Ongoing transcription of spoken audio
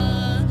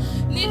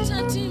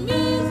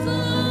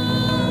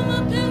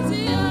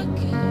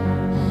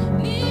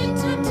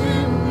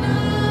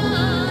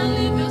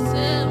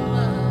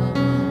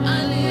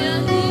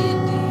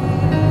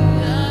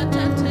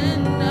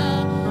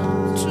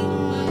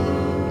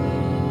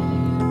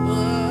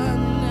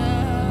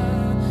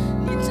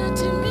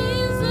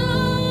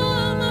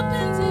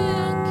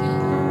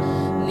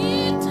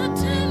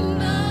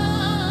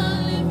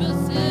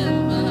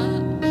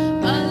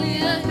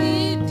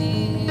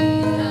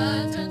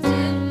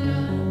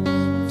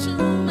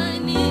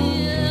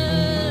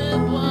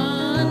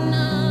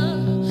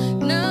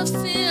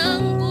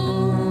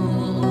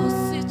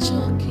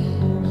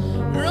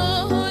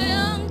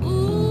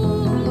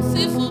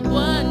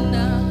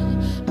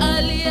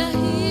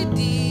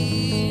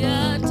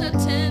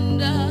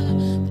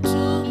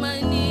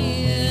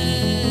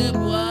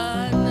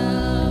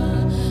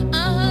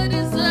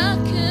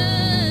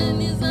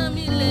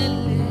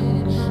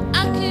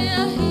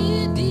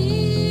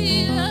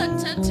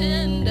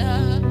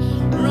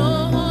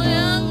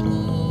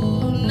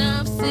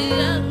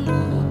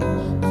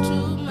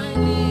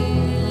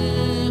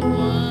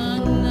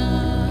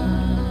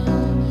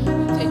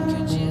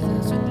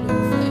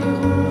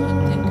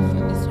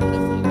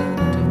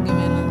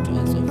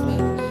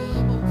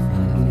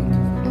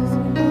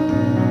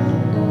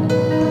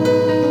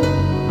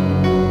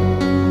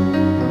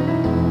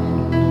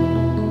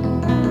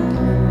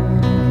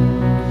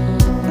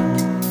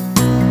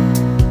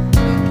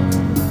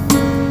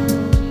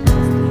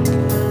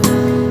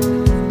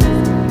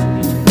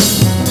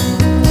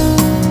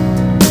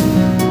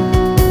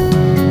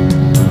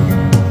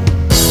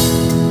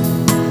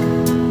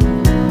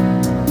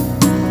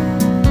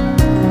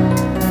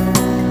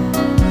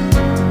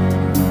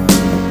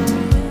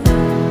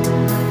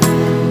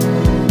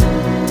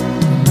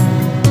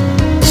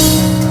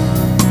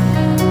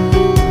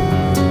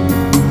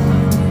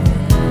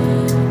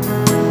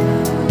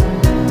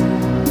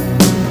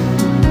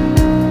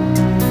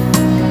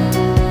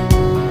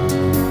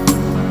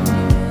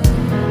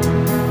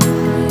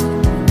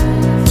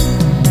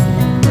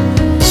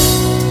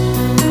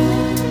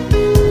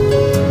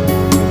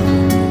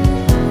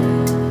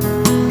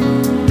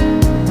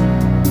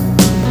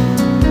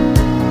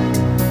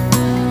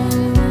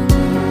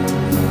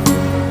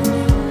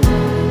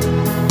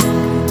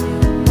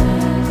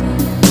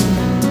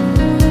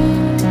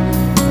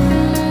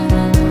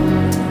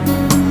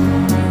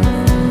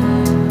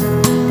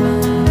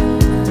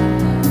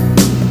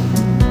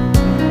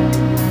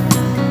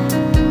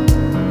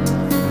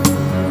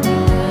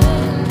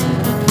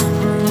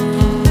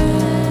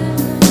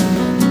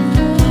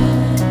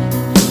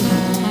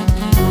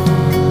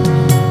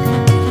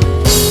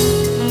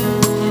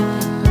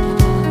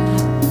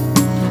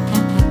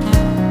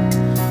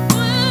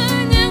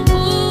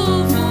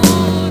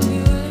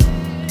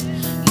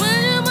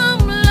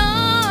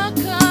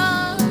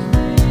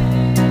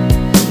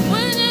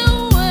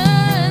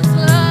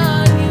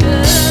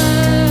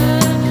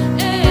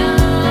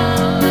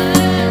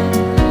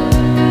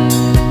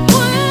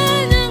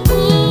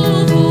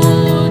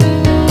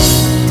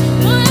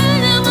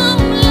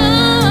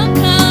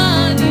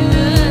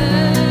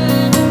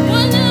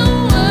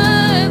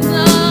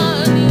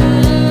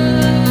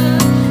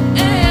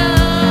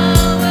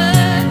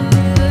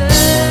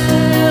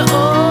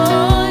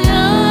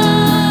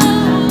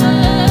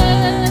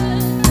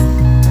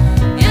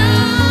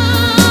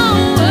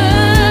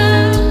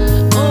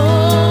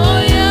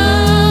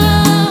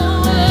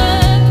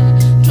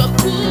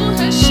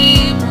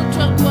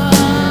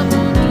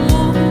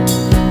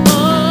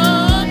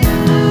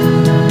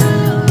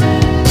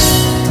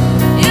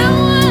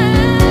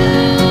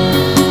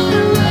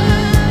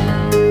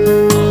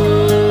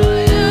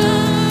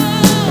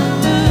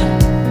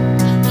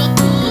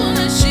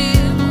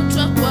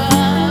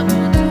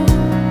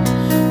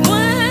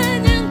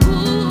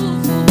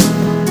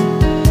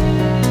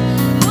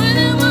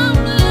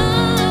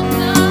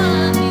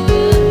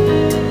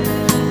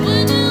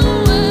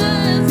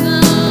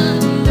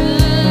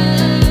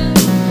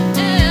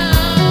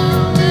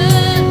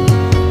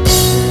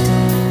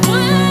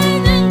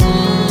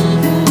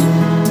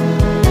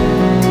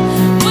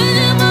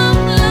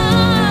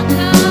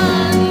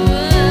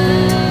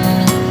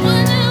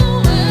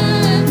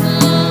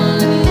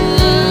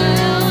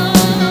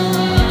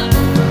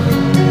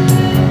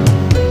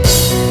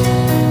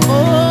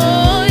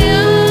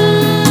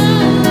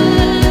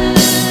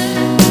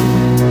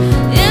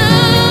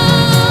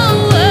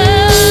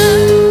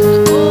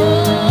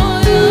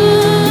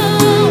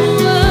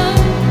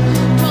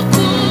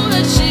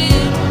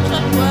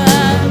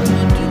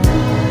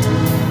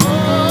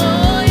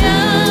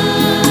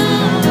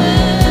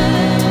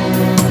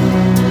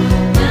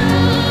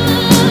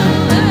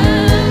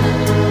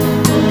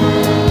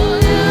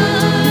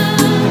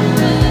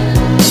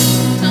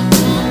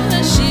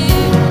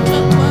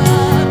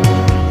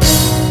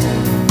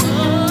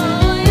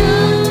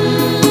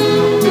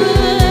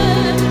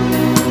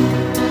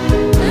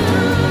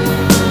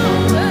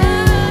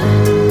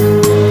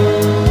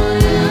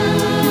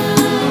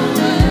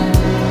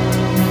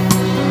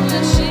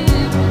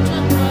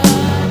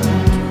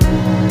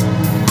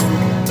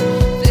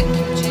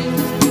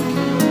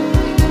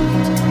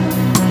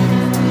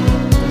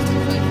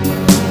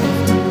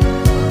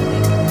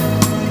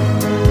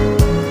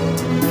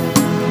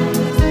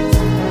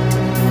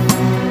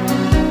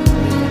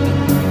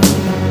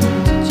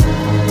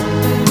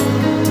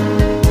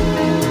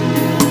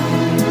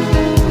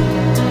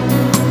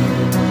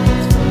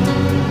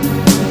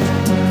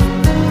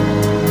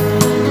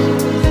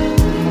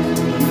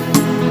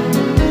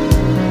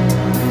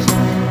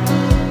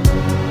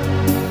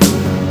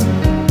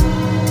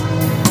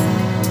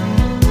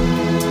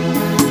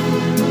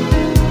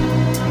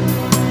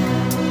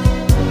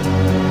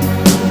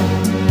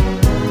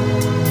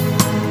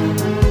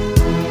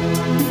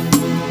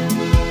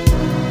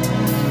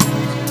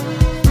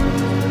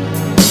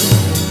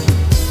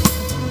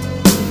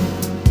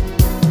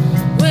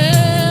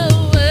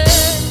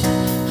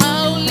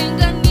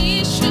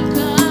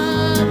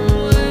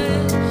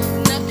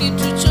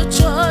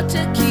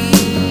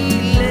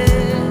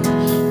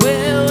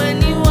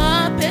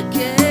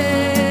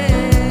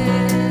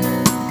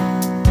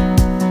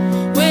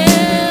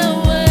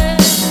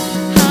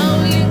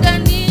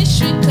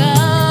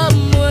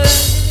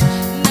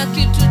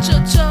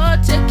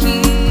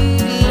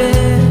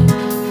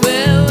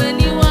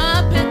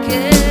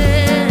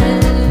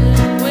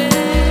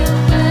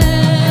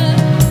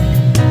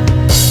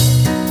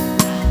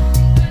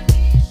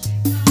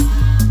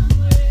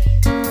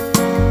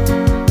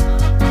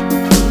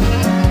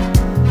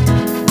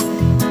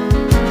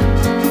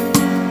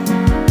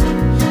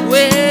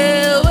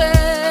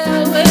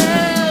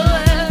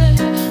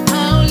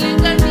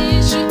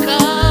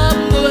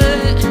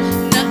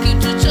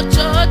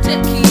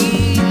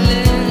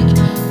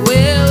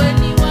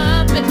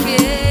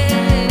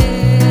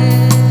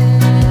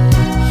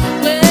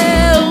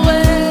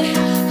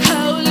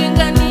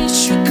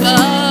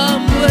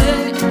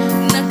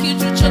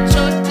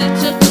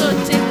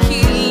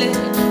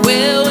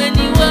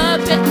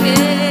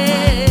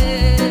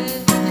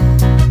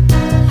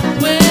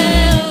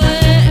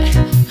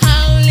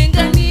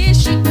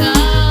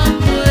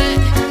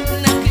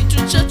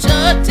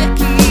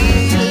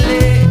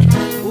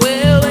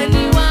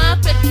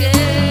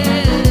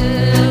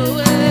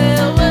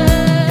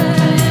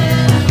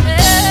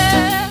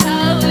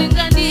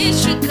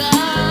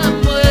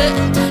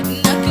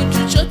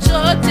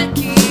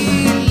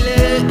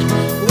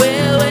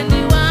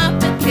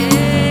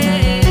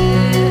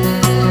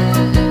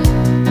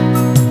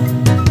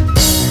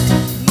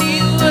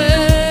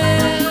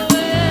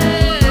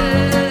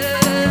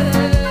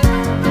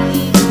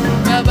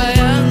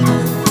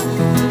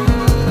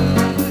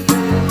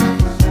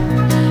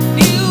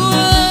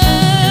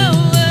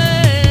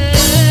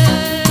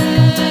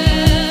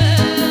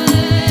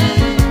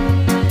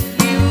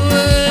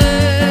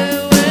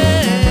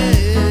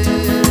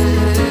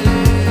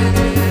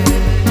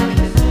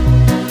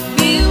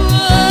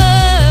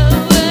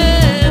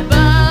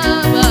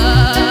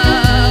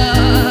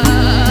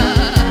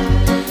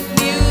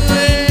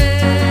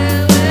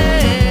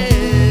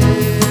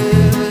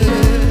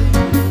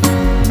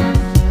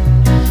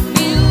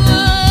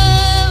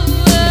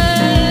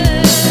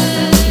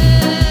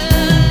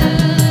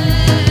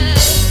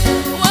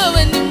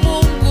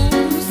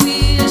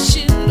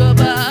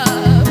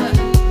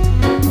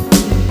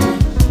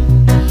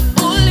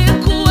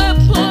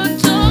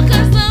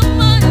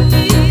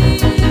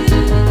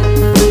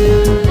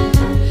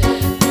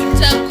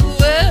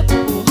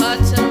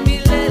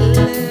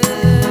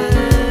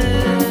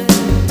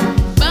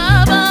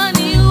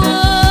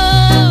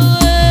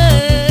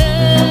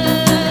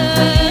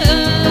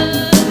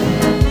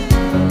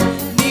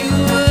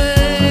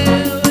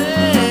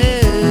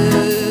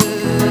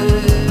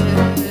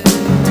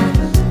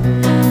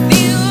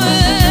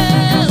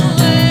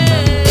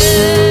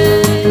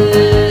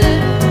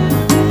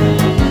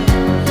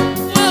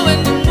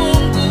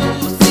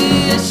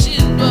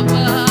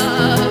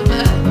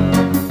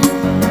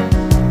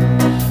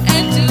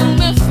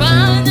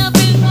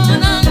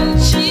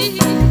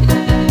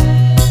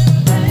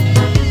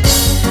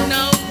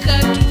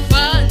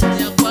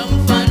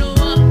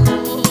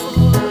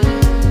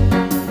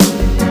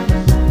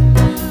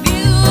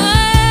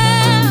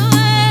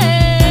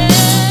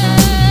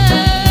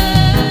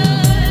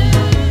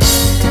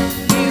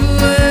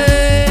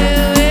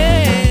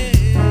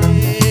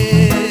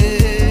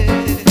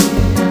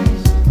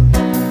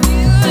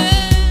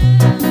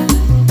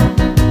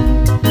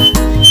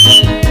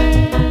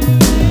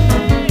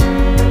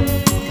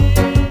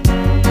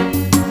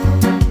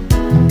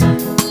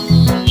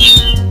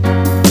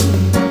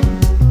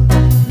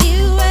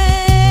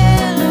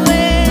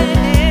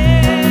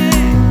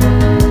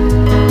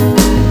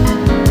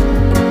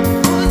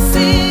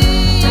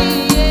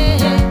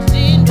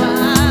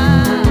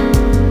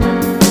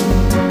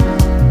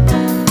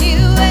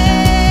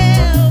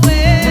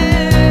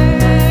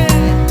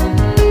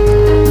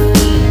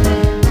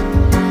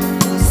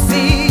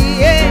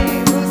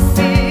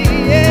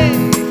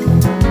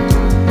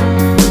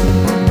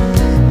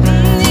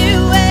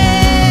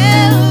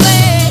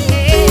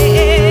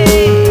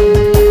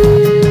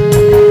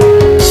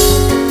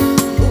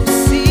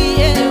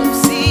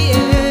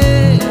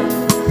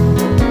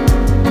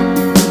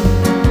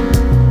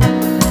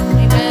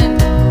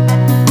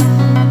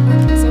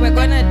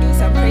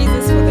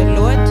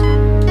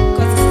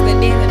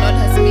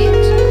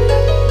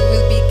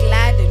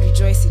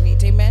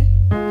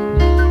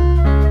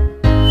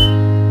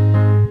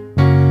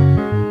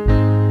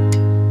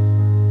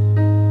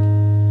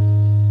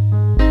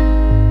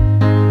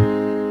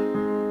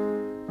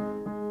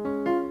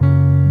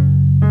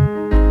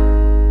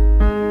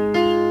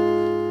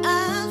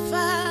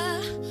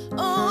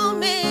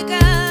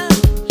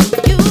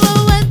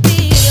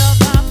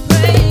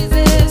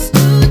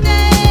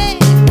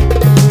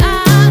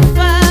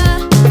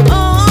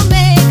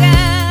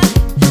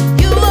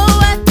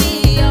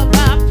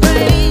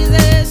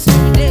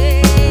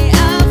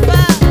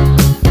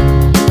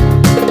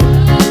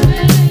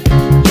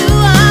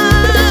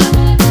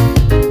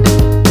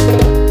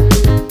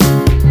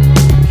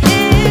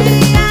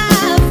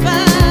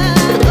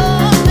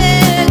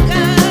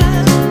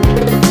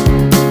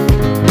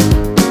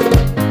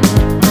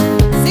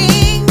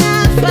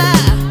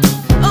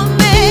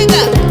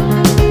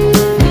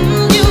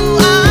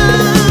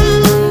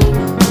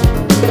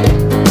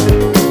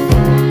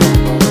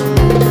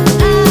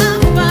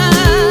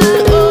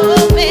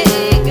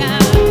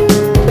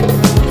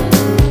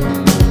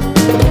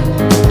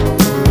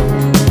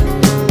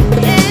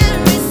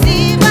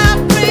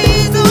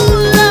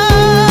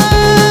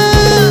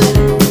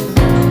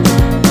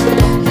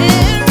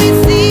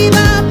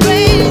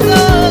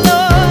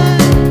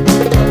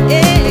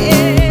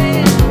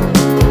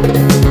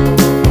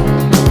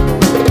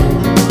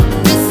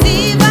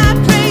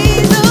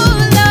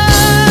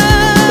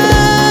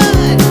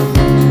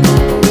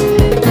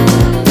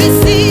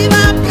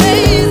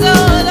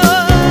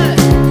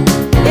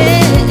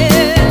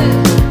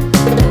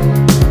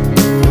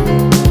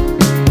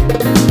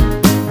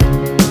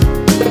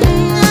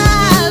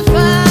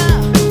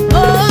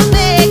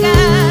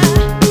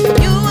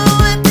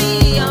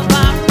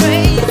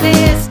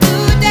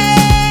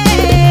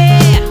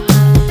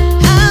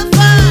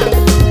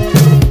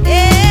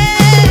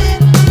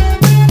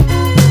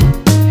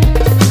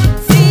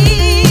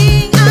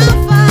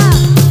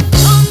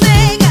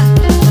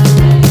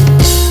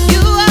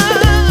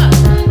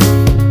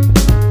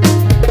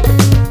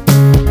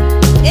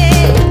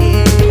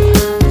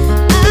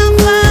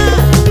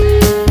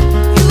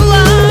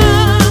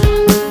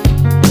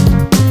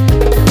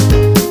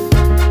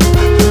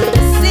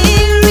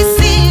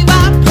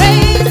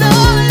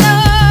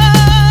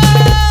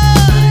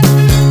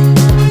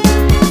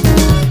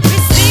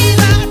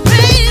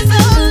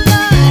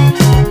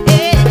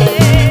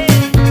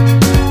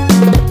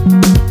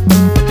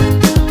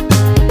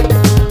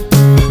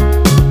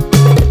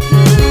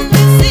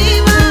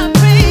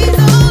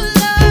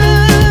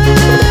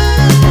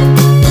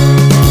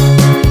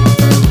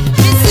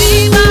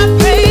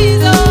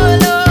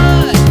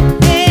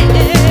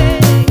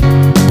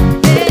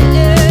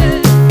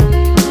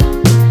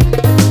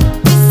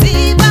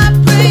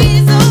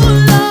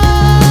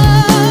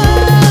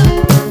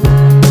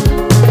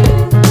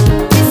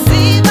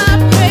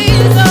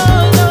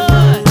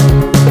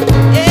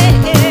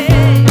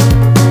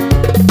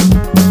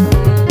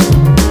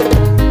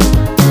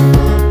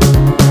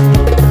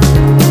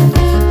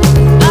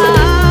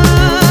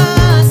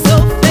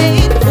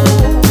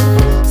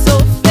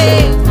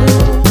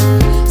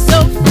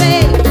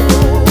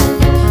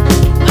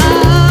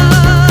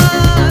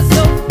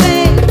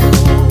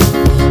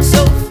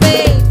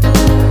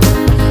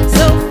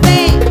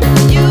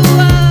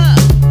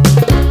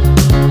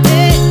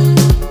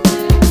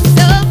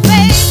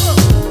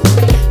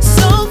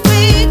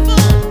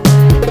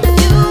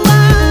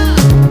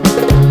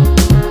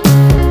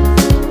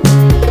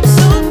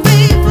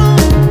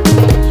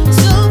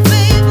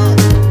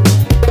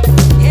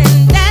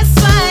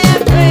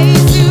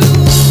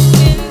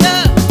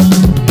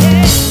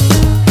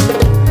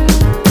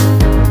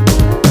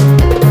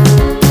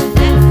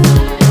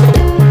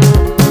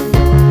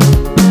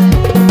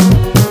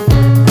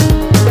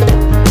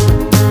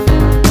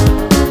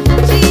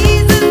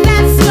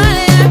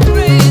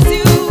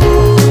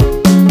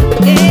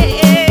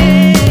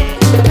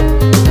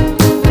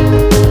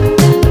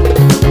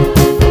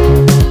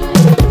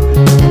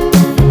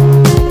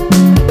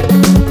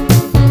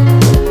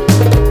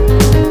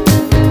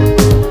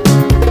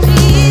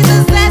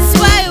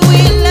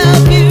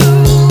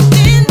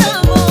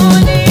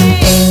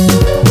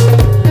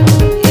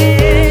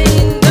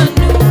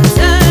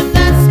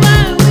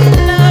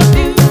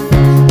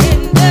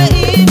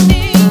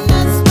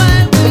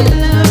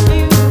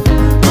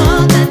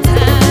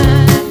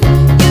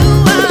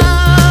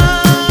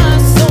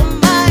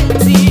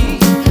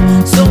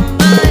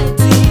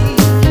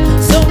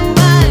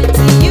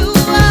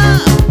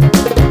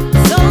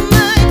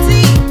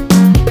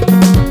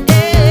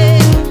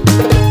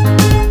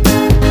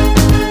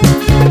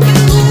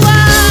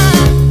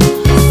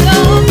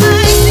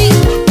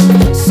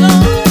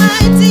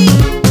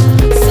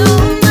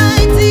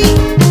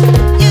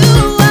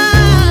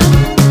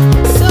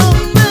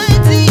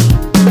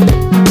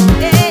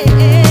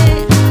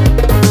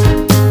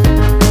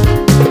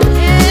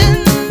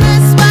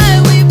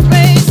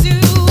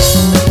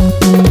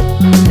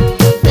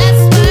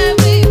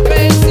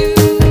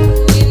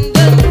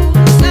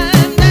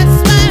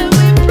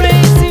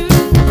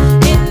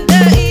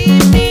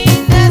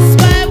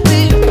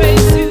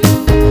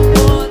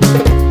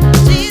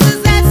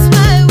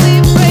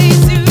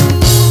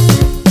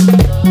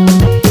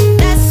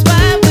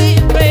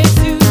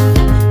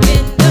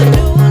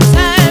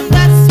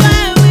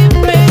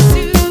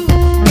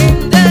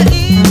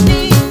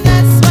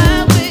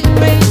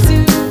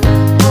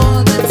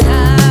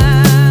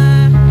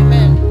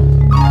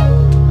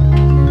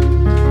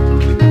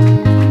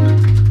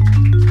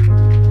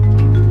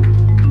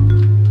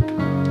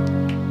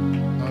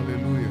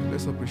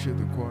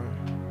choir.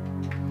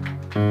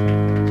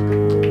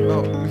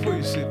 Now, before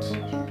you sit,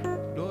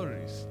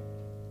 Doris,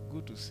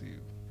 good to see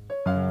you.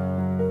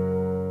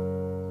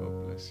 God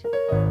bless you.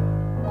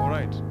 All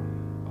right,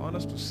 I want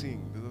us to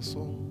sing. There's a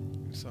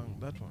song you sang,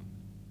 that one.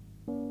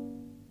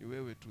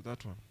 Niwewe tu,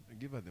 that one.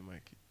 Give her the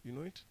mic. You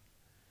know it?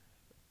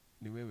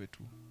 Niwewe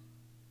tu.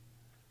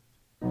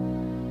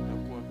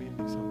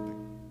 Nakuamini something.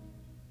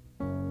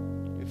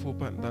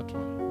 Mifupa, that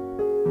one.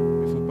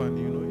 Mifupa,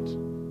 you know it?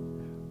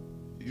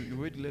 You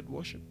already led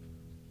worship?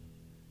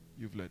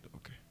 You've led,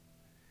 okay.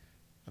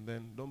 And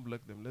then don't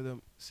block them. Let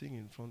them sing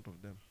in front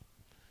of them,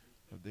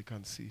 that they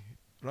can see.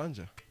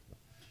 Ranja,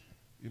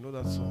 you know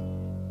that song?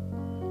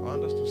 I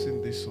want us to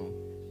sing this song.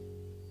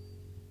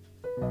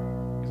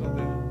 It's not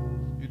there.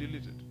 You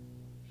deleted.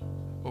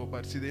 Oh,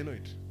 but see, they know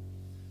it.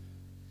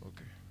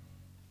 Okay.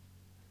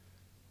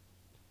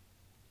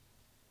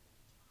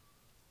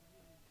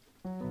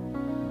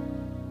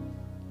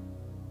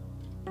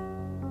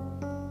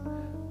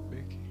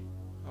 Becky,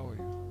 how are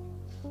you?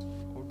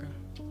 Okay,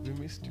 we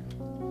missed you.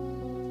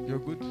 You're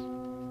good?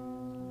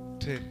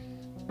 Terry,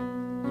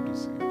 good to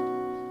see you.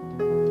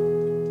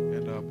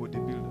 And our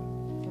bodybuilder.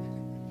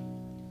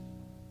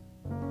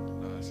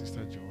 And our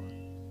sister Joanne.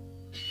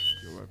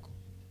 You're welcome.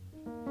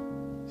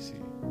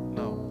 See,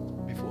 now,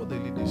 before they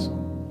lead this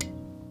song,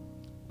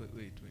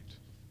 wait.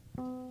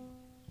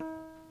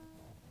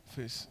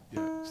 Face,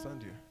 yeah,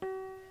 stand here.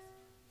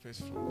 Face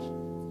front.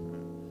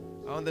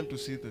 Yeah. I want them to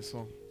see the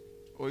song.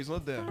 Oh, it's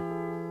not there.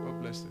 God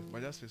bless them.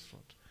 But just face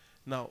front.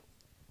 Now,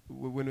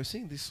 when we're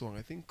singing this song,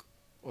 I think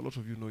a lot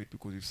of you know it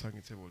because you've sung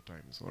it several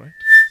times, all right?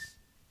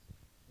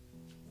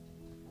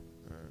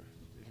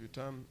 If you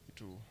turn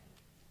to,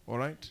 all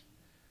right?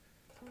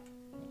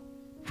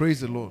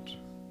 Praise the Lord.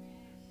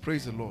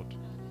 Praise the Lord.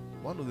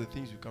 One of the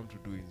things you come to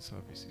do in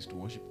service is to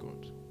worship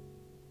God.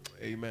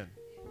 Amen.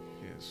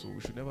 Yes, so we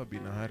should never be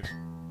in a hurry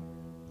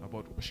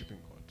about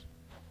worshiping God.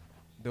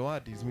 The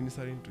word is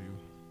ministering to you,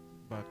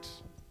 but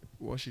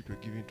worship you're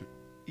giving to.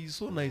 It's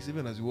so nice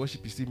even as you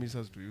worship, He still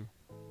ministers to you.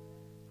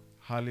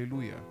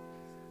 Hallelujah.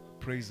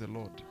 Praise the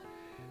Lord.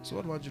 So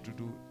what I want you to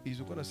do is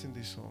you're going to sing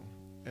this song,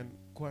 and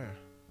choir,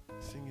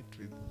 sing it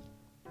with.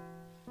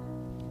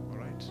 All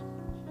right?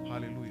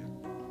 Hallelujah.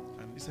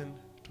 And listen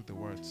to the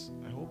words.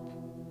 I hope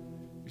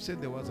you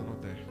said the words are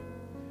not there,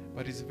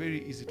 but it's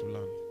very easy to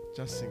learn.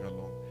 Just sing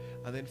along.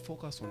 And then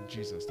focus on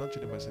Jesus. Stand to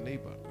your neighbor and say,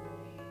 neighbor,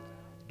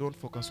 don't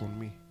focus on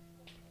me.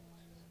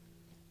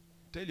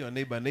 Tell your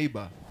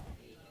neighbor,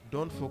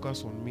 don't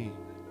focus on me.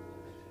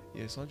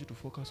 Yes, I want you to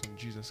focus on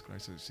Jesus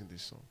Christ as you sing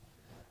this song.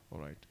 All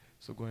right.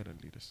 So go ahead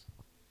and lead us.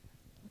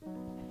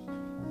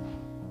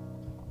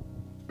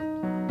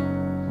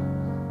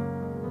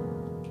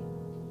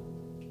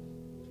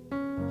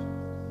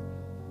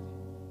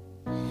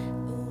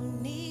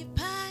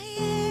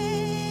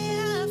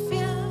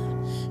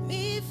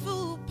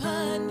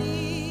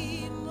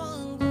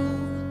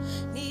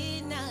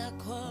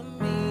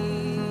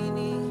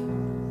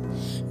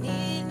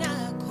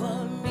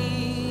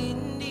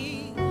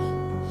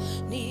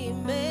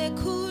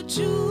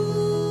 Nimekujua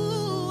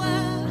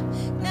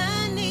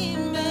na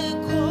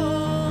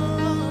nimekuona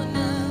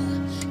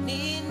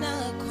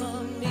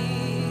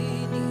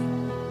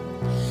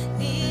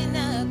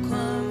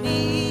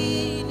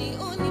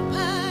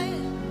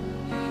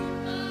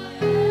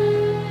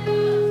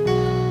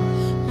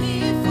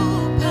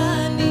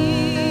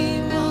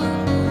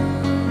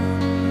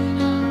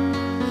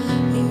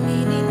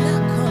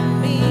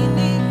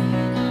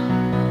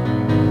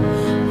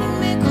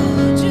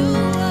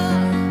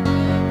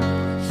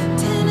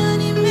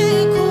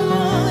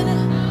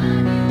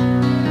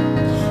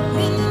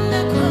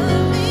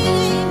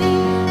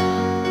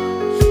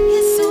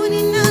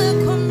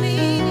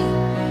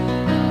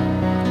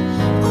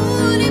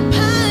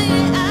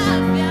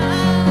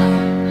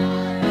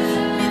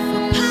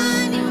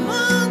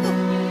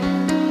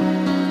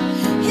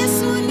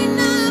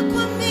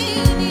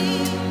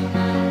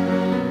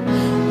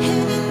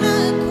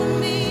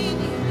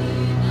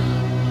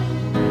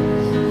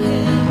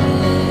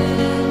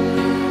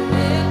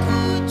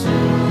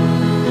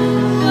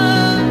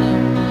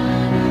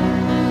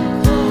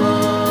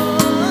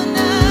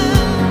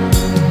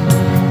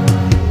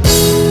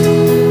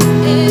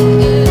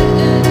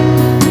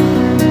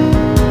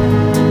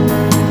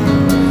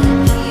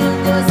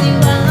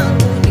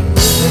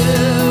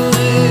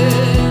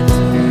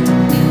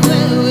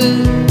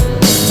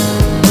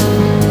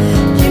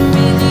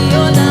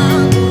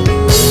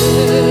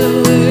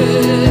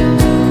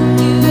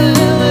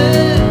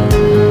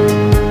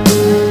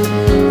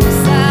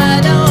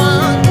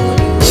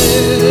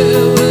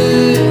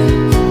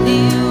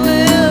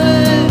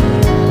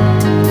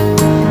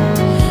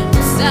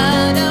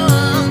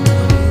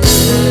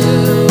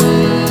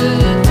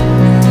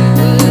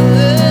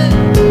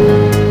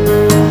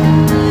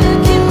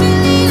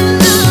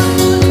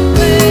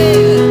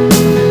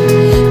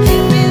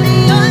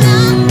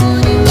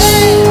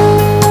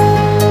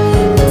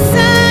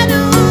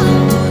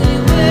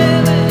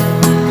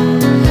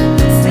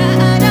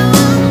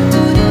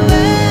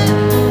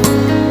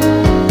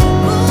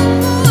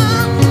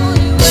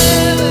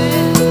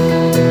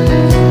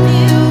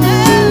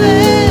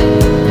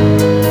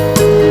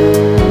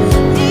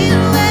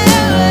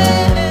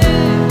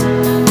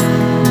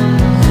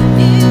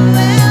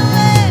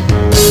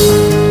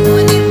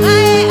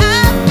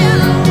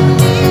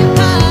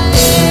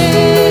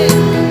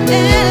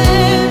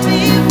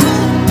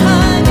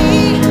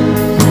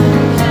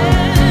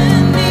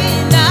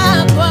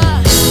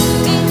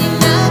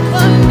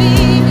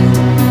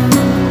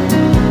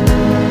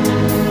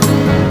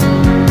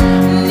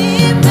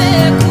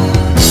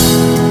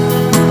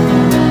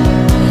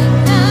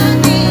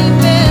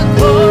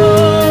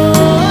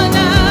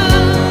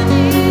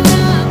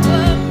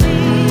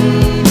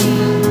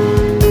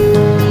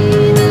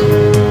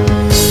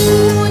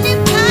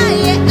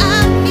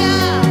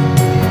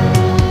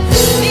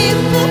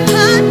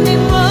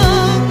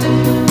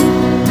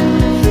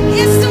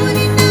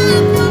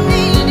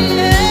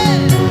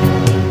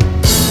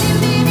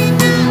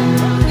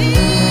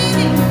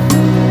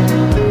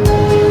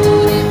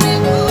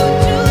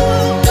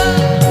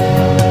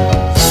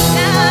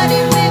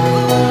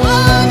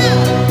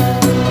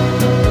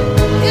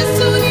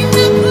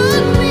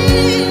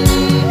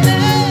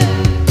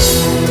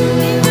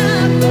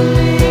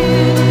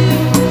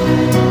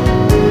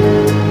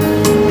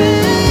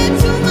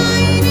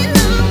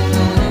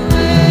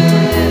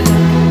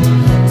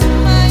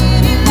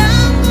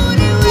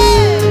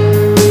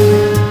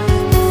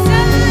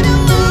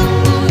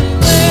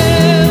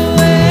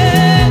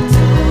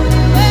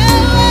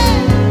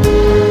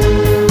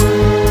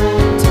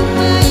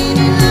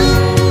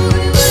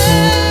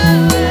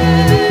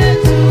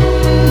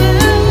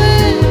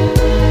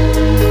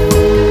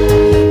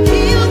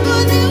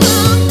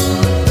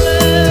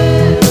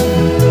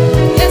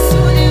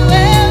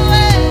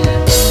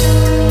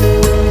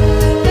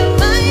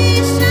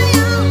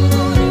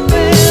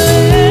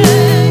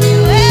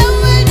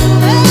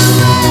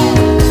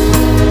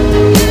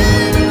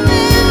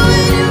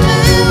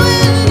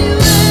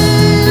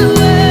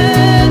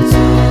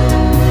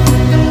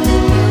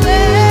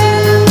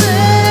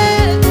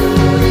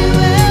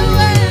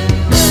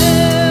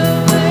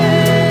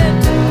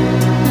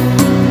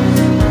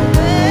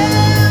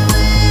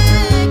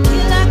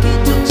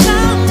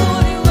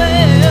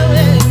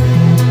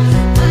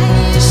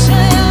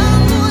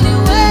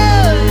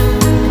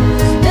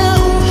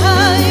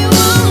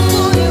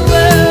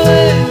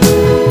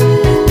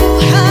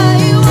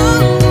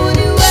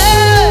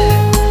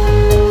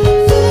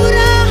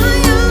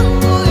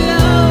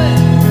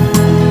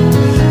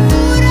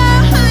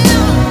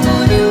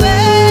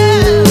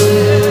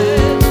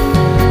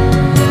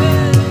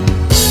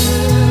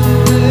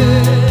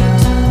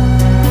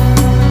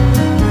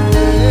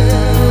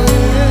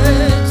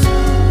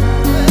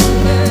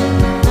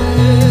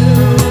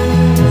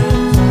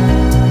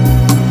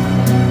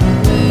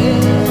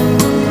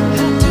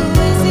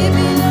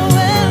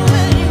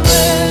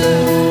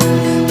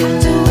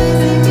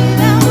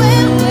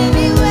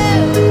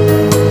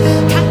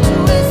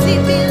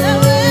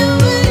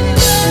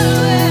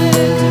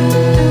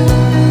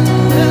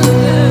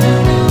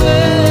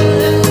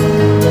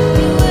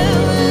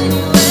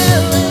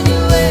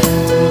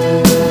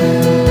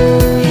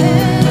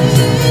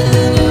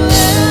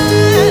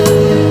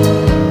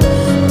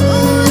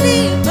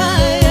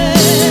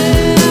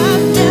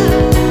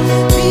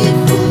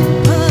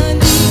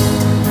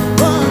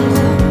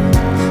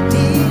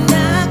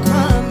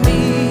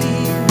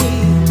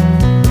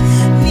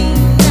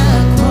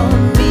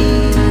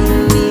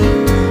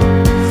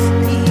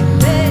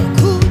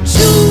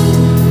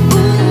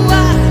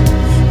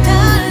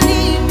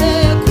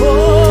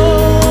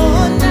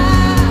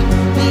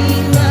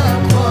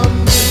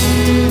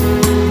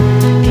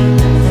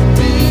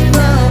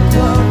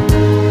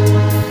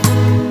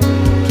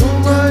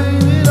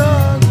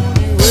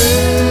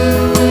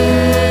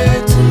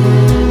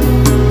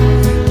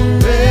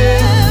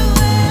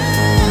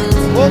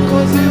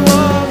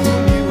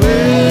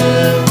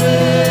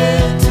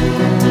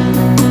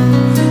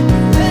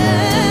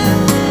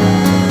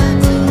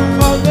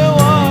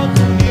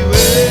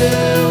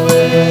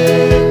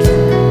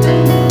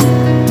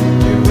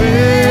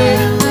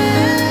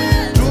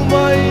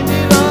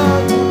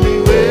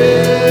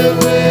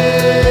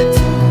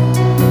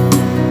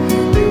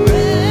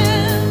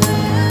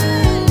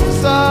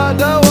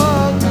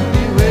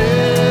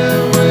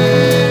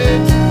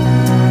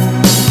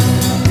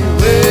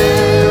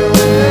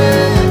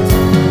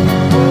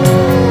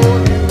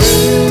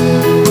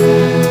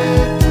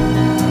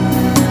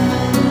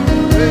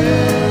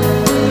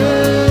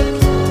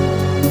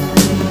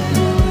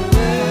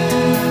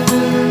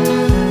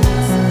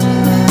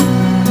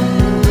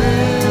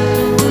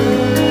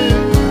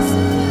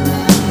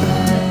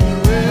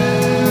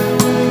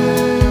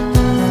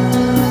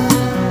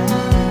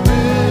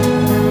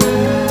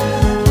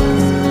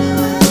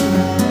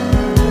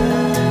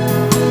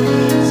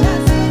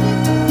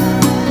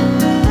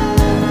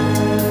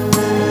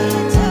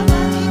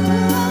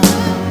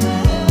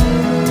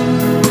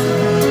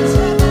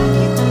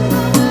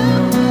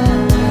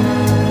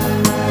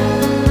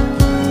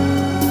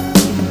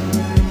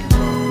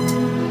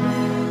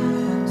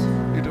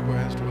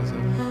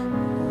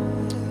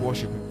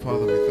worship him.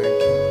 Father, we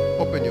thank you.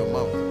 Open your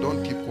mouth.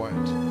 Don't keep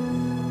quiet.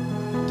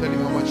 Tell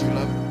him how much you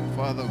love him.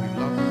 Father, we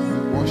love you. We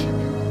worship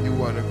you.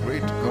 You are a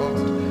great God.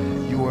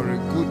 You are a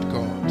good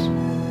God.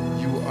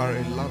 You are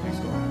a loving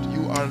God.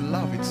 You are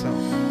love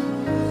itself.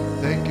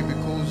 Thank you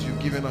because you've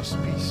given us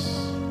peace.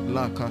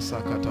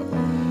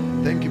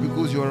 Thank you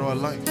because you are our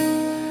life.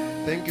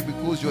 Thank you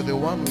because you're the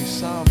one we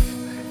serve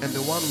and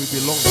the one we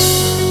belong to.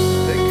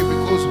 Thank you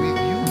because with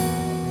you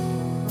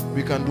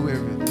we can do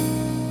everything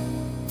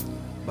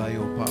by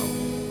your power.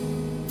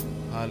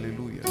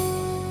 Hallelujah.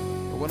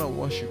 We're going to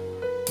worship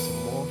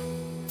some more.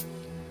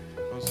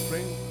 I was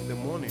praying in the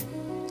morning.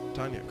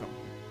 Tanya, come.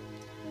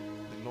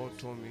 The Lord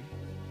told me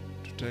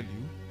to tell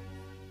you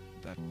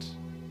that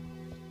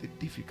the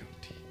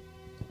difficulty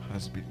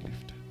has been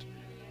lifted.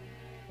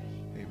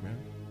 Amen.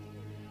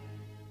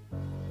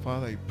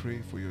 Father, I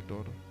pray for your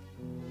daughter.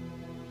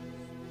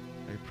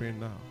 I pray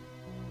now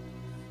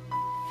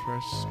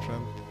fresh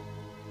strength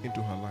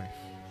into her life.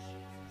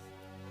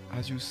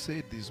 As you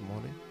said this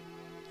morning,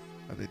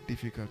 that the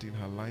difficulty in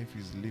her life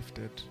is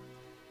lifted.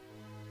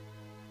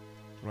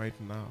 Right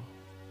now,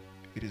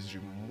 it is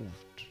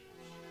removed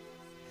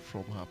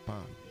from her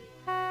path.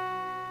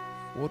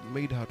 What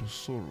made her to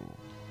sorrow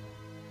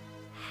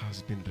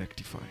has been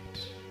rectified.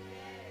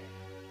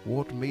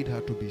 What made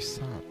her to be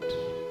sad,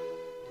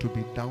 to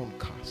be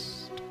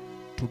downcast,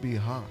 to be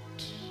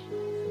hurt,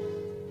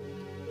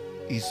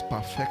 is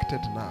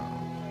perfected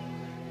now.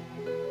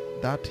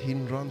 That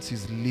hindrance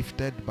is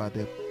lifted by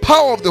the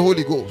power of the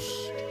Holy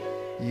Ghost.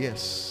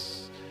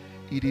 Yes,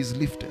 it is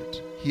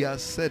lifted. He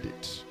has said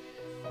it.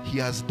 He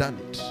has done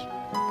it.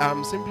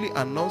 I'm simply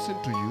announcing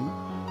to you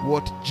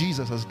what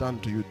Jesus has done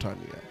to you,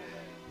 Tanya.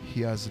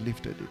 He has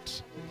lifted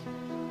it.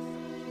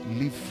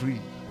 Live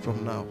free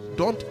from now.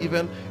 Don't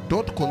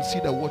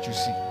consider what you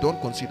see. Don't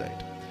consider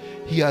it.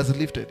 He has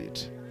lifted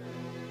it.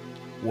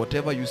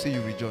 Whatever you say,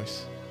 you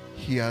rejoice.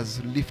 He has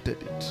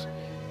lifted it.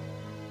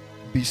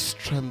 Be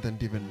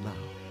strengthened even now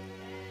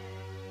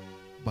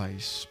by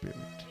His Spirit.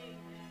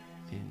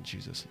 In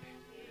Jesus' name.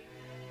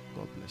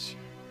 God bless you.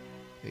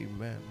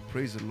 Amen.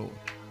 Praise the Lord.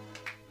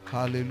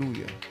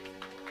 Hallelujah.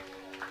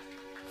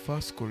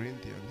 1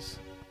 Corinthians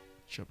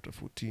chapter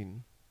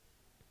 14.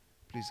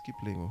 Please keep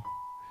playing.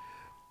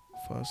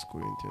 1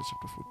 Corinthians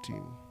chapter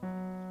 14.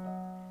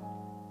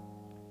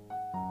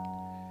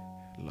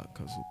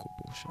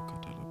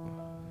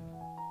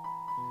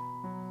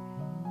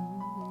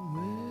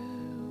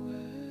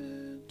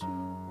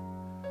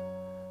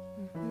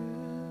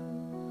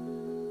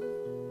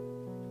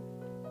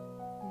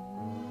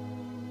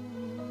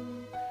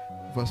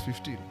 Verse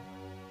 15.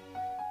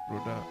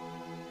 Brother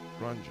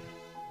Ranger.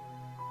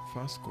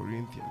 1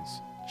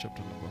 Corinthians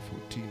chapter number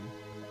 14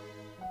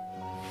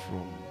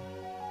 from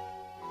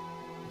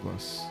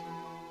verse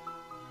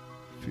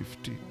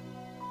 15.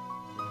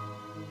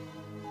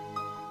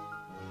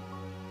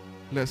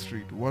 Let's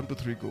read. 1, 2,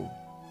 3, go.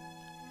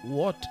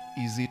 What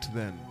is it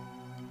then?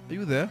 Are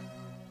you there?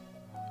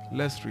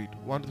 Let's read.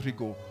 1, 2, 3,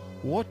 go.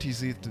 What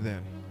is it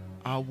then?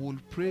 I will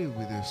pray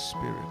with the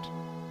Spirit,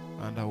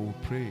 and I will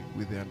pray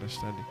with the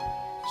understanding.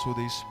 So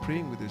there is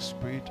praying with the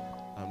Spirit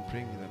and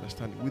praying with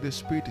understanding. With the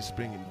Spirit is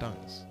praying in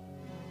tongues.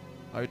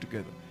 Are you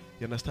together?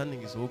 The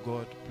understanding is, oh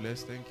God,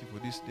 bless, thank you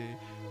for this day.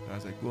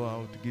 As I go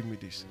out, give me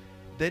this.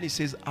 Then he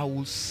says, I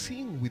will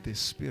sing with the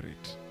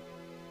Spirit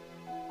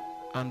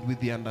and with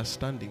the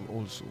understanding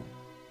also.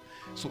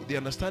 So the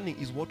understanding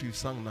is what we've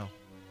sung now.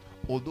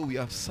 Although we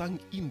have sung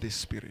in the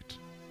Spirit.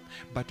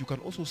 But you can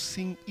also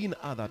sing in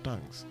other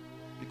tongues.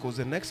 Because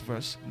the next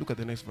verse, look at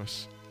the next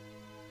verse.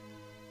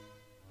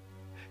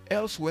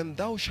 Else when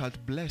thou shalt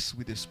bless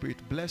with the Spirit,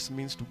 bless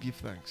means to give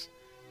thanks.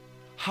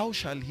 How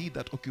shall he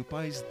that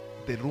occupies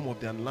the room of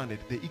the unlearned,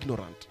 the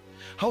ignorant,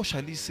 how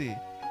shall he say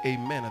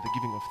amen at the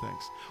giving of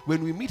thanks?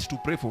 When we meet to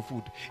pray for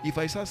food, if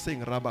I start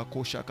saying Rabba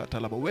Kosha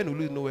Katalaba, when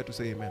will you know where to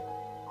say amen?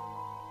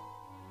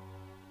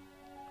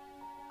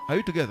 Are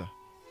you together?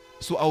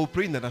 So I will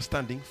pray in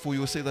understanding for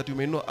your sake, that you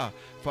may know,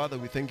 Father,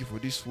 we thank you for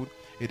this food.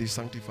 It is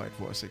sanctified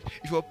for our sake.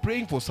 If you are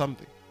praying for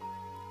something,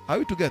 are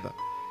we together?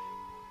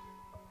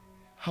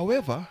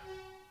 However,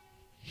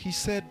 he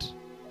said,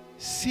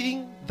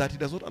 seeing that he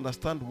does not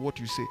understand what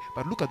you say.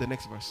 But look at the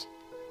next verse.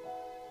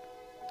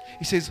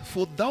 He says,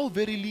 for thou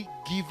verily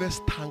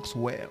givest thanks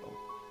well.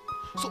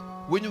 So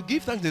when you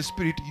give thanks to the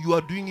Spirit, you are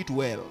doing it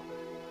well.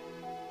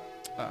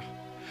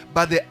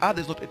 But the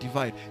other is not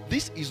edified.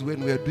 This is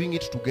when we are doing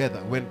it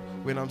together. When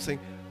I'm saying,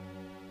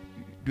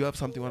 do you have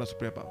something you want us to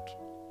pray about?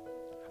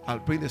 I'll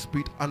pray in the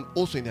Spirit and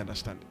also in the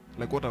understanding.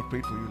 Like what I've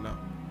prayed for you now.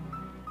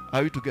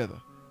 Are we together?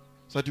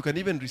 So that you can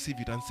even receive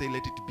it and say,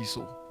 let it be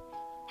so.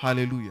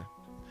 Hallelujah.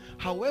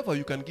 However,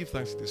 you can give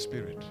thanks to the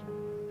Spirit.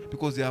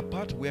 Because there are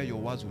parts where your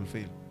words will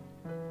fail.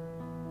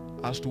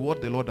 As to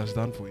what the Lord has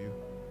done for you.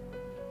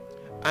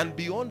 And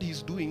beyond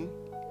His doing,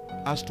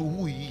 as to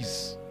who He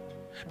is.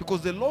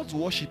 Because the Lord's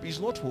worship is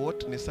not for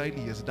what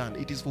necessarily He has done.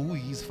 It is for who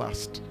He is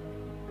first.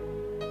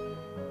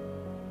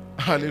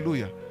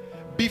 Hallelujah.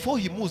 Before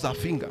He moves a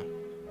finger,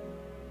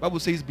 Bible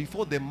says,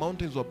 before the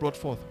mountains were brought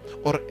forth,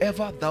 or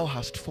ever thou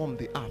hast formed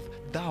the earth,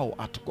 thou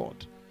art God.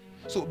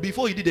 So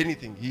before he did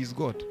anything, he is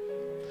God.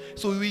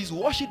 So he is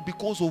worshipped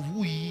because of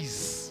who he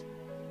is.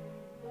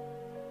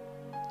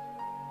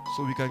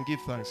 So we can give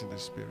thanks in the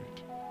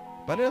spirit.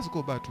 But let us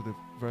go back to the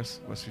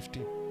verse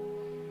 15.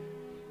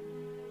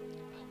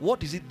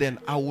 What is it then?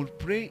 I will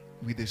pray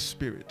with the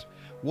spirit.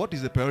 What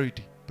is the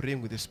priority?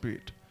 Praying with the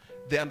spirit.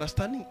 The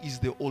understanding is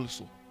the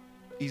also.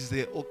 Is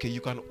the okay,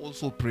 you can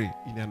also pray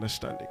in the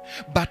understanding.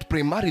 But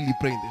primarily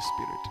pray in the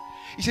spirit.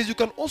 He says you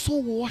can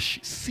also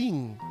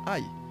sing.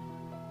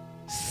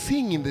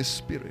 Sing in the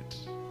spirit.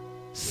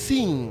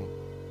 Sing.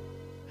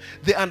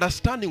 The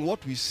understanding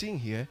what we sing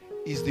here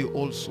is the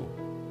also.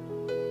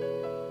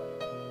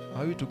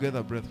 Are we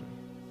together, brethren?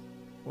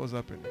 What's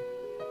happening?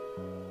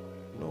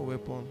 No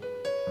weapon.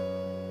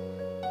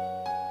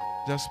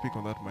 Just speak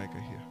on that mic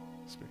here.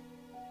 Speak.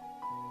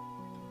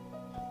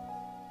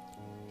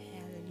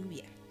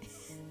 Hallelujah.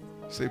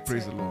 Say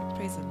praise the Lord.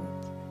 Praise the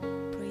Lord.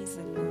 Praise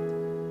the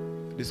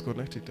Lord.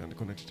 Disconnect it and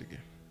connect it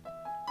again.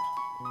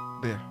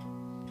 There.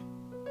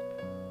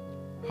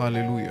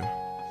 Hallelujah.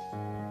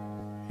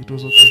 It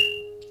was okay.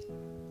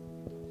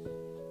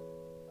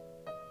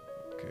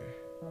 Okay.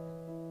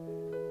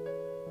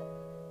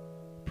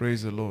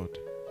 Praise the Lord.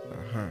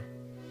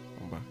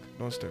 Come back.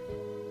 Don't step.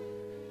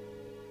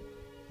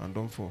 And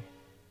don't fall.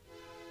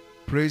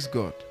 Praise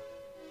God.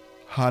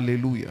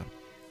 Hallelujah.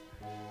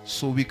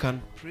 So we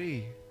can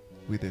pray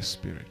with the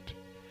Spirit.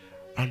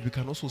 And we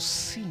can also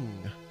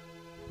sing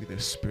with the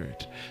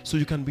Spirit. So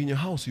you can be in your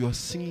house, you are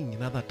singing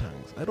in other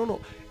tongues. I don't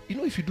know. You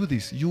know, if you do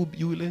this, you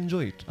will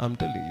enjoy it. I'm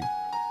telling you.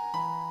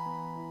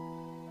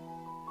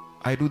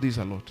 I do this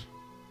a lot.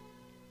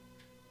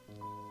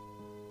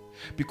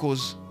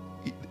 Because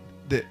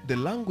the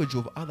language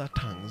of other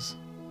tongues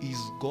is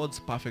God's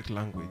perfect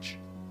language.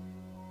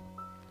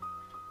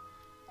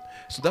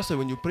 So that's why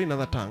when you pray in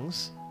other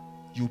tongues,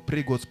 you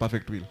pray God's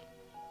perfect will.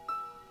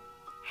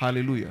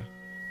 Hallelujah.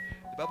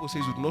 The Bible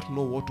says you do not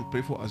know what to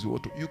pray for as you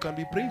ought to. You can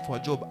be praying for a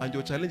job and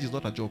your challenge is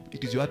not a job.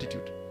 It is your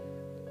attitude.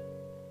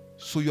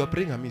 So you are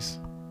praying amiss.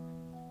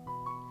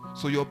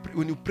 So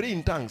when you pray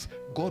in tongues,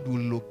 God will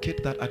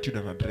locate that attitude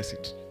and address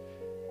it.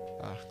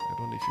 I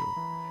don't know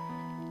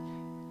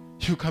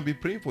if you can be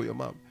praying for your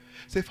mom.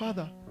 Say,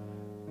 Father,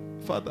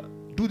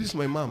 do this for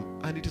my mom.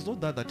 And it is not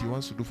that he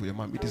wants to do for your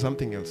mom. It is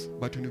something else.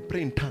 But when you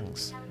pray in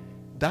tongues,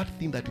 that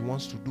thing that he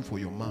wants to do for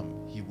your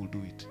mom, he will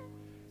do it.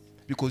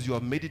 Because you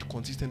have made it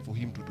consistent for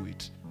him to do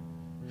it.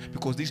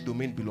 Because this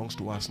domain belongs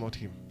to us, not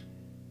him.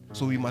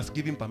 So we must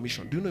give him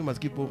permission. Do you know he must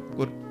give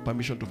God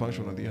permission to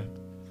function on the earth?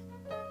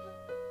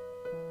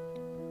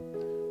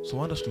 So I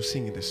want us to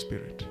sing in the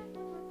spirit.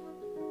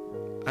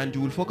 And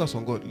you will focus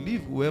on God.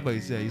 Leave whoever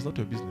is there. It's not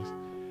your business.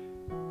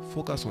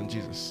 Focus on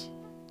Jesus.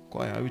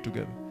 Choir, are we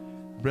together?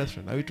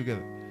 Brethren, are we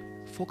together?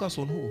 Focus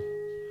on who?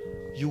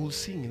 You will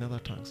sing in other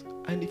tongues.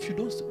 And if you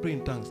don't pray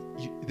in tongues,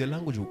 the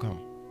language will come.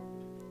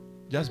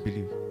 Just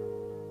believe.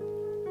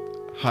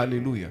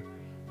 Hallelujah.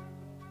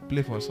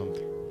 Play for us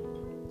something.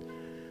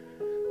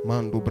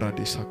 Mando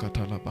brade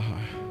sakatala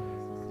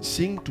bahaya.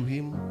 Sing to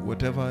him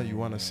whatever you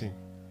want to sing.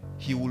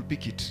 He will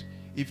pick it.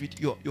 If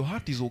your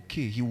heart is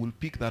okay, he will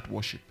pick that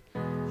worship.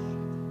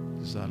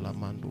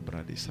 Zalamando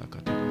brade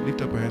sakatala.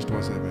 Lift up your hands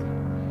towards heaven.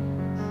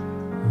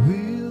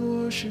 We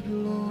worship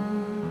you, Lord.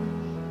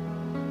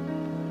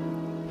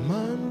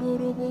 Mando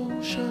robo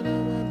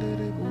shana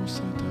manderebo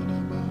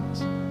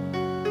satalabas.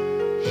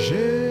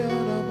 Je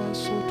araba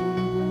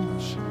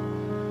sotolobos.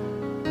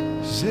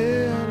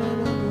 Ze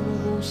alamando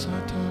robo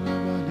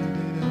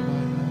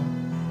satalabalidabaya.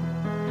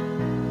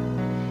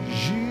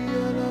 Je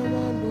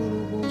alamando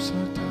robo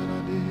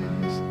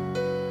satalades.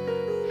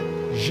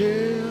 Je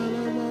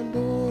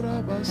alamando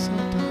raba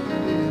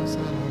satalades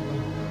alaba.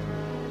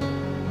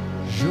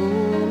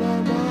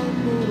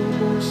 Jolamando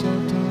robo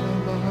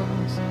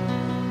satalabas.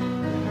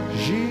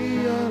 Je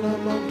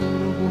alamando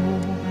robo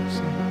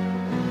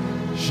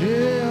satalabas. Je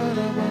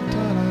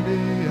alamantara de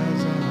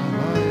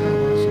azalabaya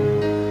baso.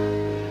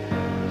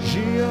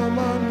 Je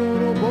amando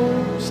robo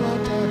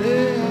satare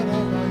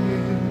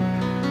arabaye.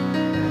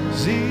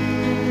 Zi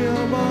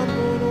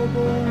amando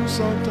robo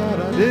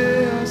satara de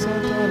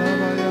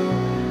asatalabaya.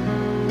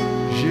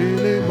 Je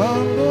le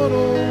mando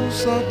robo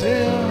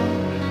satea.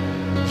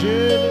 Je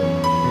le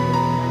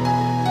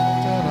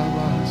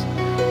tarabas.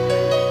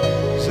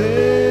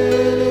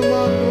 Le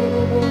mando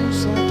robo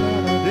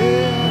satara de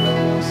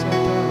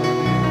arabasatara de.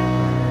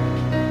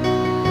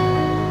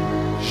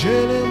 Je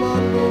le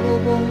mando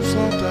robo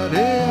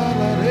satare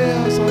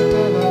alarea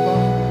satalaba.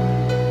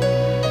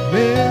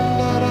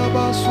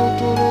 Mendaraba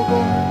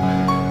sotorobo.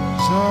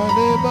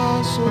 Zaleba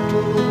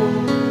sotorobo.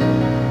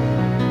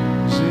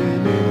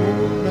 Zele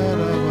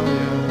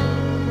mundarabaya.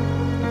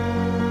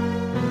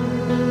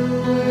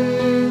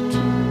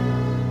 Wetu.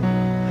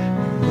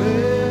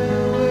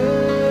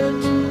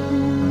 Wetu.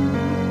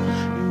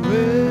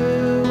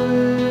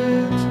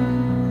 Wetu.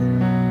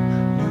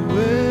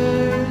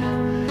 Wetu.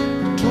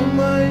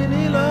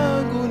 Tumaini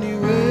langu ni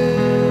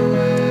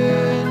wewe.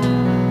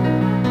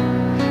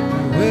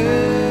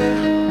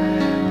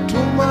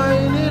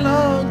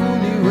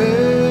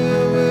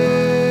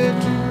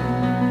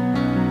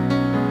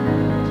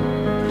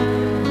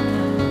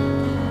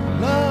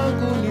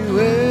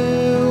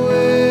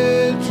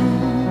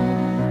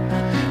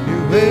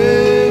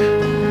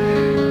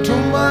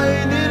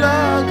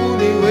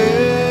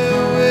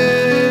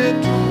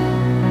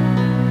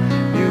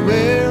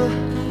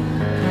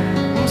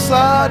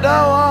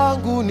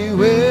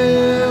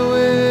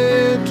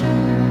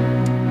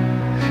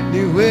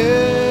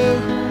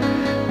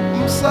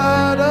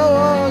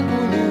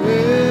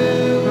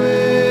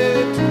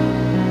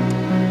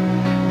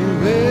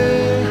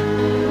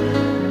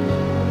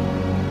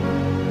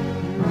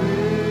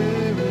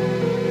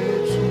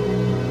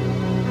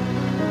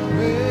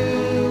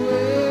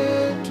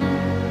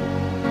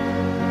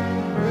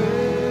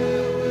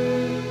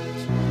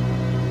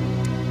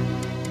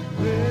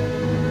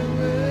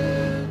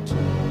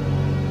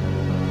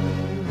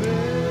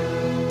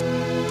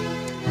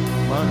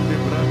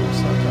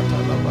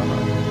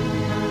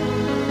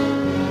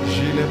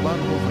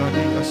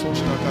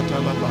 Mandosta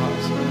katala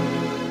bahas.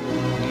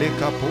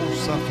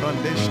 Lekaposa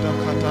frandesta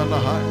katala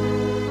hai.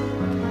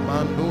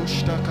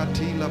 Mandosta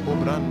katila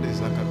bobrande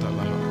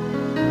zakatala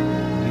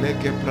hai.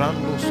 Leke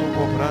brando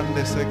soko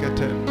brande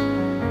seketel.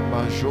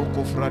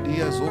 Bajoko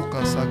fradia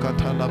zoka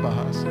sakatala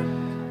bahas.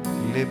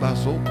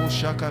 Lebazoko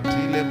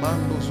shakatile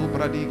mando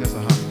zubradiga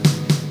zaha.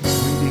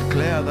 We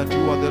declare that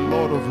you are the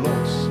Lord of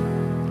Lords,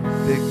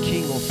 the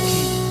King of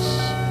Kings,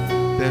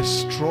 the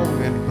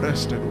strong and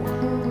breasted one.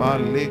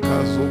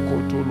 Baleka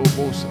zoko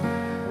tolobosa.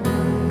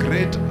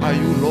 Great are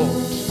you, Lord,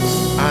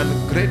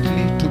 and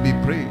greatly to be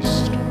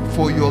praised,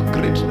 for your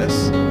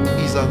greatness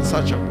is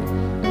unsearchable.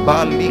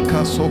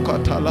 Balika soka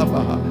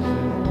talabaha.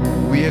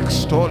 We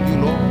extol you,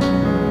 Lord.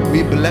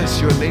 We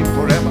bless your name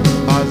forever.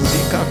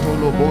 Azika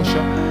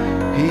tolobosha.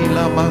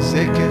 Hila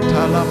mazeke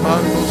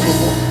talamando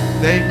sobo.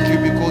 Thank you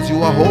because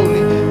you are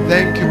holy.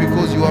 Thank you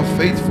because you are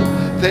faithful.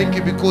 Thank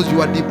you because you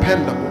are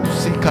dependable.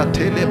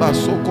 Sikatele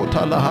basoko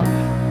talaha.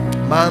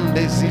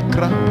 Mande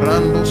zikra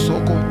brando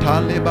soko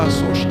taleba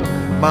soshta.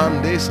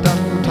 Mande sta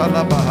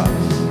kutalabaha.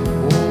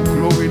 Oh,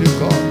 glory to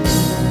God.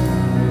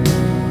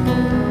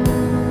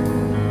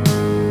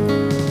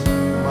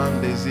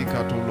 Mande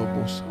zika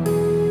tolobosa.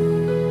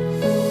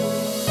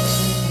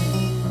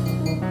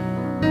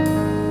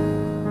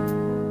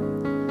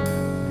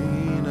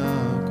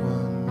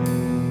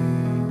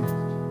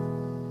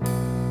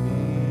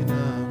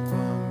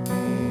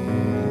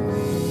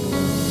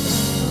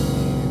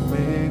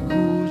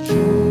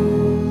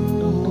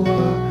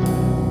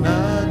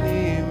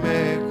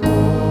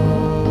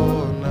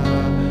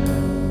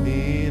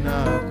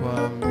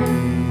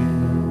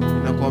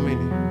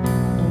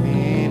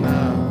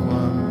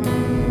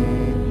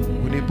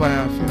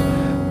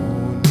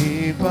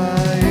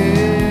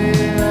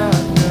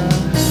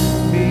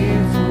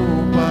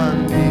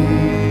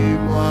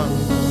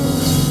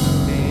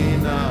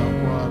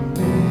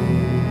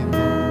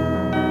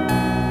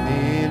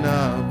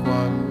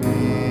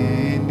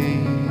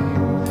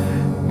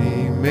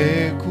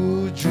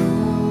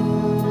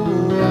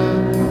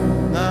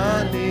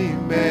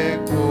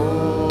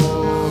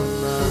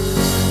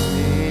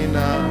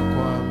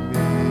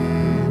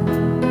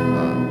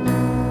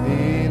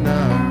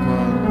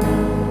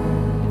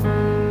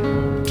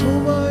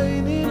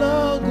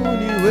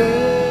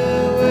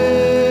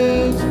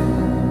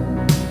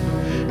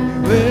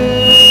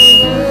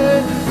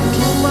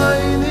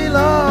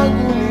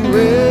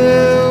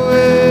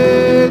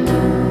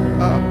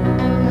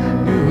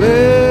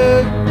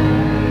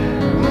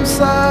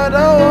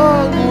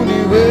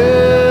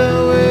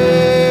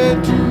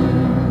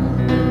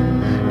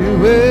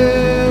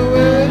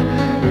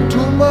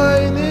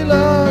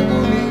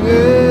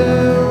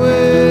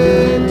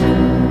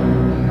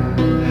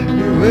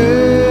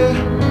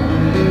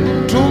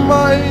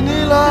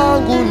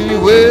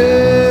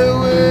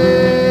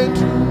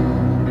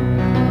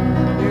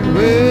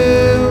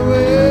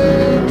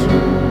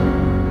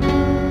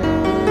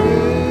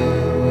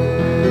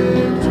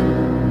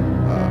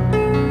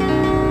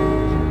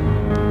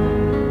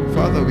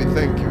 Father, we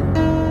thank you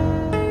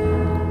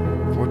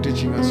for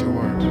teaching us your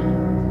word,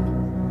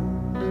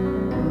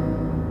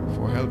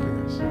 for helping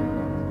us,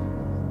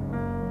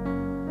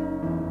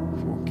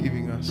 for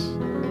giving us,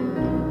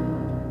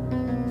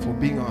 for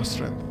being our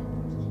strength,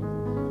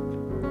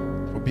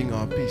 for being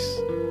our peace,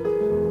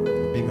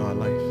 for being our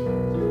life.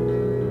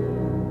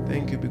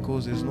 Thank you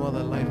because there's no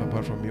other life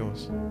apart from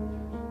yours.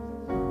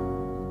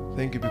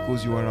 Thank you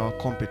because you are our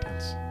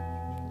competence,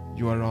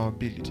 you are our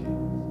ability,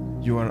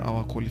 you are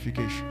our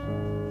qualification.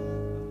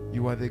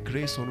 You are the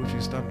grace on which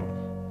we stand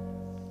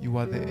on. You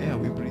are the air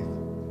we breathe.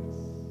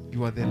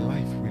 You are the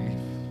life we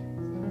live.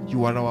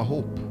 You are our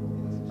hope.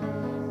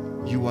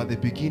 You are the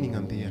beginning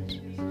and the end.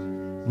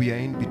 We are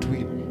in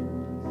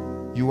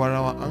between. You are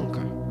our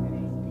anchor.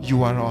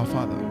 You are our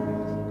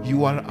Father.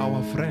 You are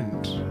our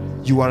friend.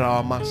 You are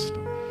our master.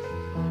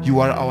 You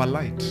are our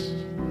light.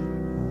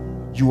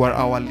 You are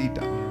our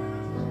leader.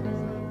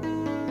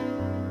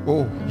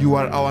 Oh, you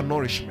are our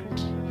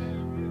nourishment.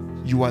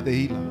 You are the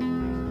healer.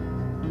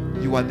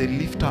 You are the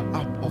lifter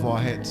up of our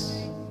heads.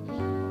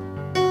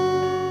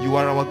 You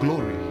are our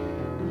glory.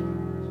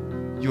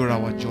 You are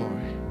our joy.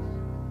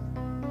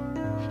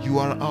 You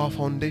are our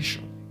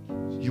foundation.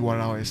 You are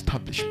our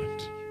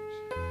establishment.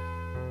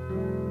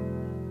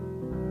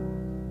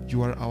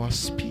 You are our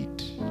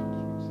speed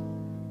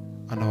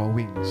and our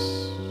wings.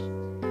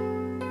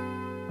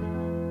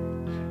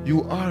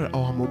 You are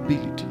our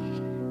mobility,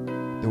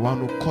 the one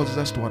who causes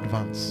us to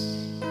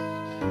advance.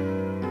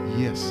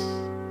 Yes.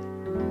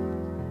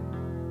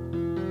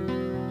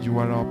 You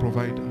are our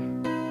provider,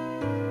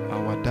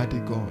 our daddy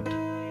God,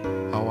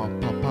 our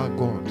papa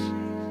God,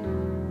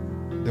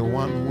 the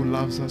one who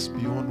loves us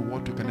beyond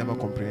what we can ever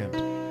comprehend,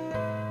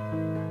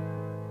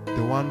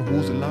 the one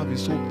whose love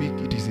is so big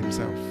it is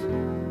himself,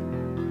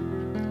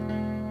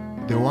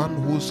 the one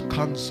whose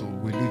counsel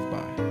we live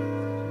by,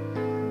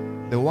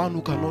 the one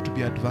who cannot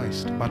be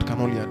advised but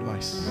can only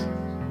advise,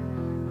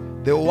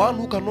 the one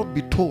who cannot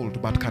be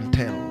told but can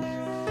tell,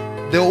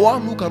 the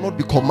one who cannot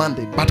be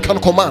commanded but can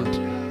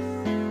command.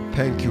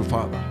 Thank you,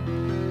 Father.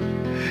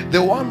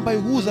 The one by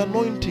whose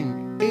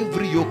anointing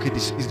every yoke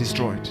is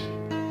destroyed.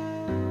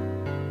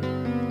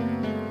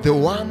 The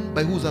one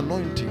by whose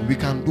anointing we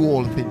can do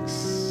all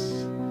things.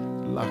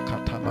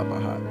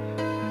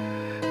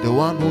 The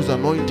one whose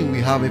anointing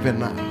we have even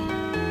now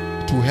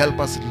to help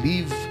us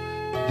live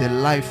the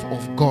life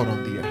of God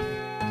on the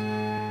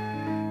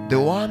earth. The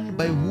one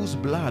by whose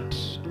blood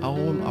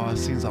all our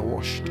sins are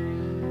washed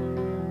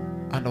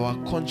and our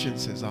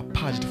consciences are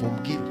purged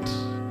from guilt.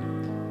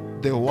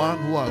 The one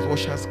who has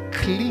washed us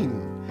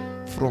clean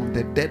from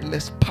the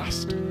deathless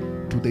past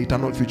to the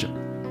eternal future.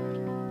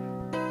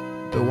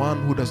 The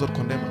one who does not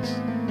condemn us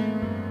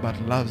but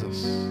loves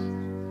us.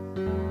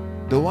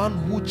 The one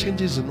who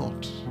changes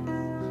not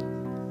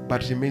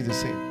but remains the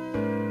same.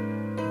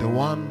 The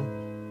one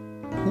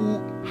who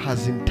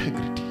has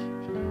integrity,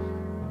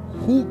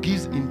 who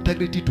gives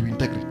integrity to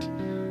integrity,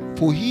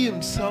 for he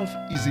himself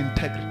is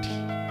integrity.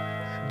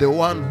 The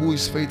one who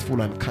is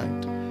faithful and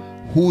kind,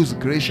 who is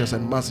gracious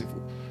and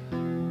merciful,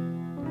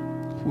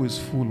 who is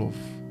full of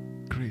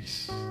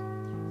grace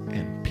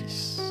and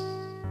peace.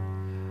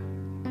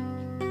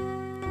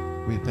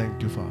 We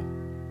thank you, Father.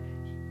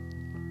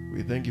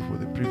 We thank you for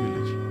the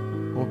privilege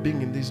of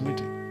being in this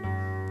meeting.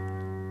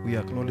 We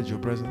acknowledge your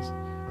presence.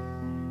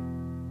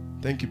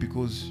 Thank you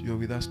because you're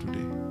with us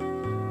today.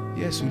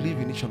 Yes, you live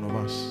in each one of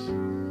us,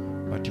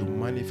 but your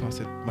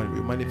manifested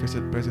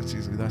presence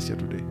is with us here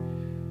today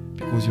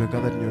because you are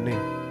gathered in your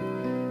name.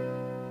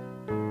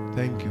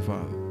 Thank you,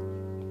 Father.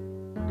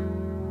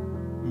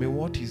 May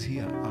what is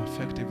here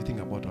affect everything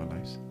about our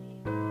lives.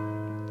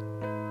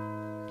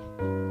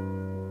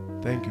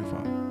 Thank you,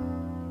 Father.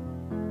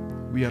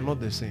 We are not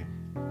the same.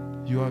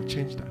 You have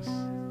changed us.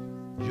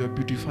 You have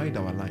beautified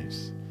our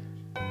lives.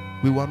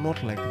 We were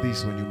not like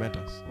this when you met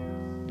us.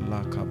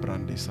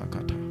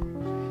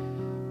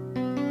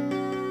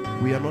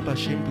 We are not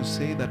ashamed to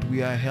say that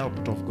we are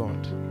helped of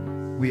God.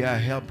 We are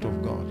helped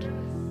of God.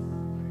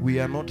 We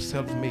are not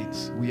self-made.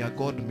 We are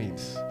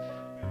God-made.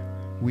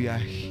 We are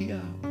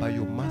here by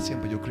your mercy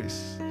and by your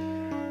grace.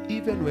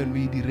 Even when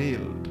we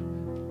derailed,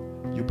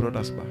 you brought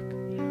us back.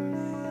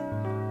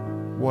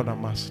 What a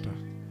master.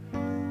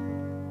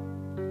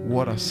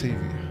 What a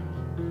savior.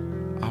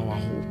 Our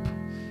hope.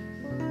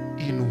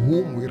 In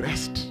whom we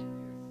rest.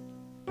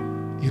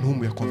 In whom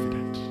we are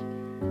confident.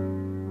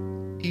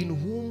 In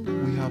whom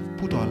we have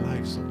put our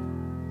lives on.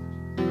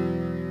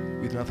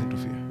 With nothing to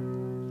fear.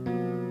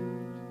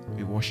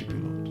 We worship you,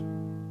 Lord.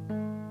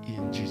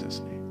 In Jesus'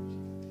 name.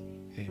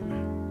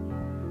 Amen.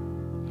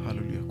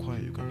 Hallelujah. Choir,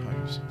 you can have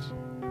yourselves.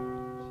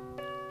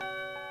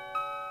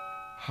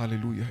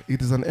 Hallelujah.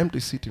 It is an empty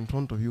seat in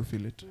front of you.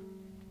 Feel it.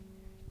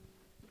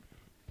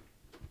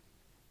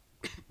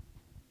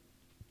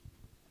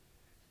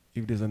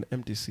 If there's an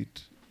empty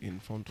seat in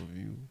front of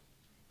you,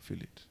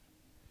 feel it.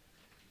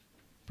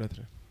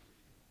 Brethren.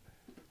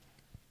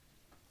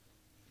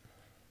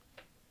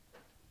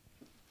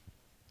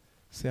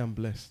 Say, I'm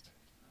blessed.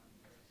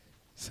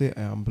 Say,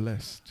 I am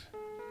blessed.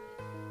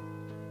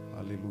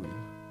 Hallelujah.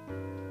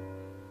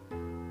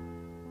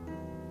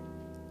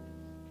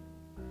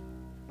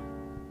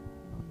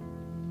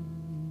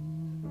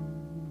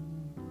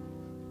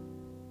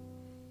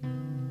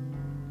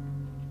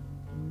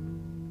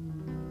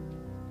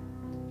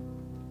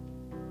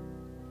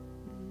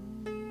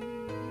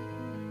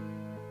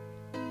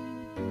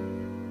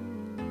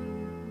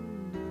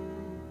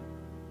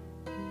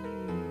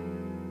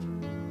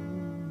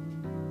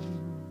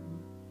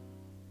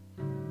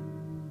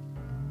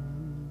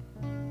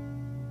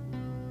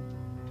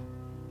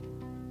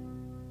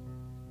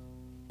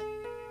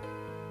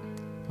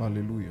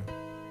 Hallelujah.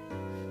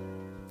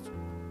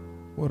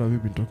 What have you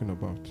been talking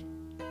about?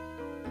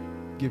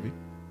 Giving.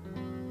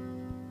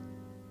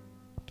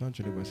 Turn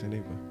to your neighbor, say,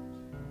 neighbor,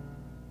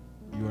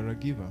 you are a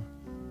giver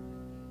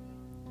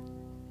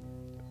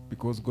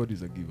because God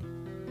is a giver.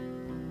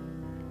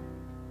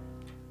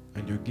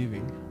 And your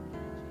giving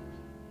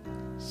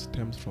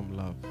stems from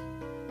love.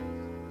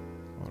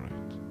 All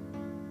right.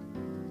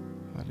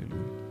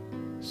 Hallelujah.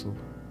 So,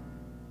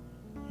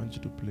 I want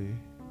you to play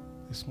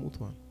a smooth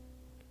one.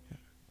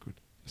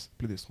 Just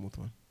play the smooth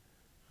one,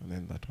 and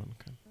then that one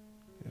can,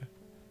 yeah.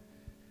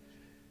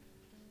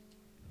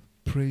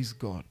 Praise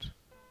God.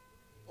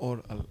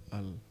 Or I'll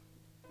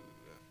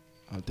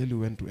tell you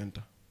when to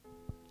enter,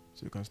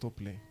 so you can stop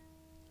playing.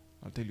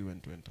 I'll tell you when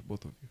to enter,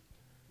 both of you.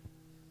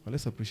 Well,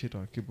 let's appreciate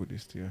our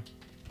keyboardist here,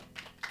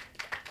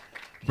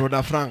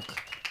 Brother Frank,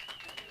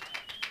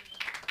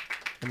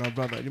 and our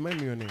brother. Remind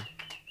me your name.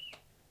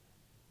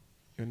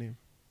 Your name.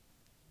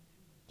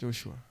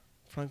 Joshua.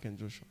 Frank and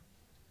Joshua.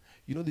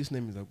 You know this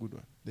name is a good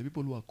one. The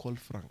people who are called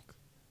Frank.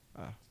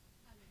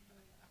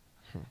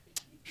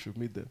 Should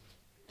meet them.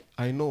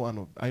 I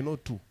know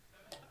two.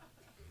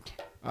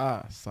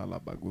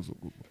 Salabagozo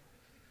Gubo.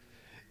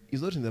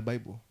 It's not in the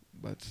Bible,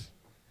 but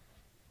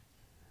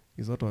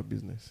it's not our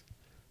business.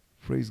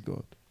 Praise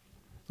God.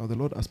 Now the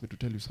Lord asked me to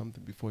tell you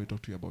something before I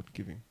talk to you about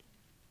giving.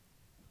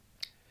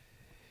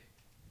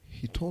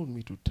 He told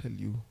me to tell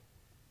you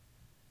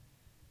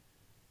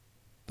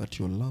that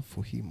your love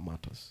for Him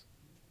matters.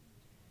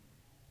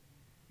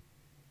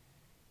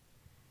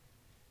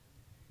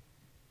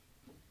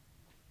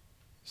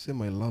 Say,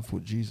 my love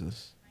for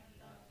Jesus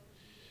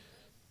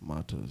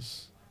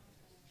matters.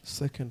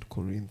 2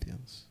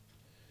 Corinthians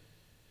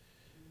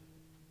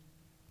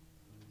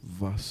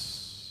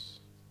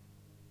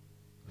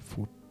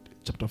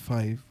chapter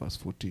 5 verse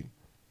 14.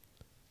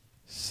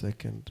 2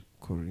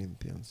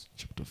 Corinthians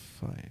chapter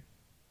 5.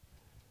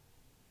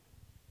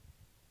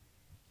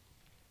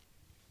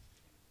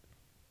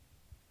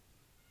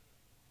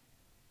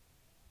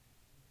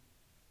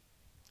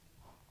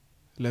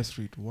 Let's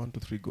read 1 to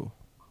 3, go.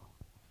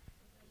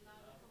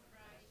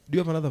 Do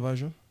you have another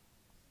version?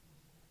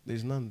 There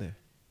is none there.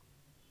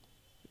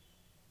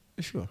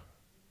 Sure.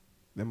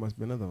 There must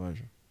be another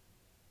version.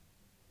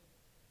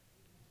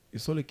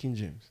 It's only King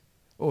James.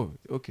 Oh,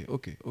 okay.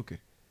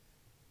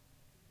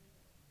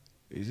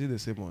 Is it the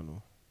same one?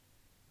 Or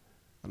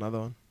another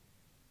one?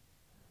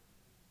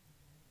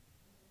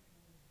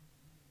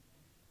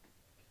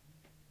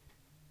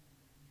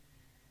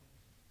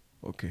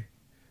 Okay.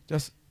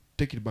 Just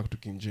take it back to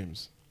King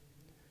James.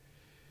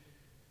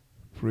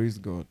 Praise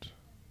God.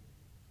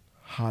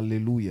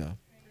 Hallelujah.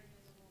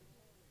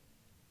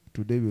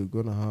 Today we're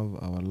going to have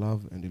our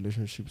love and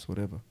relationships,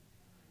 whatever.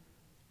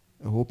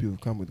 I hope you've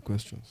come with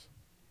questions.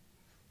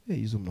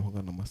 Hizo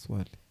mnahoga na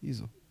maswali.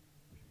 Hizo.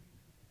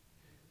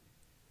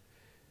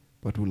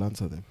 But we'll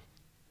answer them.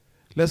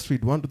 Let's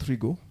read 1 to 3,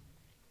 go.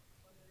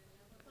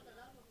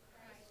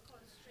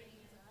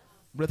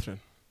 Brethren,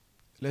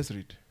 let's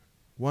read.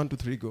 1 to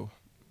 3, go.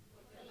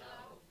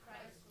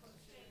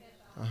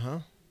 Uh-huh.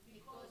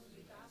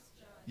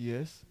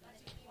 Yes.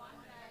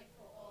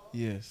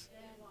 Yes.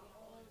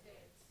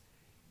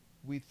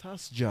 We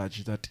thus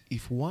judge that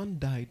if one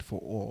died for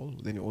all,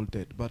 then you're all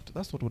dead. But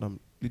that's not what I'm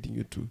leading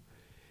you to.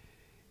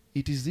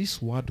 It is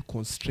this word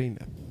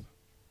constraineth.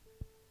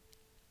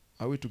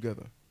 Are we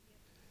together?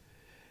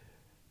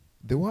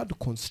 The word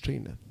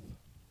constraineth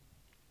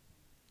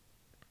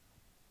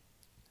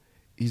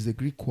is the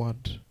Greek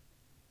word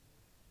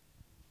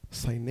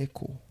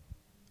synecho.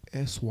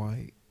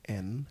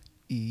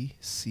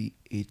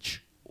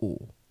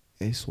 Synecho.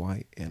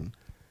 Synecho.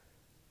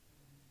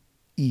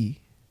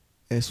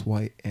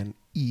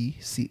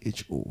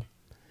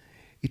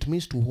 It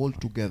means to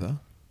hold together,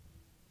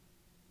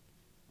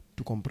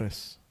 to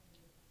compress,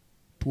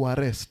 to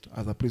arrest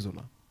as a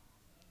prisoner.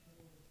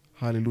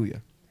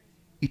 Hallelujah.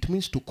 It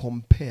means to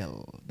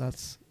compel.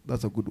 That's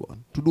a good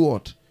one. To do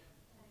what?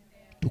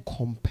 To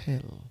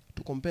compel.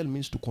 To compel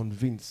means to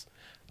convince.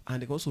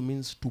 And it also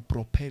means to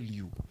propel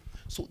you.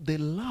 So the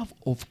love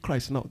of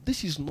Christ. Now,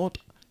 this is not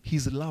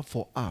his love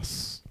for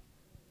us.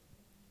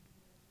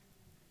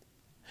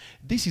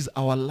 This is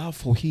our love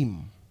for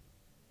him.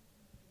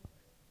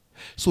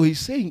 So he's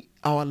saying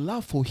our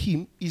love for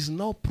him is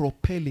now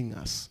propelling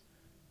us.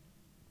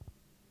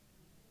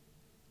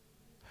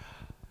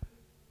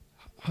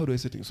 How do I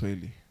say it in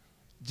Swahili?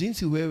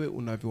 Jinsi wewe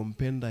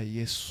unavyompenda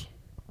Yesu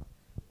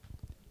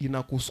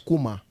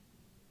inakusukuma.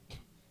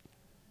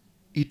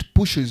 It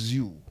pushes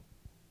you.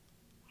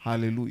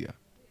 Hallelujah.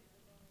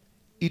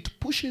 It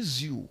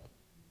pushes you.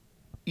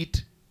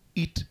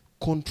 It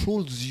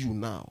controls you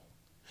now.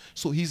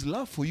 So his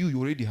love for you,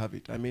 you already have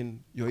it. I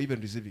mean, you're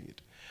even receiving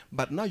it.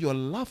 But now your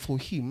love for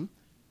him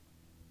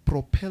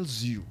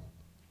propels you.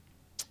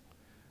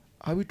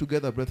 Are we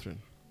together,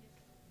 brethren?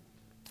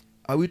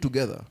 Are we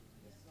together?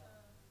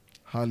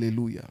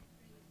 Hallelujah.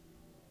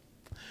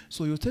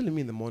 So you're telling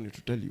me in the morning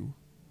to tell you,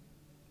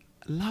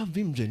 love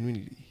him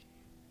genuinely.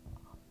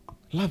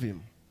 Love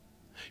him.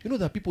 You know,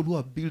 there are people who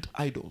have built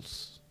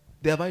idols.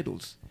 They have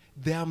idols.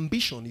 Their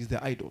ambition is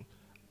their idol.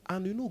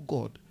 And you know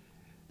God,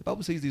 the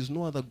Bible says there's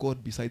no other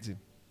God besides him.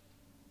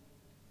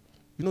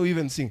 You know, we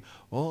even sing,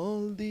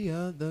 all the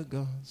other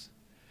gods,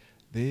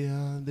 they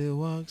are the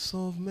works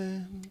of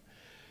men.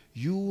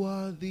 You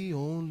are the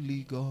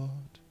only God.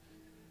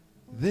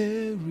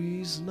 There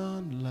is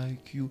none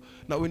like you.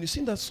 Now, when you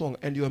sing that song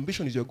and your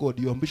ambition is your God,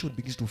 your ambition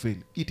begins to fail.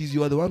 It is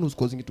you are the one who's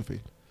causing it to fail.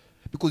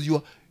 Because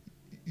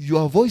you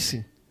are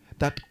voicing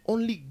that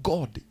only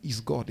God is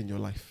God in your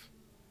life.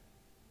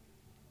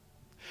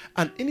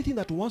 And anything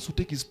that wants to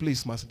take his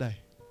place must die.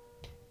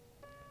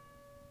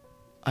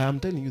 I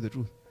am telling you the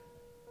truth.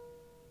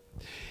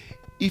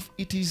 If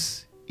it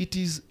is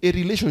a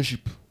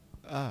relationship,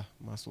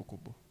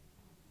 Masokobo.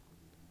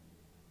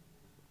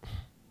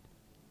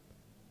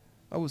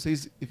 I would say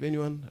if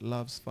anyone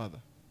loves father,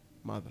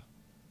 mother,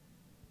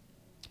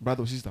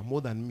 brother or sister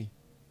more than me.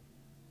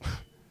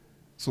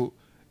 So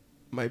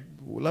my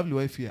lovely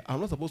wife here,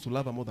 I'm not supposed to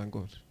love her more than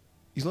God.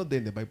 It's not there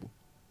in the Bible.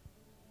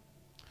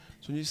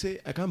 So when you say,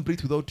 I can't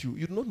breathe without you,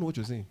 you do not know what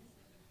you're saying.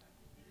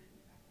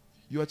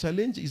 Your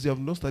challenge is you have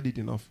not studied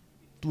enough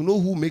to know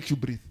who makes you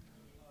breathe.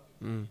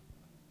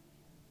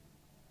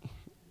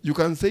 You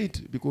can say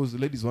it because the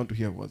ladies want to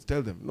hear words.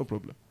 Tell them, no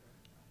problem.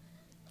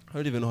 I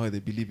don't even know how they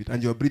believe it.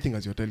 And you're breathing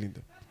as you're telling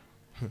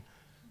them.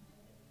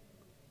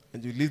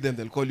 And you leave them,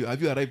 they'll call you,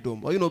 have you arrived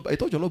home? Oh, you know, I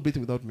thought you're not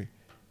breathing without me.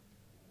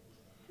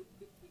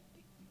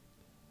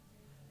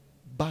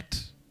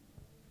 But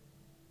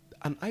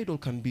an idol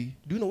can be,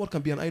 do you know what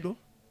can be an idol?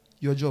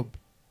 Your job.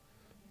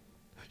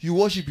 You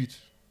worship it.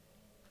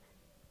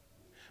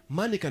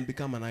 Money can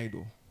become an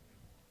idol.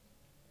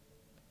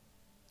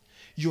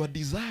 Your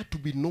desire to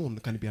be known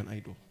can be an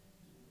idol.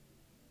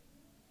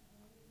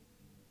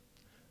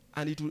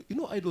 And it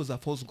will, idols are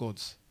false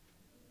gods.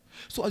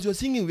 So as you're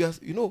singing,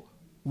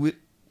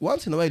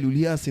 once in a while you'll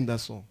hear us sing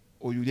that song,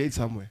 or you'll hear it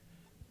somewhere.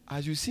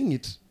 As you sing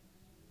it,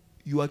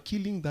 you are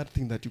killing that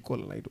thing that you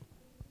call an idol.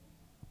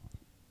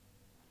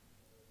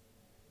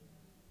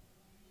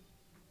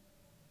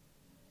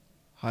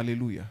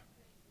 Hallelujah.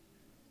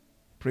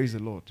 Praise the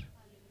Lord.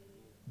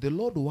 The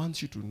Lord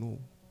wants you to know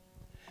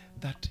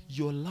that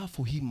your love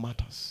for Him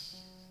matters.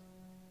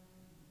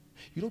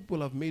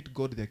 People have made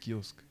God their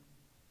kiosk.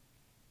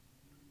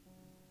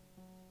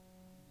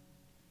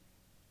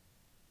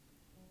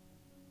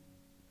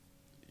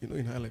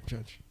 In High Life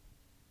Church,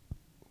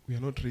 we are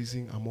not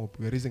raising a mob,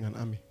 we are raising an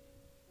army.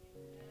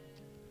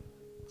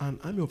 An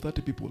army of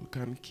 30 people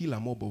can kill a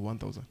mob of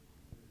 1,000.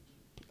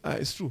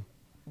 It's true.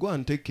 Go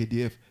and take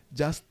KDF,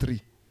 just 3,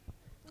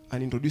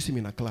 and introduce him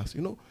in a class.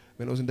 When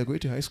I was in the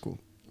Goethe High School,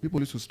 people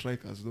used to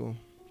strike as though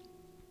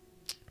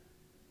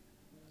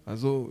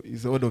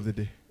it's the order of the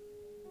day.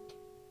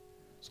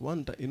 So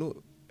one time,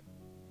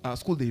 our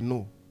school, they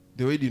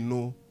already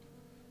know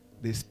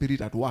the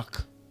spirit at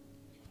work.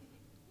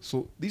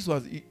 So this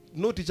was,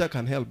 no teacher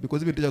can help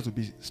because even teachers will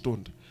be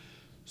stoned.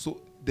 So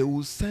they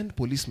will send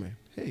policemen.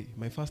 Hey,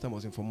 my first time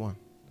was in Form 1.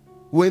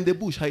 We're in the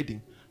bush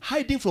hiding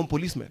from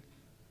policemen.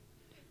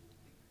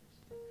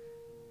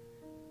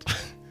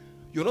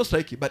 You're not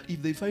striking, but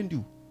if they find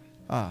you,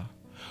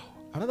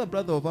 another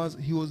brother of ours,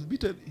 he was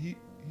beaten,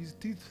 his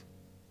teeth,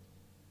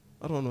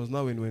 I don't know,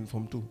 now when we went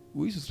Form 2.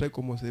 We used to strike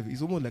almost every,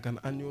 it's almost like an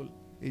annual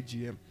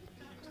AGM.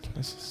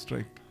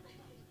 Strike.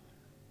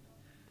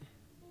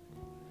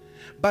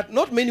 But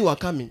not many were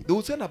coming. They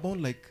would send about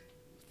like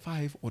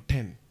 5 or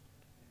 10.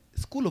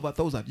 School of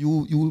 1,000,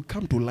 you will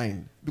come to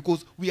line.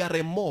 Because we are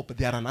a mob,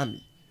 they are an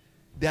army.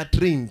 They are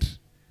trained.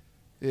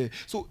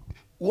 So,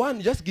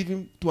 just give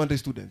him 200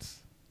 students.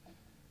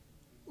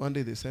 One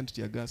day they sent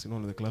tear gas in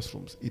one of the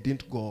classrooms. It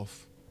didn't go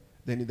off.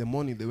 Then in the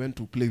morning they went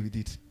to play with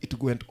it. It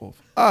went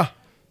off. I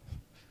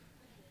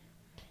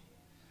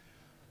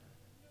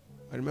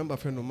remember a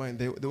friend of mine,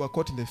 they were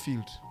caught in the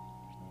field.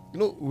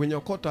 When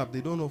you're caught up,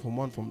 they don't know Form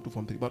 1, Form 2,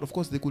 Form 3. But of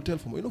course, they could tell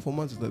Form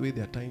 1 is the way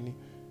they are tiny.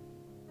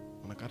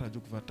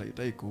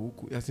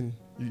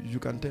 You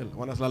can tell.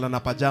 Wanaslala na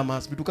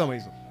pajamas, vitu kama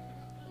hizo.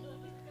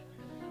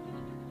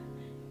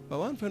 But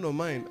one friend of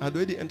mine had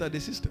already entered the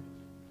system.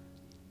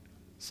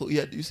 So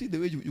you see the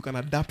way you can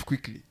adapt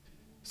quickly.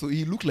 So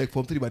he looked like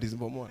Form 3, but he's in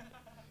Form 1.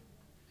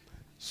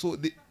 So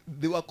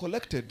they were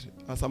collected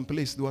at some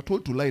place. They were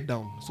told to lie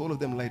down. So all of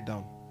them lied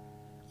down.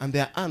 And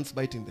there are ants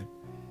biting them.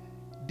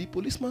 The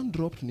policeman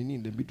dropped Nini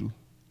in the middle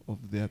of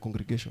their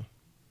congregation,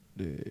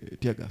 the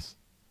tear gas.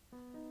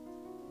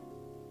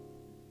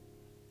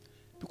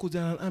 Because they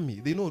are an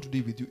army, they know what to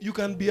do with you. You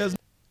can be as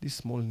this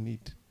small need.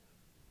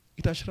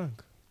 It has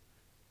shrunk.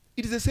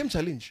 It is the same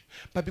challenge,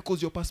 but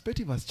because your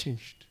perspective has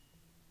changed,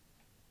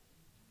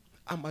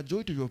 a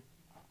majority of your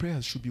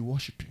prayers should be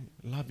worshiping,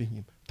 loving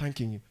Him,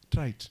 thanking Him.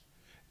 Try it.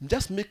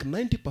 Just make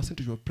 90%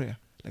 of your prayer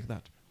like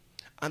that.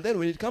 And then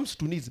when it comes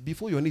to needs,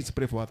 before your needs,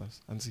 pray for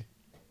others and see.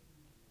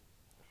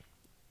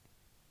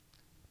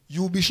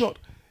 You will be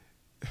shocked.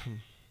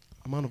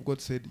 A man of God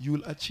said, you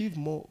will achieve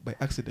more by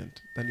accident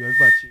than you have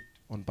ever achieved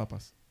on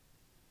purpose.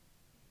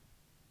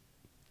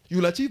 You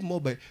will achieve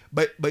more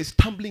by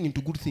stumbling into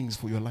good things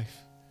for your life.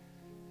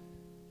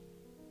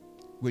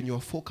 When your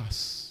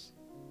focus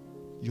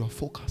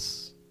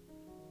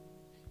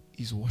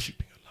is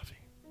worshiping and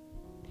loving.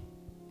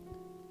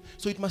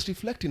 So it must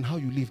reflect in how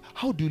you live.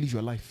 How do you live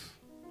your life?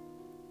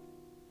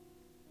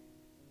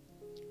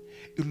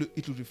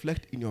 It will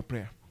reflect in your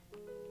prayer.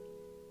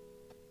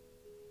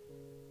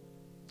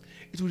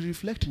 It will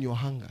reflect in your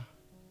hunger.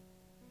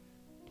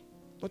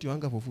 Not your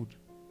hunger for food.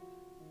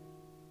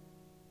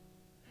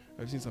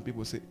 I've seen some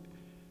people say,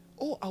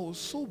 oh, I was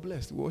so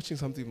blessed watching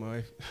something with my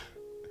wife.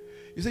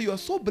 You say, you are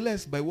so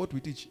blessed by what we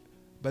teach,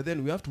 but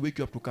then we have to wake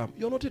you up to come.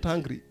 You're not yet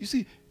hungry. You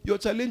see, your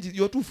challenge is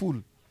you're too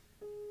full.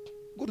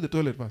 Go to the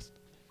toilet first.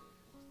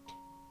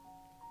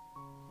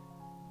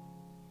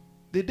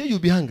 The day you'll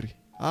be hungry,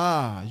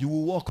 you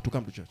will walk to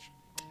come to church.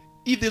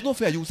 If there's no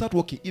fare, you will start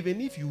walking. Even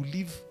if you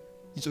live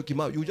in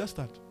Chokimau, you will just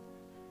start.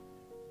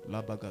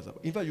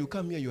 In fact, you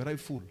come here, you arrive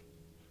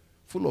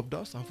full of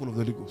dust and full of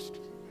the Holy Ghost.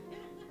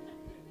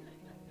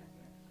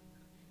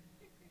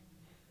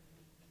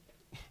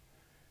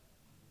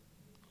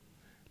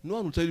 No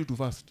one will tell you to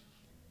fast.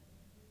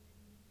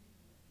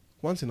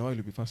 Once in a while,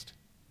 you'll be fasting.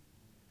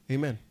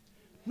 Amen.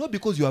 Not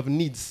because you have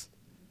needs.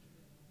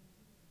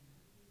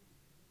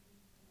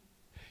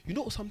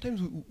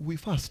 Sometimes we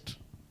fast.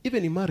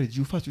 Even in marriage,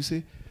 you fast. You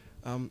say,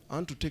 I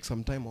want to take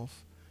some time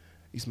off.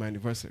 It's my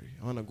anniversary.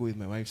 I want to go with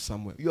my wife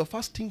somewhere. You are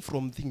fasting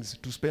from things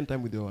to spend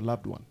time with your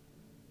loved one.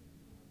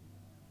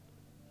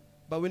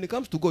 But when it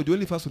comes to God, you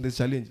only fast when there's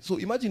challenge. So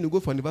imagine you go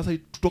for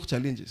anniversary to talk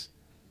challenges.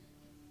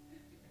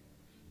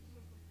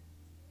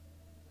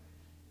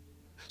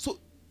 So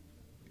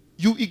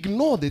you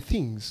ignore the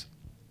things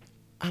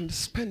and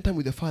spend time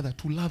with the Father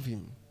to love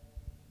him.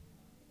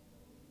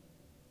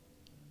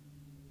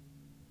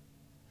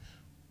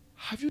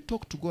 Have you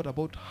talked to God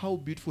about how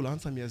beautiful and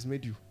handsome he has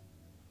made you?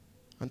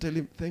 And tell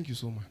him, thank you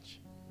so much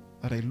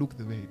that I look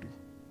the way I do.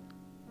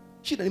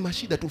 Shida ni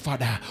mashida tu,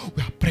 Father.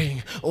 We are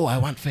praying. Oh, I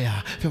want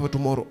favor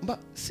tomorrow. But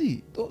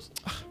see, those...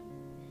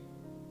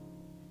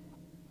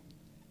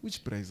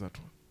 Which prayer is that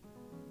one?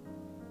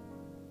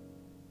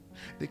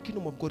 The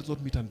kingdom of God is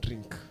not meat and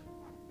drink.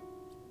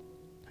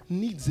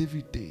 Needs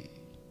every day.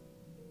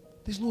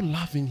 There's no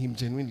loving him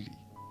genuinely.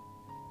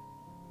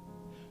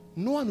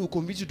 No one will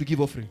convince you to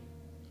give offering.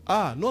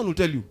 No one will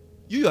tell you.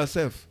 You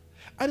yourself.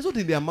 And it's not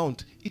in the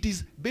amount. It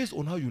is based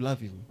on how you love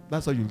him.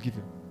 That's how you'll give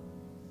him.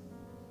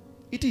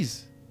 It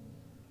is.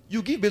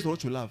 You give based on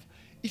what you love.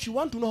 If you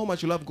want to know how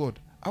much you love God,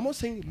 I'm not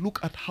saying look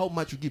at how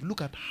much you give.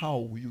 Look at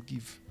how you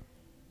give.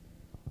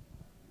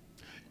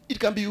 It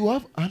can be you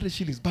have 100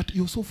 shillings, but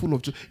you're so full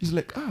of joy. It's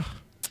like,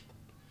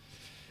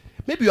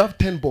 maybe you have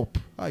 10 bob.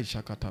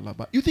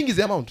 You think it's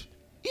the amount.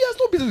 He has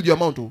no business with your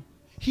amount. Oh.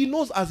 He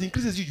knows as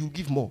increases you, you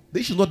give more.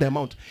 The issue is not the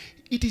amount.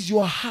 It is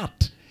your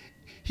heart.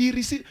 He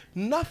receives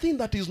nothing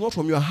that is not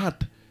from your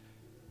heart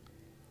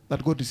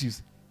that God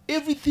receives.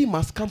 Everything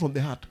must come from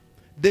the heart.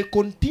 The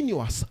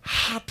continuous,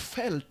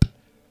 heartfelt,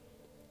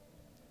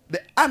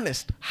 the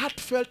earnest,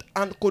 heartfelt,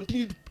 and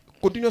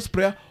continuous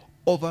prayer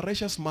of a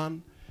righteous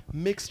man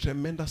makes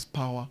tremendous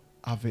power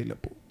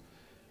available.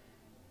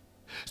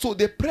 So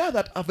the prayer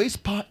that avails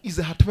power is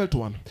a heartfelt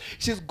one.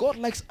 He says God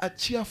likes a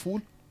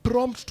cheerful,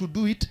 prompt to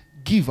do it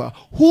giver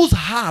whose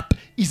heart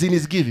is in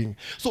his giving.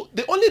 So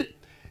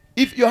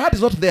if your heart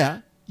is not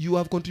there, you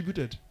have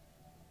contributed.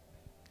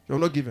 You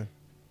have not given.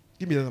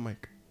 Give me the other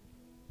mic.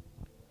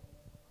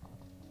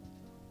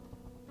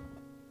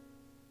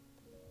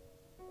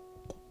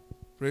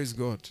 Praise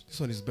God. This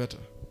one is better.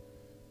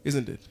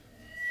 Isn't it?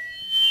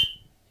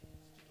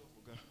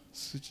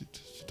 Switch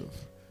it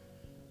off.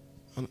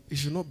 And it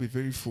should not be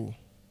very full.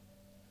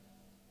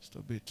 Just a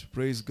bit.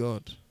 Praise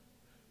God.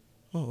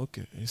 Oh,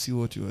 okay. I see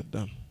what you had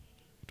done.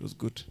 It was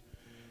good.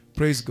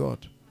 Praise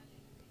God.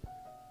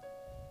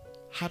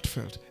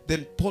 Heartfelt.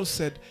 Then Paul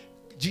said,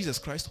 Jesus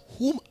Christ,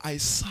 whom I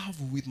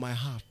serve with my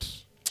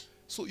heart.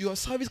 So your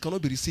service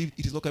cannot be received.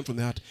 It is not coming from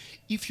the heart.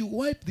 If you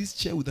wipe this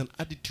chair with an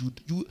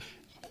attitude,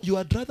 you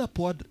had rather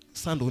poured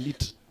sand on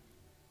it.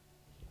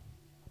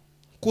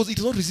 Because it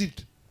is not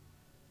received.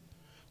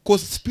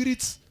 Because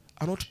spirits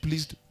are not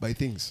pleased by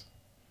things.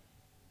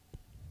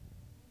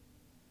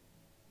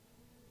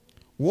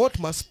 What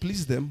must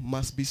please them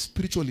must be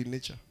spiritual in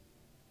nature.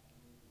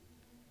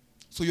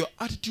 So your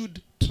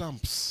attitude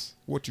trumps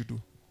what you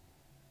do.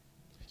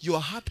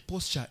 Your heart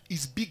posture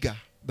is bigger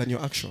than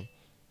your action.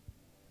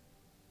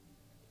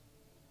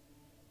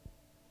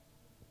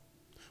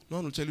 No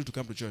one will tell you to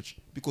come to church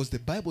because the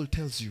Bible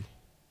tells you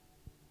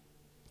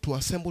to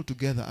assemble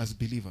together as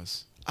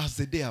believers as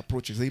the day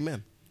approaches.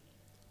 Amen.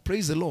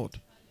 Praise the Lord.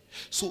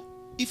 So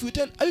if you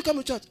tell, are you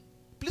coming to church?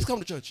 Please come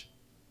to church.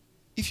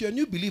 If you're a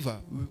new believer,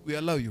 we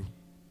allow you.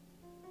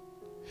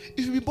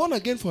 If you've been born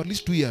again for at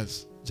least 2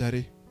 years,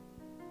 Jare,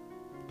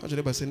 can't your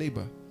neighbor say,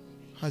 neighbor,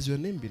 has your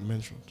name been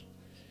mentioned?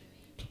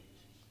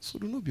 So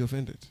do not be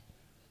offended.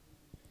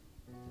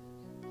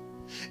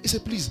 He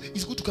said, please,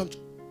 it's good to come.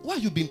 Why are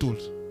you being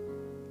told?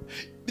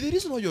 The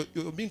reason why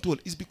you're being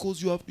told is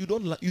because you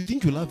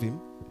think you love him.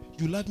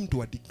 You love him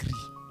to a degree.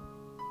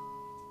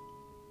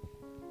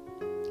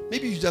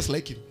 Maybe you just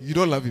like him. You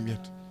don't love him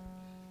yet.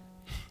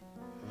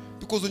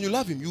 Because when you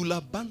love him, you will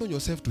abandon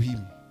yourself to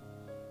him.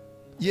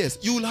 Yes,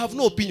 you will have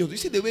no opinion. You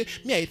see the way,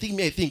 me I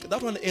think.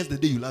 That one ends the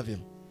day you love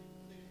him.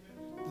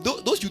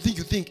 Those you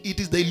think,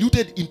 it is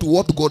diluted into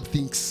what God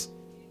thinks.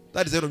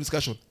 That is the end of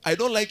discussion. I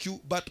don't like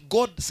you, but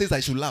God says I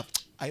should love.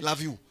 I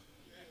love you.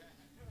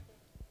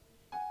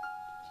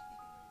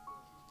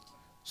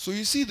 So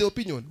you see the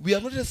opinion. We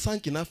have not yet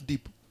sunk enough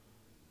deep.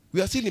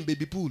 We are still in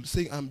baby pool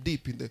saying I'm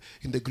deep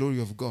in the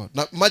glory of God.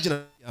 Now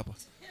imagine.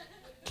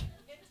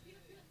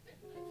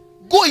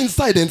 Go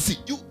inside and see.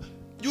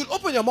 You'll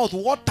open your mouth,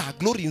 water,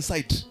 glory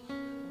inside.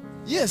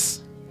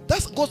 Yes.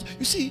 That's God.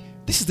 You see,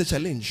 this is the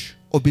challenge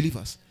of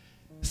believers.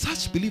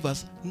 Such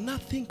believers,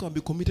 nothing can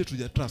be committed to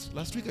their trust.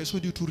 Last week I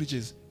showed you 2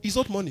 riches. It's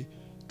not money.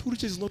 2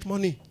 riches is not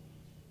money.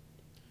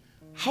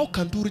 How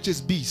can 2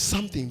 riches be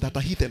something that a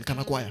heathen can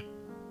acquire?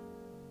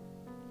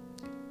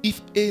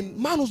 If a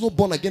man who's not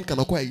born again can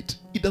acquire it,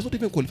 it does not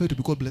even qualify to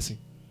be called blessing.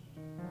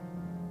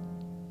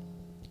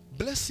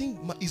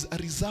 Blessing is a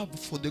reserve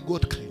for the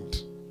God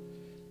kind.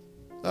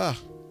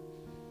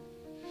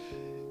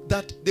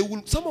 That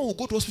someone will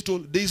go to hospital,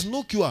 there is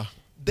no cure.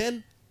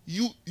 Then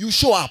you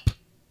show up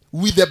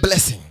with the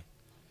blessing.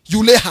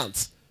 You lay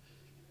hands.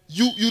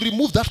 You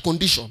remove that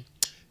condition.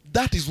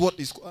 That is what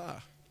is. I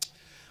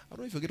don't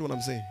know if you get what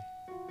I'm saying.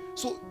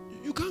 So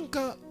you can't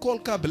call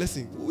car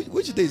blessing.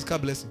 Which day is car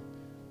blessing?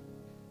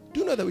 Do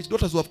you know that which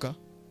daughters who have car?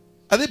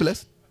 Are they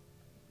blessed?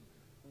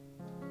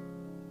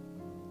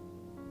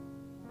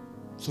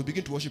 So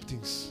begin to worship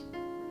things.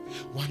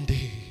 One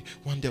day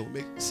we'll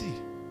make. See,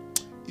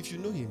 if you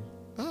know him,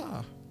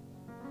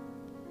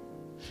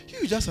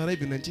 You just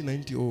arrived in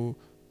 1990 or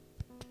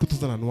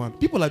 2001.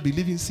 People have been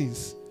living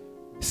since.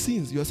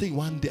 Since you are saying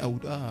one day I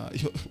would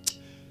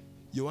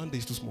your one day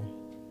is too small.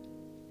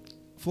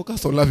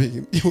 Focus on loving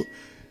him.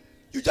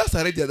 You just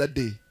arrived the other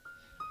day.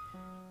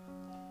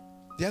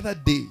 The other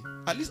day,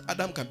 at least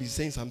Adam can be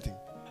saying something.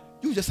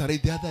 You just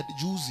arrived the other day.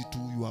 Juicy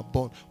too, you are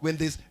born. When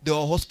there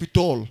were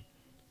hospital,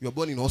 you are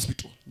born in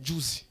hospital.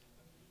 Juicy.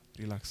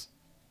 Relax.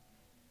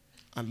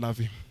 And love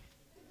him.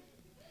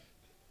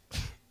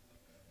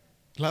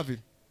 Love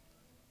him.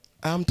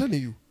 I am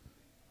telling you.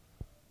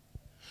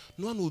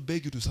 No one will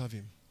beg you to serve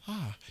him.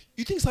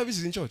 You think service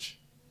is in church?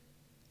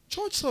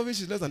 Church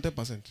service is less than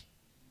 10%.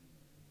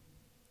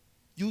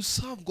 You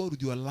serve God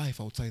with your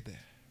life outside there.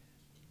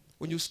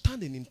 When you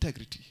stand in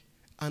integrity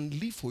and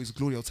live for his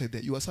glory outside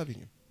there, you are serving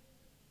him.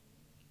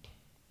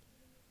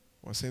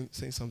 I was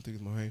saying something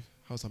with my wife,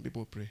 how some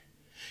people pray.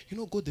 You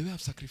know, God, the way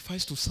I've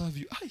sacrificed to serve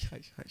you.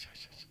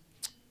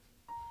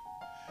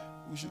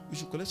 We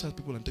should collect such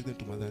people and take them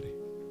to Madari.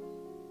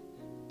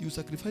 You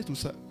sacrifice to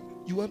serve.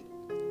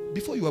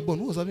 Before you were born,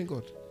 who was serving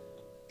God?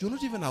 You're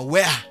not even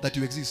aware that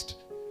you exist.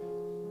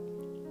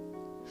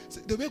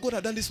 The way God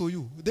had done this for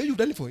you, then you've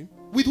done it for him.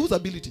 With whose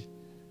ability?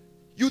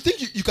 You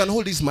think you can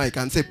hold this mic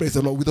and say praise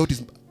the Lord without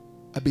his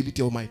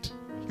ability or might?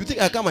 You think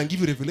I come and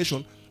give you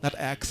revelation that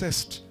I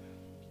accessed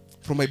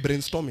from my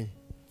brainstorming?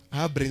 I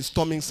have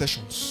brainstorming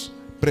sessions.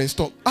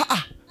 Brainstorm.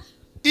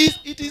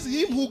 It is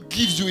him who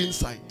gives you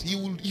insight. He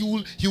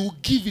will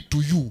give it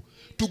to you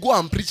to go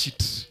and preach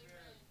it.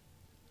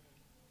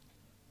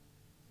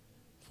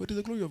 For it is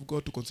the glory of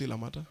God to conceal a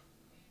matter.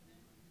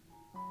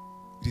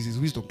 It is his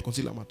wisdom to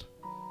conceal a matter.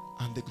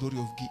 And the glory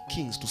of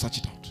kings to search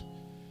it out.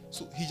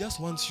 So he just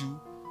wants you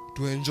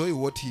to enjoy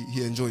what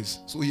he enjoys.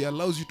 So he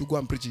allows you to go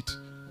and preach it.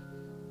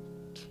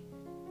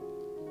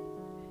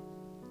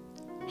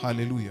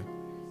 Hallelujah.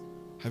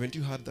 Haven't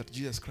you heard that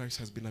Jesus Christ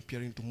has been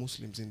appearing to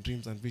Muslims in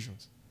dreams and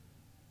visions?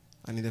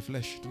 And in the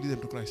flesh to lead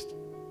them to Christ.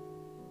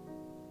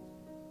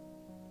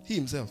 He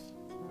himself.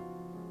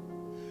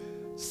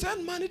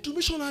 Send money to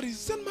missionaries.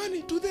 Send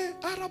money to the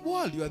Arab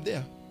world. You are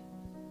there.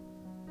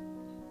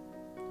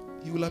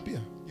 He will appear.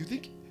 You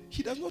think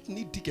he does not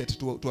need ticket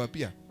to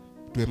appear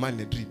to a man in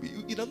a dream.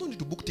 He does not need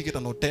to book ticket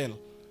and hotel.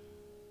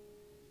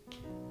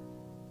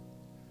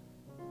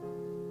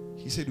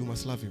 He said you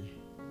must love him.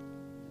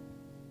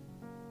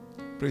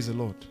 Praise the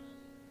Lord.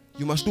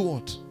 You must do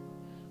what?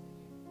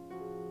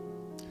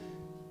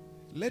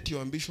 Let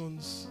your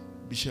ambitions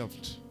be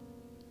shelved.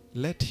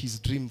 Let his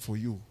dream for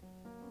you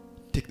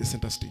take the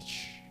center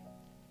stage.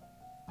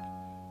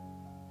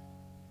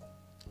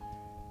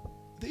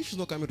 The issue is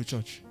not coming to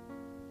church.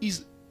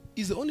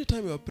 Is the only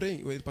time you are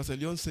praying when Pastor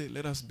Leon say,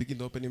 let us begin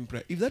the opening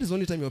prayer. If that is the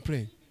only time you are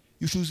praying,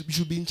 you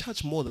should be in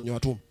church more than you are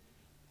at home.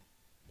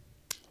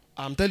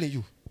 I'm telling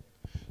you.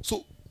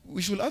 So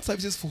we should add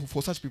services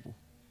for such people.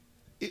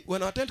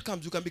 When our tent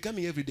comes, you can be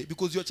coming every day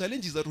because your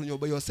challenge is that when you're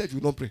by yourself, you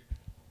don't pray.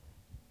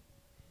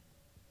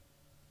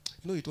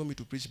 You know, he told me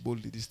to preach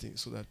boldly these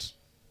things so that,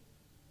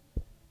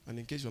 and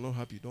in case you're not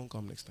happy, don't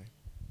come next time.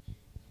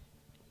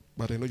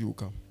 But I know you will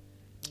come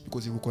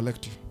because he will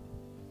collect you.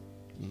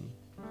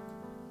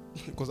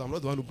 Because I'm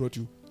not the one who brought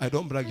you. I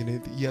don't brag in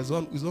anything. He's the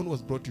one who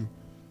has brought you.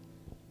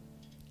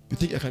 You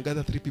think I can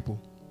gather 3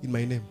 people in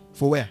my name?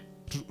 For where?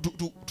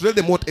 To tell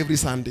them what every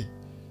Sunday?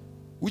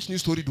 Which new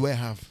story do I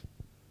have?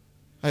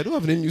 I don't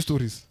have any new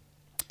stories.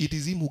 It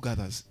is him who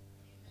gathers.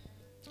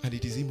 And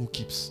it is him who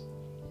keeps.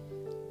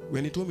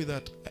 When he told me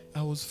that,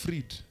 I was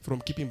freed from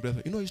keeping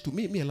brethren. You know, used to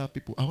me I love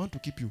people. I want to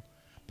keep you.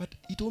 But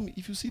he told me,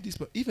 if you see this,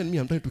 even me,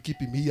 I'm trying to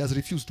keep him. He has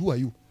refused. Who are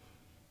you?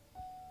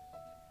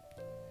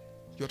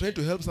 You're trying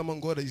to help someone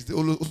God is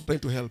also trying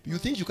to help. You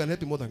think you can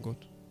help him more than God?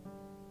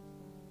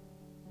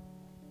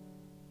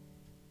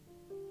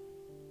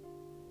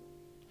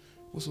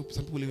 Also,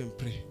 some people even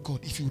pray,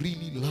 God, if you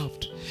really love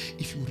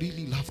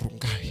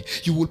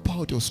Rongai, you will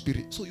pour out your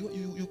spirit. So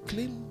you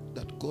claim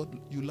that God,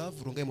 you love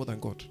Rongai more than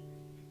God.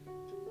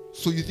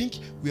 So you think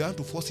we want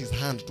to force his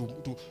hand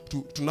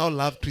to now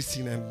love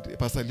Christine and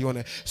Pastor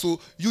Leone. So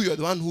you're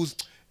the one who's,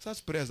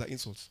 such prayers are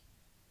insults.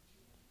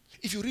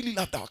 If you really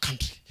loved our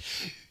country,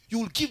 you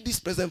will give this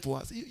present for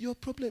us. Your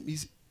problem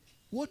is,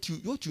 what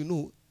you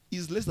know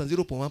is less than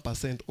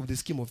 0.1% of the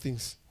scheme of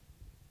things.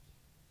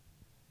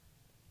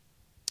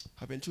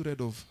 Haven't you read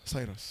of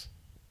Cyrus?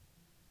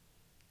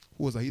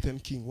 Who was a heathen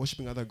king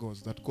worshipping other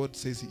gods, that God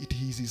says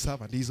he is his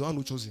servant. He is the one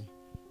who chose him.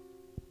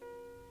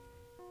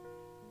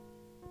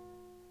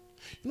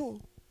 You know,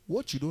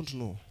 what you don't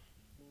know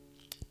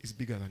is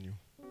bigger than you.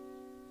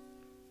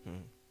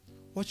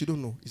 What you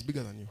don't know is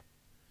bigger than you.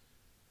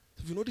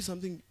 So if you notice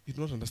something, you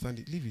do not understand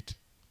it, leave it.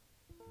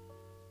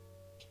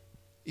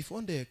 If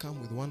one day I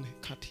come with one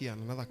cat here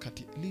and another cat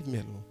here, leave me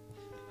alone.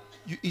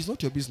 It's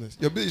not your business.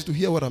 Your business is to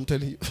hear what I'm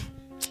telling you.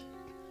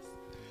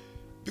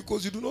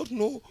 Because you do not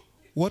know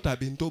what I've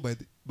been told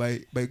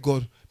by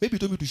God. Maybe he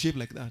told me to shave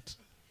like that.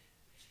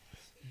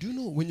 Do you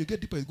know when you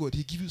get deeper with God,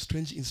 he gives you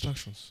strange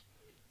instructions.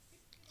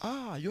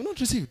 You're not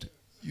received.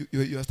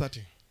 You are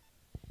starting.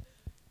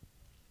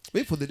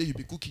 Wait for the day you'll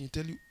be cooking,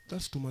 tell you,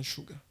 that's too much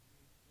sugar.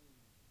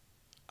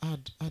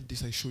 add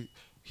this, I show you.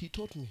 He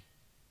taught me.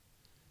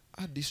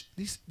 Add this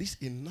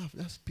enough,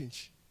 just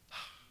pinch.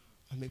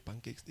 I make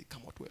pancakes, they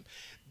come out well.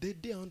 The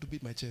day I want to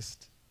beat my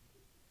chest.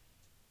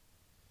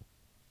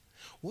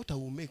 What I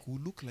will make will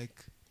look like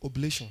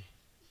oblation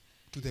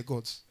to the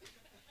gods.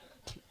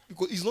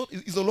 Because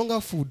it's no longer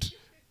food.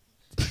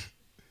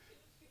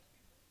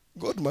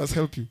 God must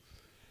help you.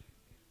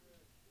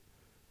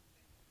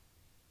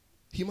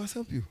 He must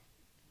help you.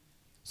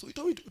 So he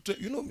told me,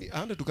 you know me, I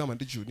wanted to come and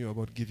teach you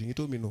about giving. He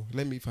told me, no,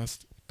 let me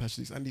first touch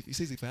this. And he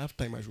says, if I have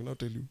time, I should not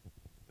tell you.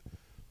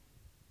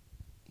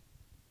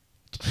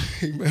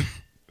 Amen.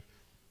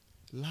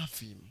 Love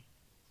him.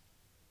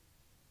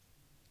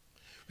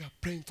 We are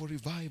praying for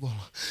revival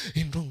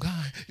in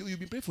Rongai. You've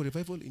been praying for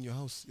revival in your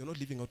house. You're not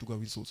living out to go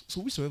with souls.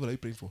 So which revival are you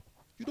praying for?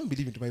 You don't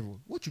believe in revival.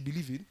 What you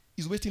believe in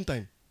is wasting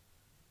time.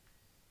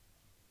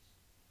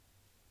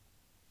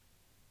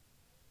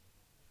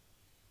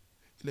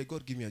 Like,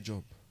 God, give me a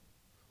job.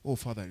 Oh,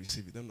 Father, I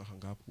receive it. Then not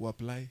hang up. We'll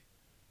apply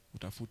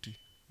with a footy.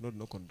 Not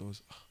knock on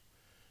doors.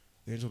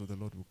 The angel of the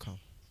Lord will come.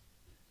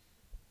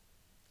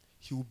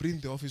 He will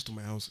bring the office to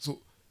my house. So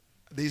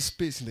there is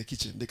space in the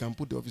kitchen. They can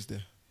put the office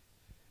there.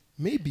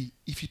 Maybe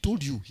if he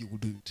told you, he will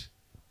do it.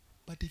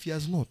 But if he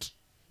has not,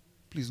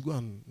 please go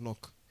and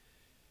knock.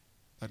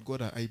 That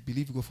God, I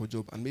believe God for a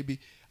job. And maybe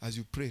as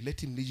you pray,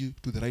 let him lead you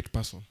to the right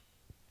person.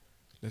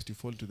 Lest you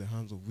fall into the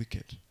hands of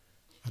wicked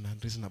and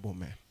unreasonable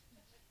men.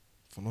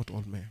 For not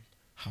all men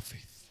have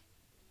faith.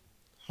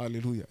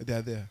 Hallelujah. They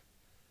are there.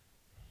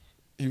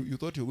 You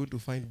thought you were going to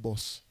find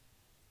boss.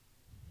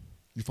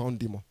 You found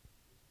demon.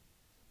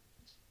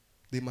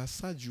 They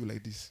massage you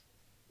like this.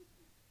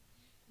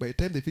 By the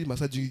time they finish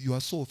massaging you, you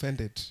are so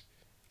offended.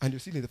 And you're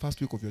still in the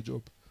first week of your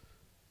job.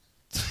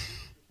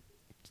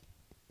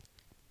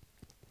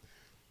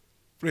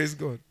 Praise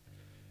God.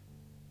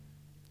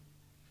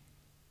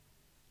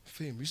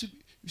 Fame.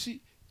 You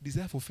see,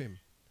 desire for fame.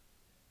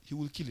 He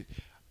will kill it.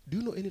 Do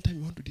you know anytime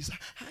you want to desire,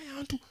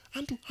 I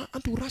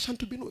want to rush and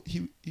to be no.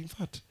 In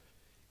fact,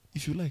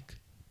 if you like,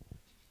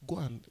 go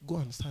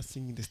and start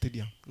singing in the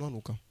stadium. No one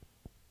will come.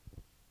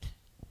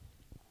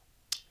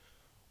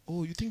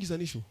 Oh, you think it's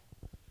an issue?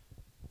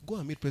 Go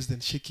and meet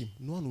President, shake him.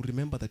 No one will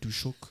remember that you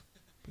shook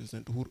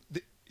President Uhuru.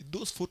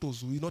 Those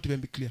photos will not even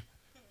be clear.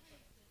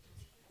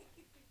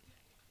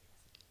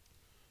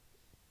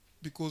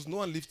 Because no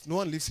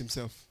one lives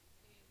himself.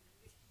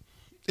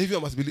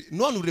 Everyone must believe.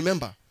 No one will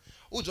remember.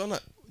 Oh, Joanna,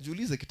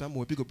 Juliza kitambo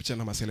wapiga picha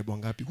na maselebo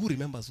ngapi? Who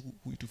remembers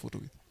who you took photo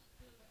with?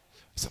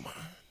 Sema,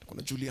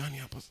 kuna Juliani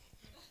hapa.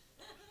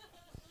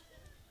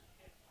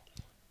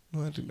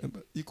 No one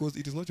remember. Because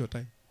it is not your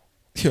time.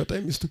 Your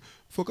time is to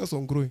focus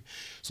on growing.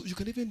 So you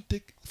can even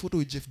take photo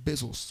with Jeff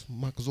Bezos,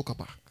 Mark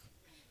Zuckerberg.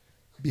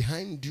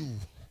 Behind you,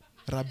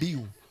 Rabiu.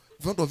 In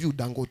front of you,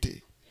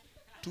 Dangote.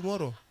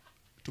 Tomorrow,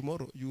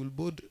 you will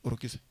board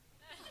Orokise.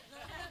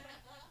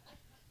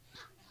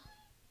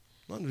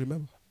 No one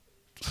remember.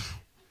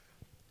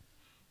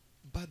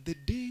 But the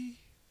day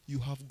you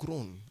have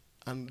grown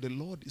and the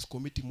Lord is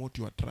committing more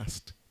to your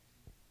trust,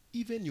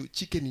 even your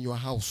chicken in your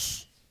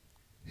house,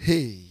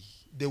 hey,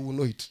 they will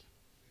know it.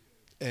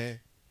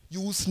 You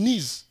will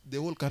sneeze, the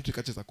whole country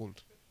catches a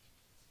cold.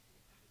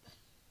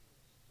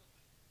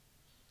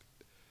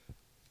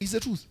 It's the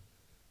truth.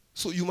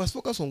 So you must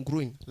focus on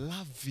growing.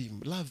 Love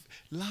him.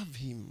 Love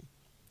him.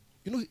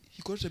 You know,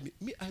 he corrected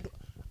me.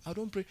 I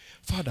don't pray.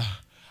 Father,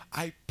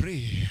 I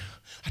pray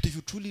that if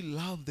you truly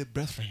love the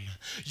brethren,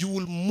 you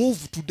will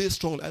move today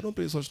strongly. I don't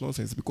pray such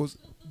nonsense because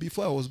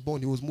before I was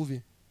born, he was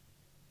moving.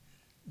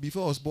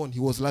 Before I was born, he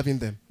was loving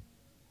them.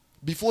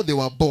 Before they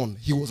were born,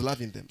 he was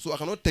loving them. So I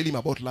cannot tell him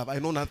about love. I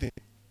know nothing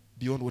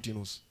beyond what he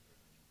knows.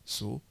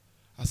 So,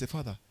 as a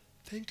father,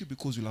 thank you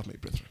because you love my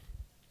brethren.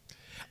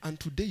 And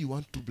today you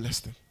want to bless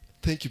them.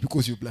 Thank you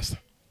because you bless them.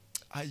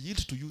 I yield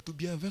to you to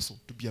be a vessel,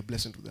 to be a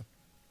blessing to them.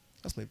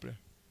 That's my prayer.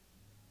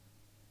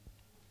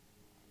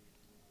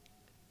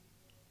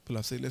 People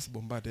have said, let's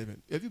bombard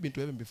heaven. Have you been to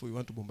heaven before you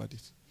want to bombard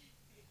it?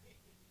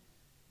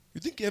 You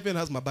think heaven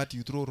has mabati,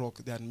 you throw rock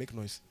there and make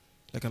noise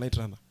like a night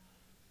runner.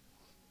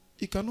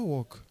 It cannot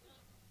work.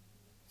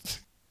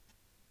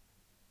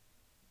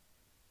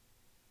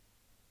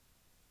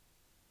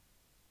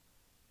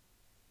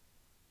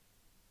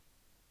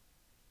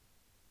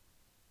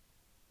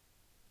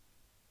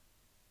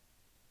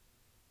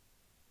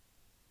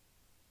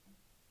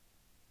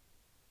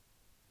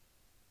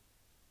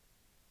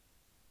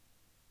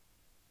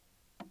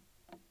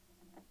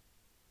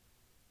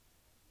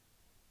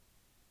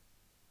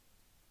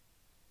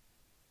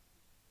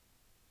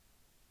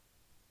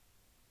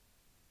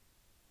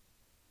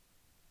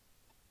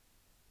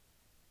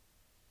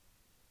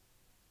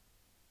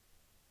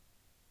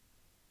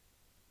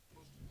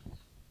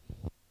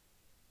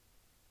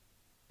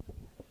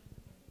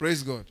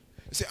 Praise God.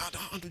 You say, I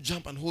want to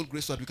jump and hold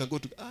grace so that we can go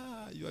to.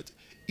 You are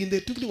in the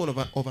twinkling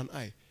of an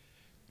eye.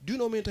 Do you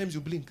know how many times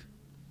you blink?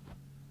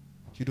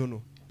 You don't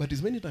know. But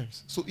it's many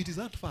times. So it is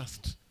that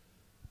fast.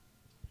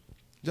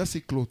 Just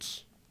see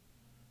clothes.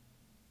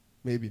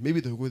 Maybe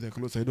they'll go with their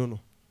clothes. I don't know.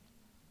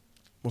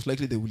 Most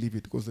likely they will leave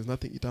it because there's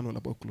nothing eternal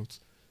about clothes.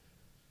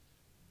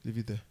 Leave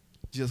it there.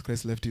 Jesus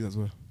Christ left it as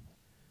well.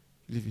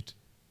 Leave it.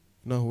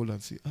 Now hold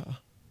and see.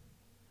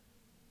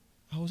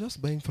 I was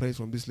just buying fries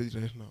from this lady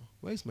right now.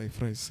 Where is my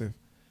fries, safe?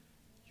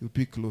 You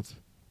pick clothes.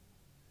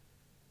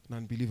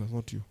 Non-believers,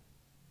 not you.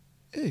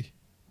 Hey,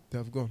 they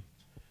have gone.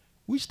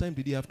 Which time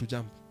did he have to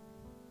jump?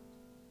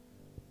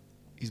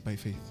 It's by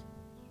faith.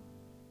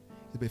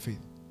 It's by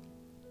faith.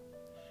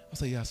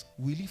 After he asked,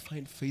 will he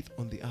find faith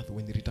on the earth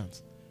when he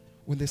returns?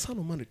 When the Son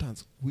of Man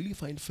returns, will he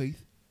find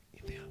faith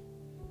in the earth?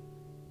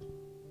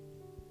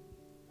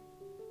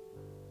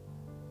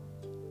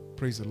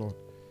 Praise the Lord.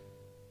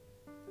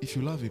 If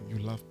you love him, you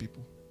love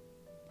people.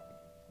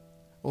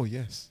 Oh,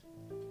 yes.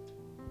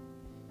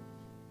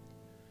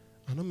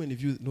 And how many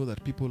of you know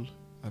that people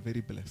are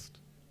very blessed?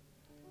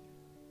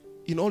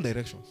 In all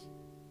directions.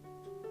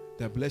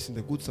 They are blessed in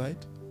the good side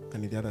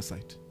and in the other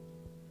side.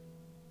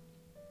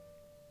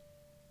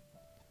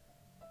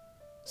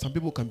 Some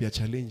people can be a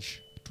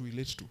challenge to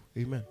relate to.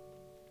 Amen.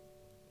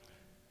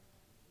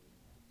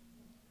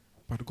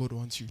 But God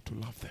wants you to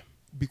love them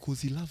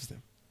because he loves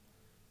them.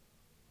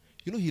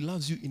 You know, he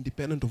loves you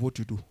independent of what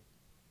you do.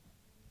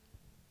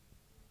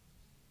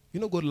 You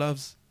know, God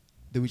loves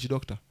the witch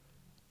doctor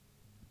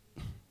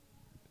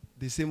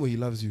the same way he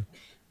loves you.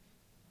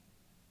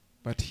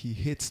 But he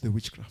hates the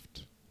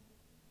witchcraft.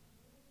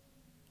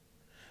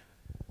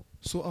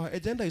 So our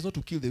agenda is not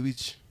to kill the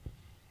witch.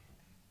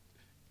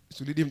 It's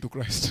to lead him to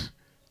Christ.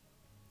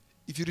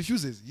 If he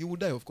refuses, he will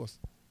die, of course.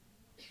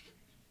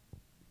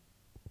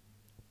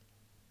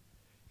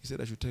 He said,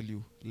 I should tell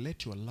you,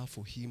 let your love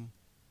for him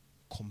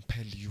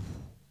compel you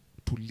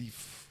to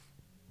live.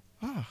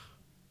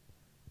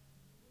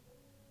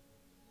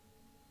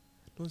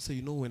 Don't say,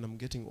 you know, when I'm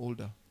getting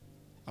older,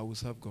 I will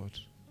serve God.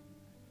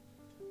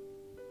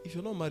 If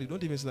you're not married,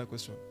 don't even ask that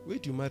question.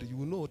 Wait till you marry, you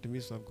will know what it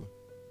means to serve God.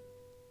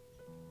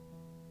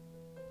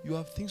 You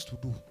have things to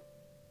do.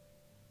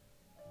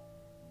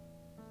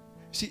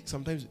 See,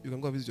 sometimes you can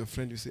go visit your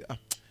friend, you say,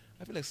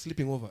 I feel like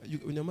sleeping over.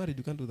 When you're married,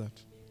 you can't do that.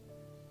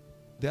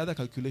 There are other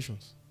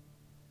calculations.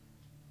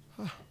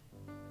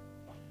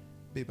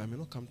 Babe, I may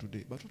not come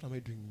today, but what am I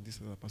doing in this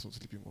other person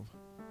sleeping over?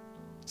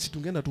 Si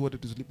tungenda tu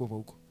wote to sleep over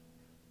huko.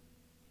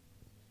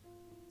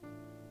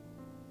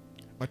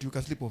 But you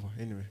can sleep over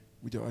anyway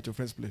at your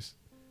friend's place.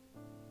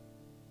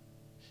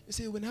 You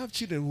say, when I have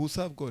children who will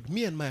serve God,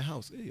 me and my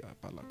house. Hey,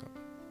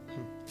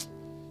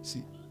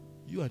 see,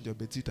 you and your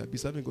bedsitter be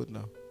serving God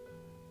now.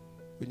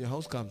 When your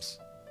house comes,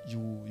 you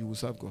will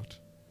serve God.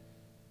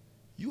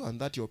 You and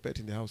that your pet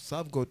in the house,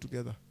 serve God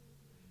together.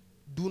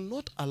 Do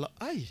not allow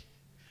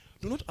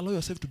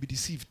yourself to be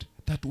deceived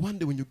that one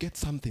day when you get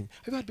something.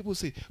 Have you heard people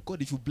say,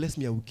 God, if you bless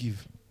me, I will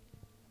give?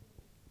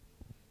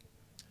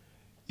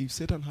 If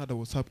Satan had a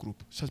WhatsApp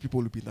group, such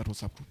people will be in that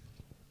WhatsApp group.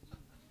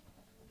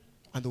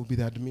 And they will be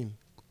the admin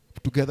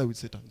together with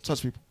Satan.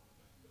 Such people.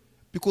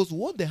 Because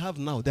what they have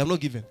now, they are not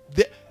given.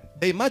 They're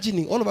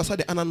imagining all of a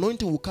sudden an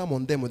anointing will come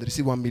on them when they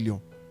receive 1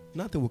 million.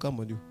 Nothing will come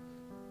on you.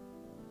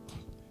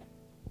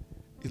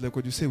 It's like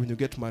what you say when you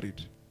get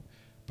married.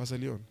 Pastor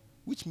Leon,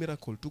 which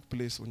miracle took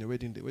place on your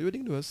wedding day? Your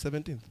wedding day was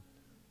 17th.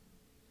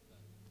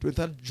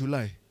 23rd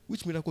July.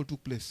 Which miracle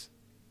took place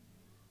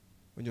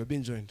when you're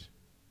being joined?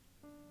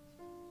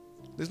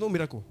 There's no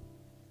miracle.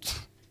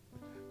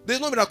 There's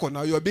no miracle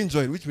now. You are being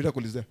joined. Which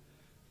miracle is there?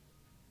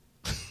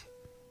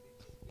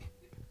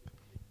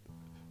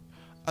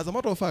 As a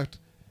matter of fact,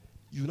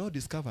 you now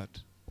discovered.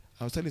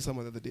 I was telling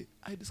someone the other day.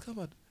 I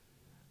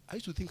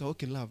used to think I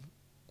walk in love.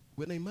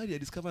 When I married, I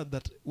discovered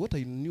that what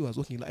I knew as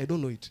walking in love, I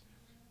don't know it.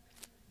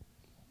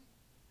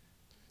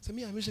 So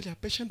me, I'm usually a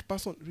patient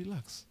person.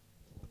 Relax.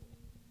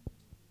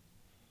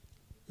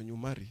 When you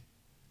marry,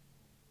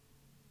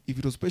 if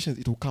it was patience,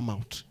 it will come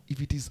out.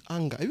 If it is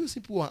anger, you see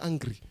people who are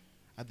angry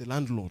at the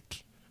landlord,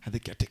 at the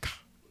caretaker,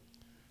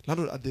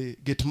 landlord at the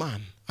gate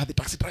man, at the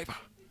taxi driver.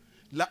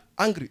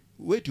 Angry.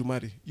 Wait, you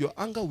marry. Your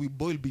anger will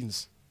boil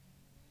beans.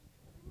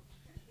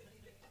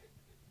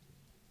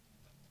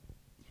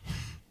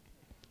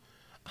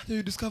 And then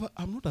you discover,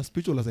 I'm not as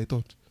spiritual as I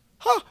thought.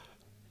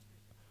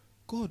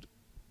 God.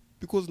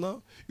 Because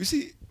now, you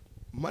see,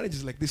 marriage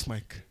is like this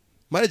mic.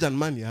 Marriage and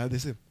money are the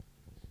same.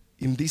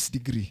 In this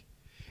degree.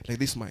 Like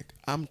this mic.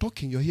 I'm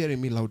talking, you're hearing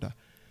me louder.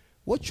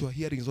 What you're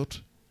hearing is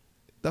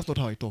that's not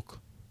how I talk.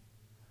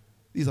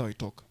 This is how I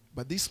talk.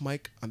 But this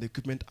mic and the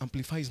equipment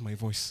amplifies my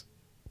voice.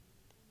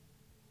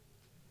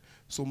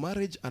 So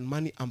marriage and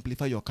money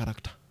amplify your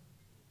character.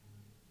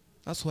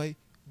 That's why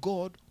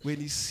God, when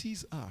he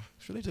sees,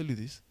 should I tell you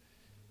this?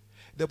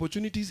 The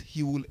opportunities,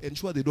 he will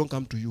ensure they don't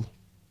come to you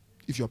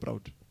if you're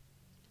proud.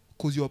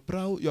 Because your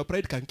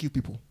pride can kill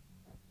people.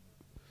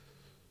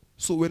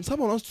 So when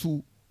someone wants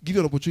to give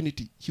you an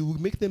opportunity, he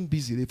will make them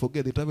busy. They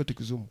forget, they travel to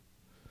Kisumu.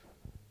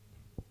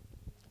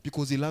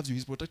 Because he loves you,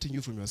 he's protecting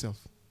you from yourself.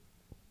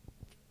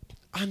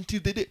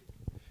 Until the day,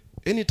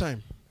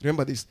 anytime,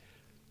 remember this,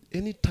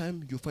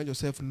 anytime you find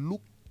yourself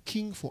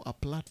looking for a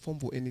platform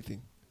for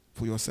anything,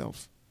 for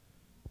yourself,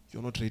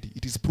 you're not ready.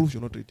 It is proof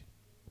you're not ready.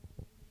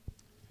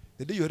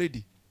 The day you're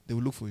ready, they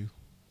will look for you.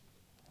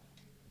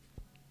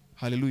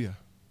 Hallelujah.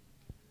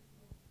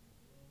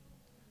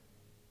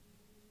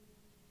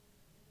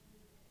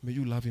 May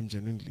you love him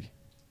genuinely.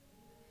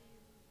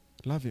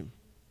 Love him.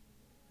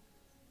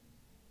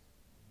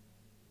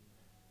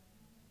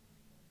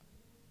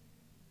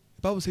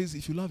 The Bible says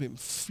if you love him,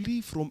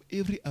 flee from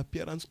every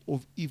appearance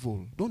of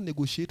evil. Don't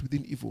negotiate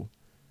within evil.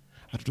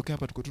 Hatutokea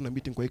hapa tuko tu na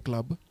meeting kwa hii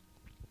club.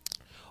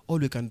 All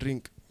we can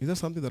drink. Is that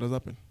something that has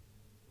happened?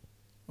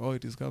 Oh,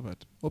 it is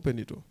covered. Open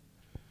it.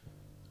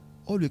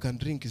 All we can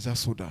drink is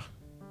just soda.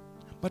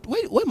 But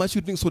why must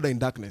you drink soda in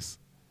darkness?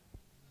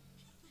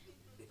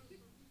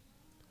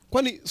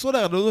 Kwani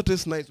soda does not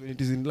taste nice when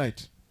it is in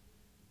light.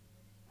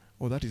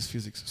 Oh, that is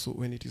physics. So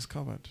when it is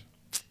covered,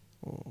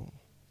 oh,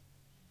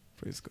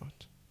 praise God.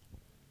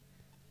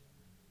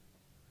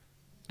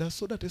 Does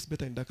soda taste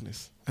better in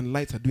darkness? And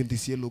lights are doing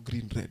this yellow,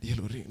 green, red,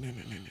 yellow, red.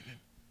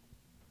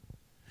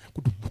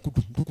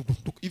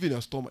 Even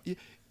your stomach.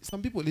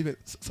 Some people even,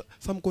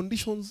 some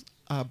conditions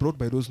are brought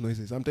by those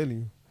noises. I'm telling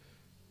you.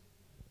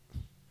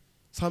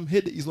 Some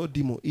head is not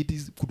demo. It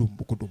is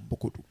kudumbo, kudumbo,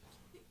 kudumbo.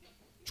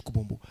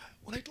 Chukubombo.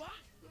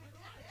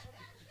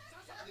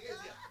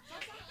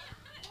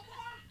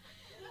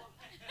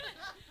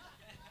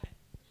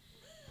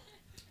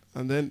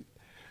 And then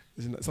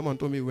someone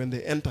told me when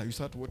they enter, you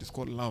start what is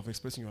called love,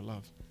 expressing your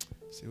love.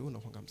 Say, oh, no,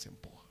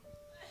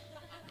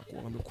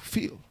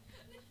 feel.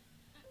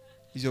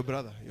 He's your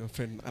brother, your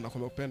friend, and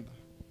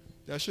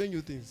they are showing you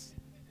things.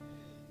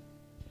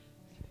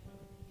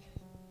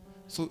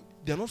 So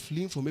they are not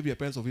fleeing from every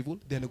appearance of evil.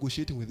 They are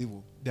negotiating with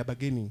evil. They are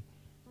bargaining.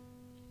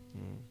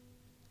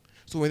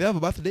 So when they have a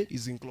birthday,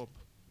 it's in club.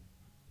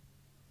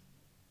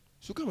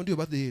 So come and do your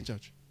birthday here in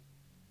church.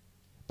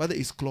 Birthday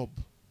is club.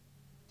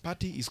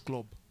 Party is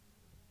club.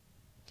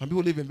 Some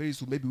people live in very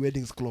soon, maybe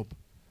weddings club.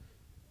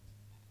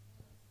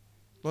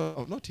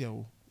 Well, not here.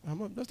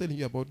 I'm not telling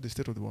you about the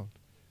state of the world.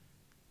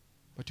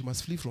 But you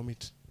must flee from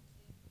it.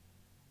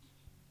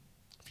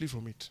 Flee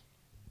from it.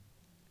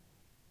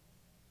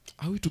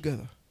 Are we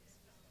together?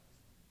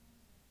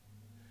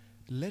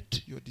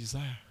 Let your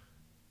desire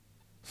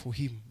for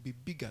him be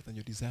bigger than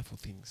your desire for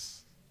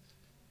things.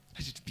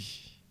 Let it be.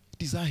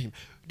 Desire him.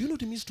 Do you know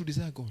what it means to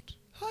desire God?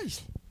 Hi.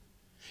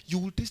 You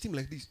will taste him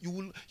like this.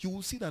 You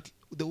will see that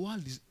the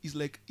world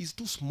is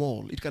too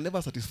small. It can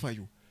never satisfy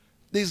you.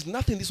 There is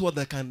nothing in this world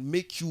that can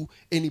make you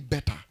any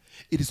better.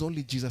 It is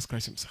only Jesus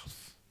Christ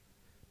himself.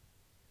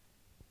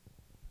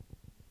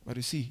 But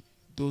you see,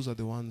 those are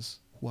the ones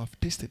who have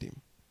tasted him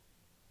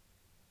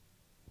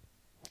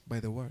by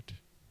the word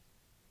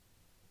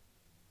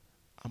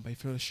and by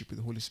fellowship with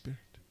the Holy Spirit.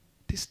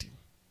 Taste him.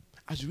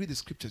 As you read the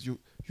scriptures, you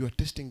are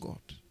tasting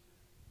God.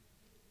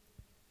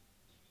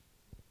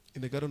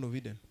 In the Garden of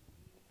Eden,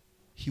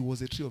 he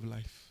was a tree of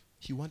life.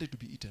 He wanted to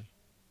be eaten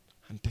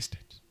and tasted.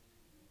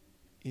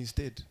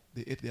 Instead,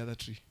 they ate the other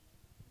tree.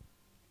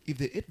 If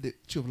they ate the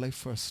tree of life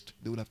first,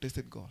 they would have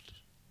tasted God.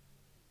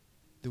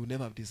 They would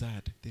never have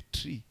desired the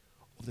tree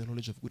of the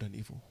knowledge of good and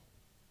evil.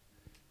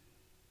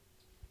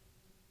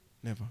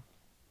 Never.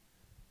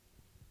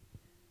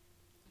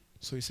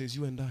 So he says,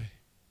 you and I,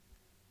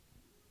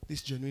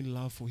 this genuine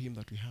love for him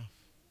that we have,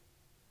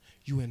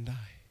 you and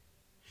I,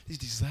 this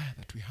desire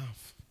that we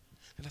have,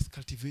 let us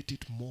cultivate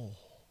it more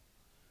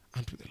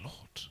unto the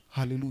Lord.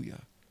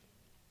 Hallelujah.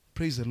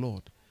 Praise the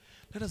Lord.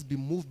 Let us be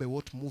moved by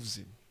what moves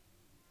him.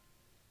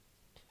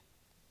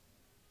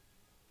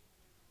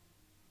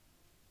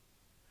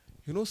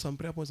 You know, some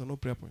prayer points are not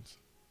prayer points.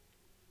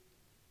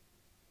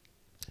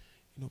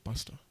 You know,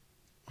 Pastor,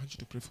 I want you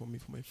to pray for me,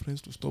 for my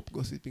friends to stop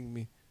gossiping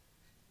me.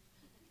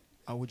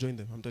 I will join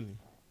them, I'm telling you.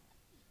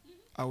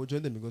 I will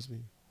join them because me.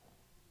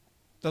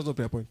 That's not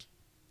prayer point.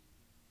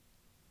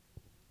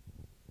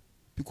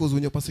 Because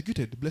when you're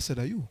persecuted, blessed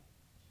are you.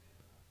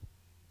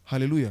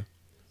 Hallelujah.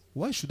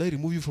 Why should I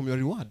remove you from your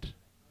reward?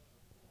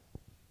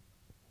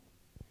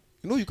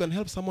 You know, you can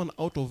help someone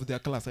out of their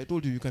class. I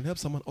told you can help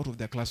someone out of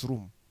their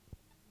classroom.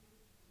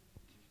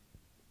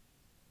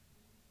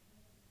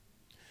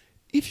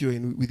 If you're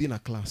within a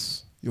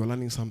class, you're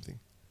learning something,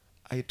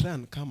 I try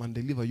and come and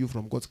deliver you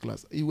from God's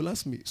class. He will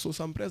ask me, so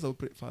some prayers I will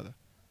pray, Father,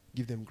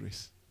 give them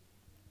grace.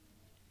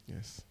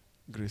 Yes,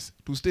 grace.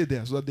 To stay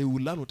there so that they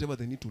will learn whatever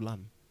they need to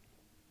learn.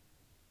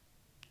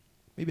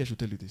 Maybe I should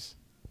tell you this.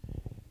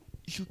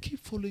 If you keep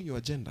following your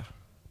agenda,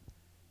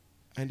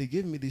 and they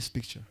gave me this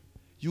picture,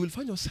 you will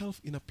find yourself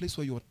in a place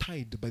where you are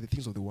tied by the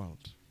things of the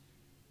world.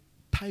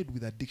 Tied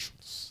with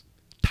addictions.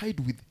 Tied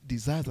with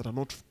desires that are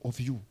not of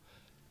you.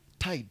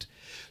 Tied.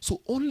 So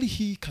only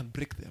he can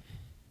break them.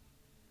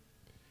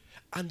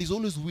 And he's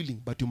always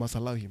willing, but you must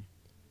allow him.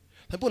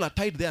 Some people are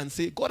tied there and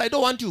say, God, I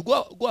don't want you.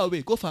 Go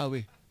away. Go far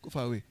away. Go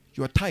far away.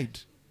 You are tied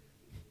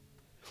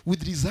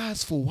with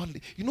desires for one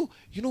day. You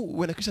know,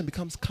 when a Christian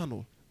becomes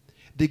carnal,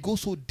 they go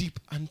so deep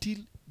until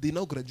they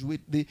now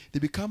graduate. They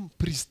become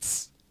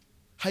priests,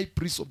 high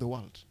priests of the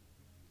world.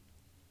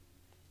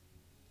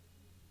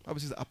 Bible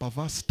says a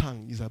perverse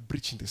tongue is a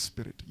breach in the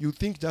spirit. You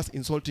think just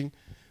insulting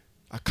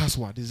a curse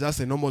word is just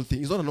a normal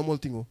thing. It's not a normal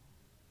thing. Oh.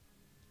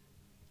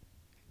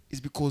 It's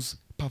because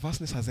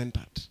perverseness has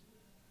entered.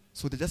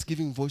 So they're just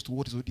giving voice to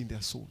what is already in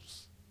their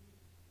souls.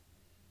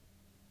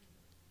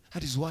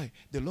 That is why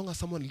the longer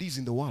someone lives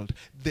in the world,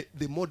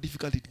 the more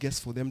difficult it gets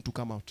for them to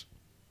come out.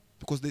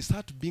 Because they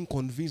start being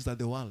convinced that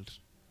the world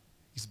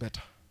is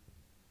better.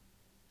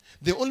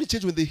 They only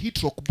change when they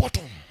hit rock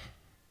bottom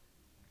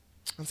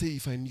and say,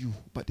 if I knew,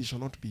 but it shall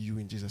not be you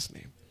in Jesus'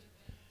 name.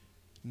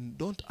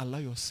 Don't allow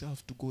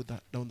yourself to go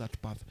down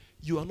that path.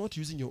 You are not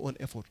using your own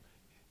effort.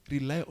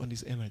 Rely on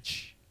his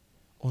energy,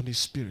 on his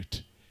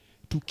spirit,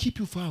 to keep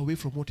you far away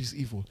from what is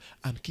evil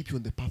and keep you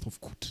on the path of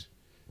good.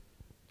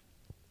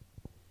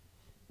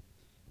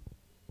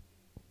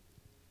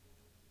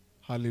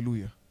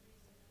 Hallelujah.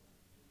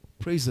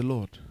 Praise the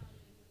Lord.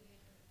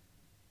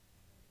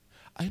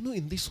 I know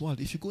in this world,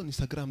 if you go on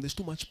Instagram, there's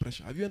too much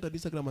pressure. Have you entered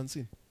Instagram and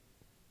seen?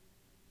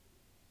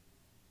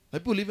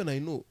 Like people even I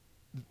know,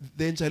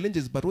 they're in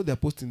challenges, but what they're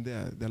posting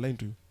there, they're lying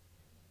to you.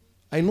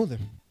 I know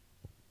them.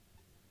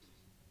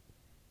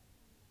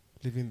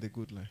 Living the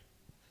good life.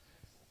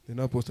 They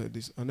now post like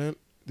this. And then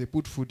they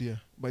put food here.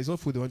 But it's not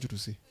food they want you to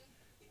see.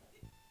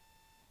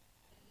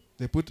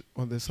 They put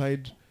on the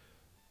side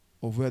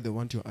of where they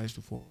want your eyes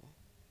to fall.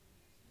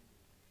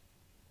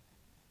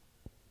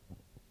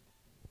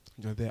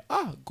 You're there.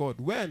 God,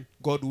 when?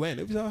 God,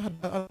 when?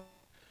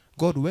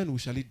 God, when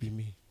shall it be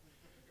me?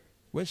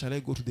 When shall I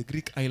go to the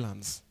Greek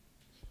islands?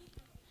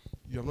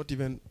 You don't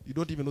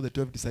even know the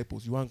 12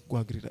 disciples. You want to go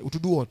and Greek. To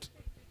do what?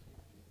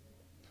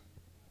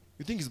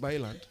 You think it's by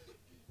island?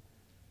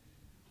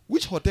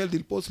 Which hotel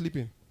did Paul sleep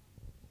in?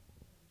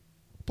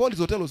 Paul's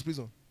hotel was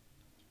prison.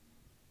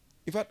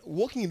 In fact,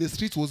 walking in the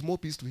streets was more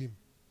peace to him.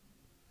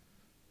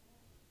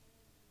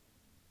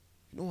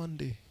 One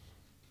day,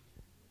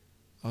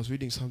 I was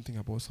reading something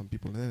about some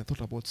people, and then I thought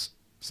about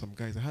some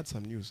guys. I had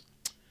some news.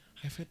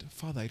 I said,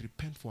 Father, I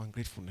repent for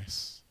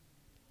ungratefulness.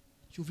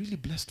 You really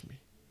blessed me.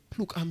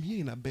 Look, I'm here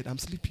in a bed. I'm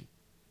sleeping.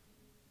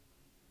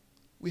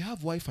 We have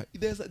Wi-Fi.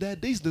 There are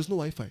days there's no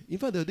Wi-Fi. In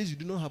fact, there are days you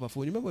do not have a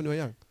phone. You remember when you were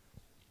young?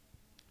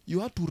 You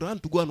had to run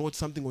to go and watch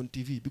something on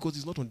TV because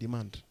it's not on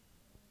demand.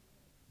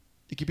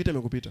 Ikipita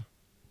imekupita.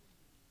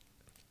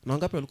 Na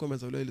ngapi walikuwa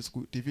wamezalia ile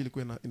TV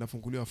ilikuwa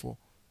inafunguliwa 4.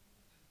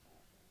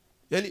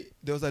 Yani,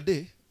 there was a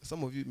day,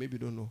 some of you maybe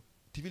don't know,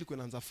 TV ilikuwa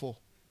inaanza 4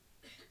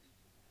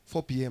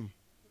 p.m.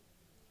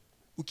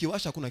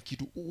 Ukiwasha kuna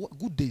kitu.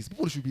 Good days.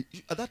 People should be,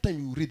 at that time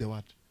you read the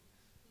word.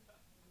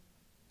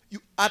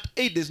 At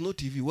 8 there's no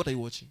TV. What are you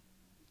watching?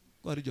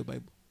 Go and read your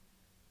Bible.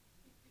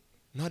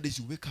 Nowadays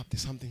you wake up,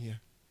 there's something here.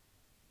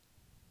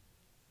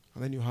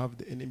 And then you have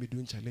the enemy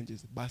doing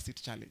challenges.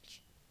 Basket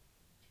challenge.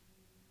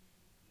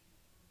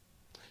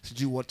 So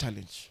do what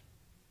challenge?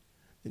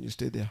 And you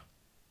stay there.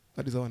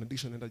 That is how an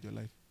addiction entered your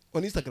life.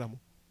 On Instagram.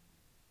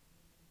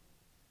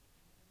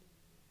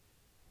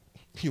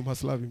 You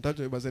must love him. Touch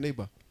him as a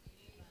neighbor.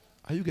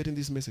 Are you getting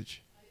this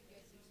message?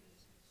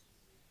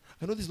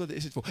 I know this is not the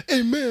message for,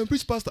 amen,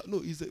 preach pastor. No,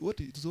 it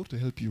is what to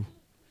help you.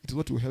 It is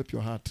what will help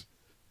your heart.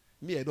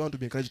 Me, I don't want to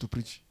be encouraged to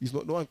preach.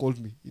 No one called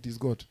me. It is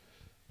God.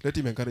 Let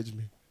him encourage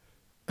me.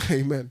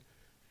 Amen.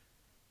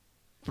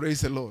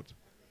 Praise the Lord.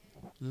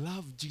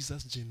 Love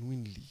Jesus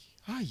genuinely.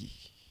 Aye.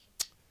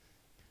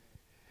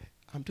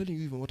 I'm telling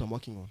you even what I'm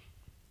working on.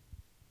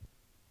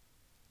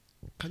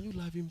 Can you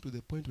love him to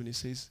the point when he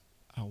says,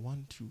 I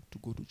want you to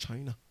go to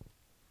China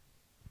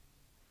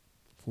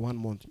for 1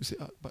 month? You say,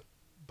 but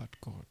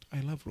God,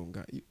 I love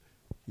Ronga. You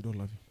don't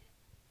love him.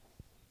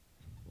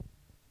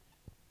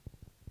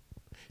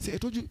 See, I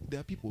told you there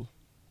are people.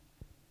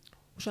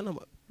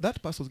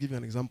 That pastor was giving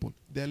an example.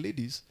 There are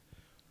ladies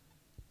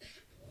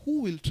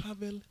who will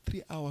travel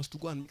 3 hours to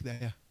go and make their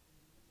hair.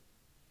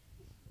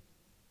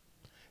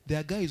 There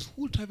are guys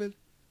who will travel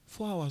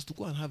 4 hours to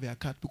go and have a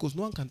cut because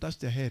no one can touch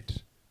their head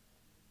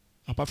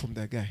apart from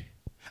their guy.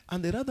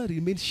 And they rather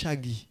remain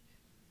shaggy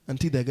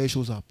until their guy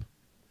shows up.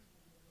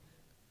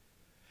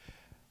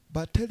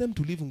 But tell them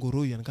to leave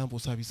Ngoroi and come for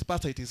service.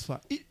 Pastor, it is far.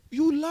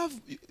 You love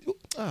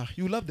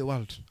the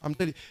world. I'm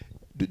telling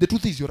you. The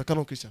truth is you're a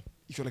canon Christian.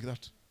 If you're like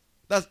that.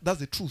 That's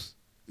the truth.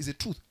 It's the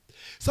truth.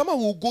 Someone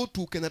will go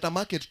to Kenyatta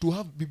Market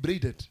to be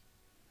braided.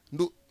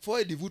 No, for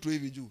a devout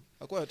to Jew.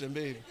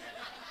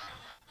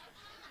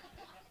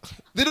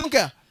 They don't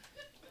care.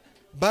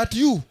 But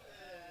you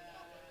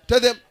tell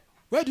them,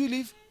 where do you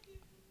live?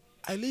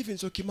 I live in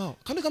Sokimau.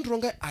 Can you come to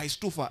Rongai? It's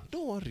too far.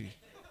 Don't worry.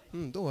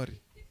 Don't worry.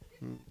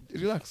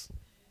 Relax.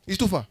 It's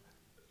too far.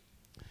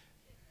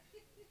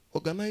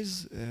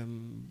 Organize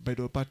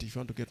bridal party if you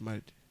want to get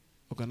married.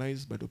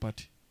 Organize bridal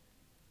party.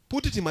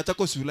 Put it in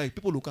Machakos you like.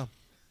 People will come.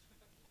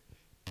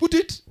 Put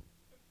it.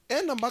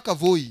 Enda mpaka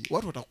Voi.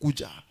 Watu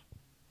watakuja.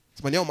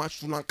 Simanyao match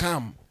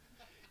tunakam.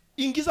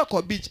 Ingiza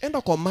kwa beach.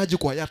 Enda kwa maji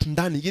kwa yacht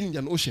ndani.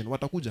 Indian Ocean.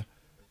 Watakuja.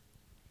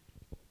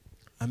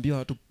 Ambia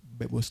watu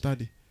Bible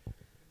study.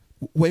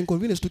 Wa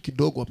inconvenience tu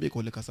kidogo wapige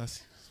kwa ile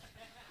kasasi.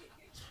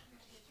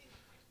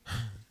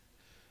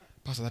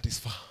 Pastor, that is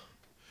far.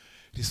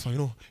 It is far. You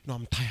know,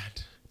 I'm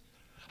tired.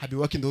 I've been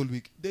working the whole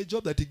week. The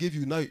job that he gave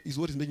you now is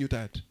what is making you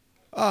tired.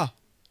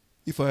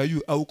 If I were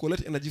you, I will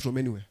collect energy from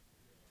anywhere.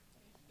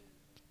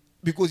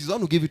 Because he's the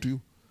one who gave it to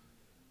you.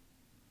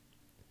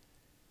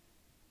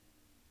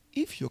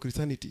 If your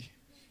Christianity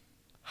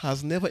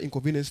has never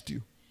inconvenienced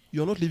you,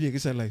 you're not living a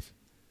Christian life.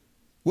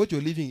 What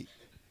you're living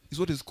is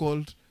what is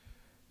called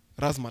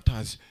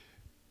razzmatazz.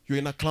 You're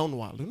in a clown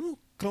world. You know,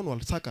 clown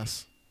world,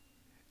 circus,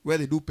 where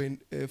they do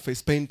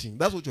face painting.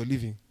 That's what you're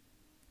living.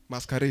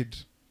 Masquerade.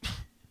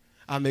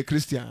 I'm a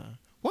Christian.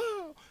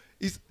 Wow.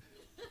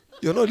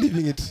 You're not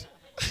living it.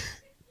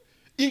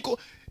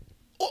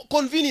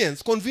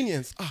 Convenience.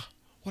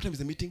 What time is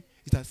the meeting?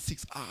 It's at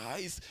 6.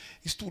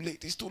 It's too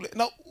late.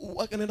 Now,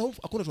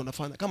 hakuna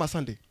tunafanya kama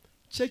Sunday.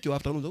 Check your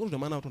afternoons. Hakuna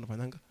maana watu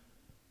wanafanyanga.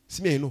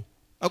 Si mimi know.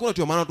 Hakuna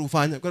tu maana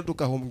tufanya. Kwa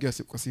tuka home ngea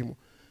kwa simu.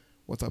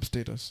 WhatsApp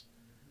status.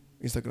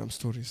 Instagram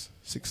stories.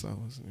 6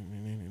 hours.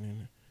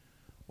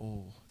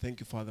 Oh, thank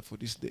you, Father, for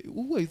this day.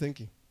 Who are you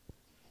thanking?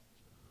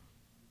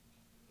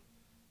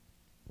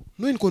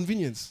 No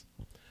inconvenience.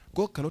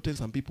 God cannot tell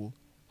some people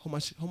how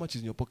much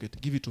is in your pocket.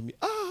 Give it to me.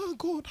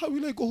 God, how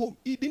will I go home?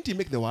 Didn't he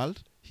make the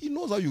world? He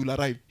knows how you will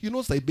arrive. He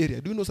knows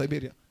Siberia. Do you know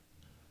Siberia?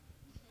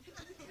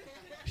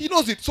 He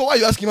knows it. So why are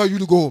you asking how you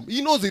will go home?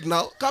 He knows it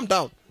now. Calm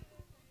down.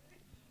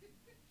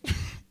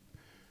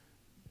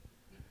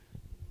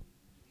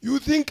 You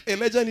think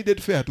Elijah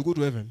needed fare to go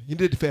to heaven? He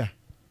needed fare.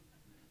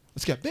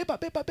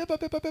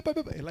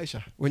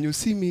 Elisha, when you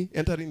see me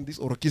entering this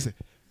Orokise,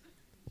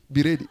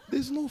 be ready.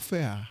 There's no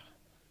fare.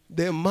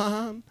 The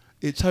man,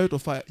 a chariot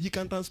of fire, he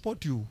can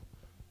transport you.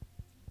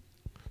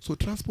 So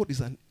transport is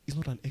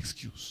not an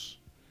excuse.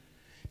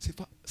 Say,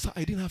 sir,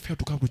 I didn't have fare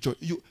to come to church.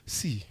 You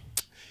see,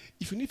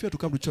 if you need fare to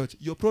come to church,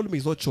 your problem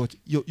is not church.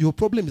 Your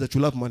problem is that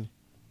you love money.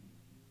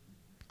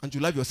 And you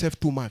love yourself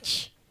too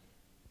much.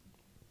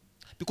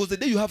 Because the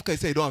day you have car, you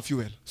say, I don't have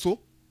fuel. So,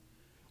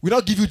 we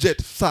now give you jet.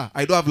 Sir,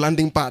 I don't have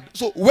landing pad.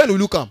 So, when will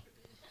you come?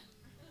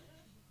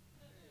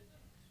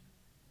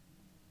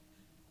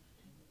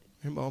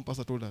 Remember one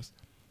pastor told us,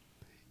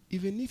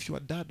 even if your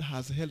dad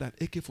has held an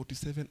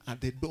AK-47 at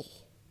the door,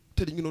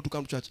 telling you not to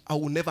come to church, I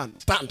will never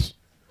stand.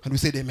 And we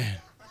said amen.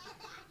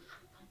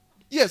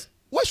 Yes.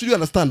 Why should you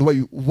understand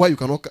why you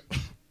cannot?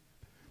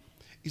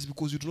 It's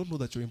because you do not know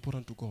that you're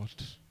important to God.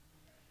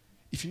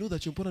 If you know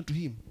that you're important to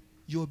Him,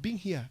 your being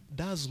here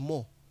does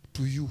more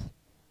to you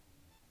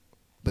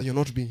than you're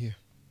not being here.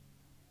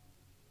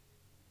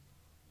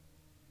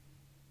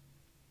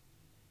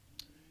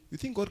 You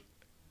think God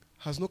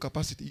has no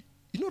capacity?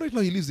 You know right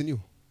now He lives in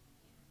you.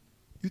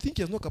 You think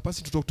He has no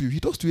capacity to talk to you. He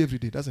talks to you every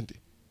day, doesn't He?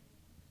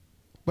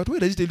 But where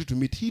does He tell you to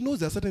meet? He knows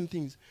there are certain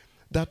things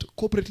that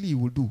corporately He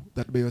will do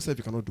that by yourself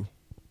you cannot do.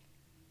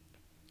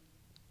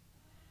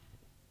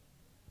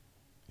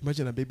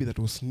 Imagine a baby that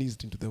was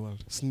sneezed into the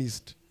world.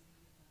 Sneezed.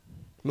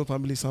 No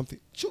family, something.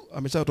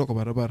 I'm trying to talk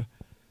about it.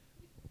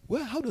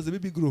 Well, how does the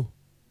baby grow?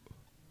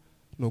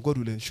 No, God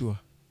will ensure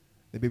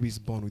the baby is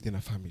born within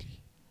a family.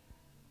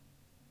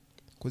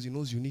 Because He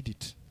knows you need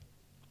it.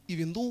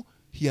 Even though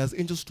He has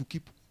angels to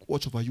keep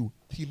watch over you,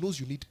 He knows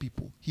you need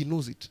people. He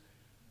knows it.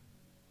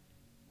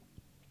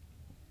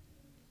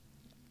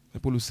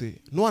 People will say,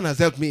 no one has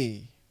helped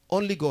me.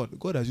 Only God.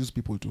 God has used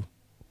people too.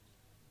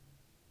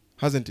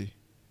 Hasn't He?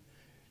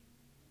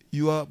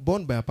 You are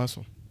born by a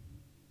person.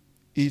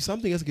 If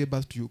something else gave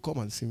birth to you, come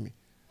and see me.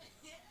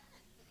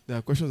 There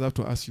are questions I have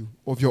to ask you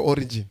of your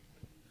origin.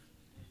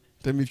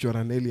 Tell me if you're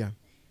an alien.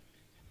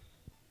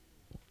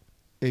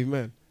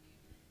 Amen.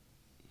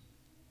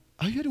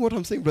 Are you hearing what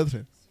I'm saying,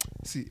 brethren?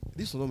 See,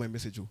 this is not my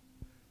message.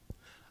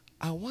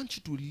 I want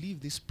you to leave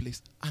this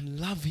place and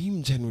love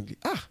Him genuinely.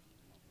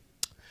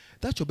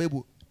 That's your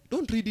Bible.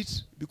 Don't read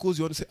it because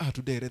you want to say,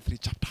 today I read 3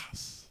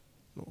 chapters.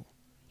 No.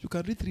 You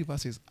can read 3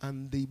 verses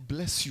and they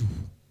bless you.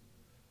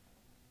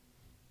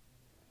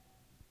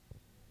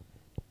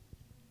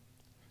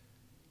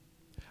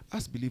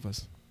 Ask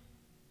believers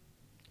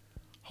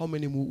how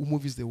many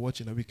movies they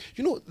watch in a week.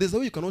 You know, there's a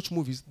way you can watch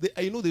movies.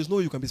 I know there's no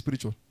way you can be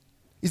spiritual.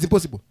 It's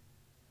impossible.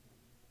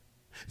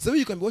 There's a way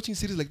you can be watching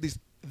series like this.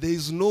 There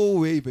is no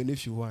way, even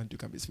if you want, you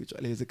can be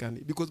spiritual.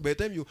 Because by the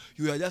time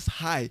you are just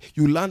high,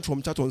 you learn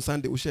from church on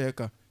Sunday,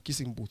 Ushayaka,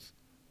 kissing booth.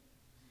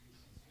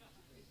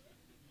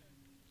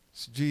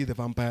 Sijui the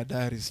Vampire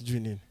Diaries, sijui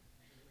nini.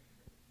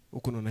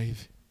 Uko na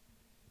hivi.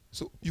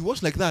 So you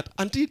watch like that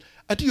until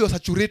you are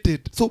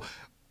saturated. So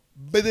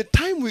by the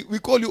time we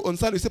call you on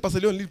Sunday, we say, Pastor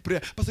Leon, lead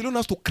prayer. Pastor Leon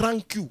has to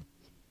crank you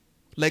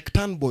like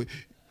turn boy.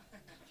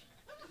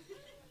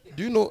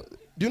 Do you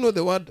know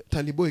the word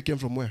turny boy came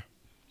from where?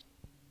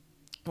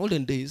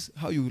 Olden days,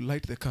 how you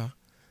light the car,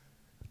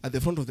 at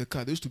the front of the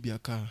car, there used to be a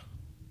car,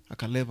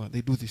 like a lever. They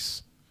do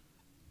this.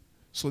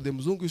 So the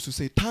Mzungu used to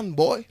say, turn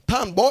boy,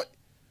 turn boy.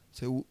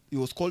 So it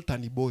was called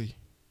turny boy.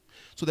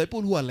 So the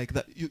people who are like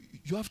that,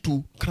 you have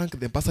to crank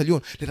them. Pastor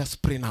Leon, let us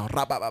pray now.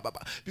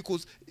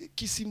 Because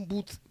kissing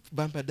booth,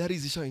 Vampire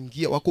Diaries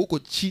ishaingia. Wako huko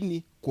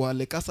chini kwa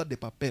Le Casa de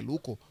Papel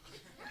huko.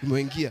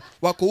 Imeingia.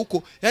 Wako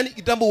huko. Yani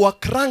kitambo wa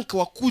crank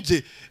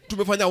wakuje.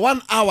 Tumefanya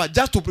 1 hour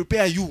just to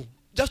prepare you.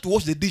 Just to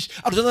wash the dish.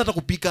 Hatujaanza hata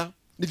kupika.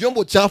 Ni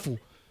vyombo chafu.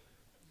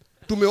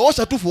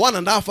 Tumeosha tu for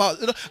 1.5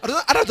 hours.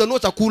 Hata hatujanunua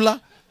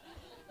chakula.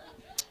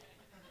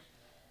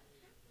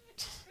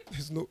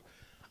 There's no.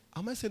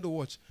 Am I saying to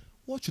watch?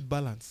 Watch with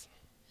balance.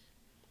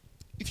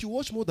 If you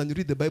watch more than you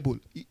read the Bible,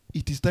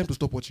 it is time to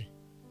stop watching.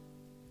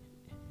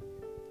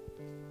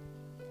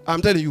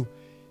 I'm telling you.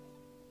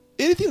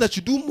 Anything that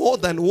you do more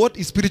than what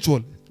is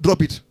spiritual,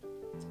 drop it.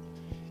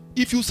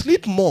 If you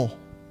sleep more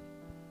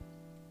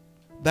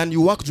than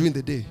you work during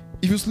the day,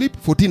 if you sleep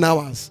 14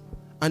 hours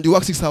and you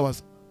work 6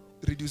 hours,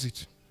 reduce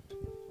it.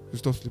 You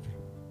stop sleeping.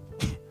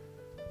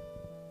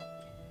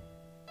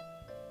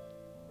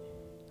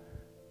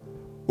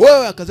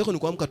 Wewe kazi yako ni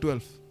kuamka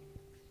 12.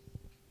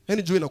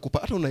 Yaani jua inakupa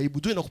hata unaibu,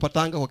 jua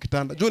inakupatanga kwa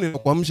kitanda, jua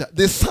inakuamsha.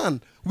 The sun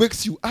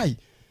wakes you.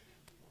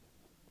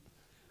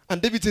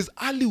 And David says,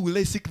 early will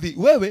I seek thee.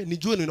 Wewe ni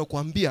jua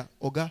inakuambia,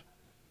 oga,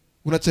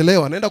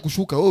 unachelewa, naenda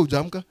kushuka, wewe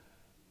hujaamka.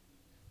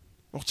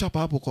 Unakuchapa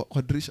hapo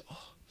kwa dirisha.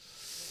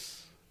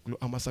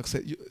 I'm a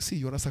success. See,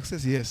 you're a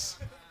success, yes.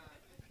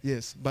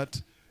 Yes,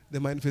 but the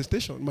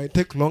manifestation might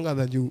take longer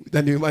than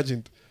you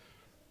imagined.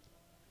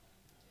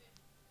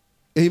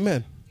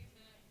 Amen.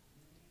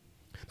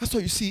 That's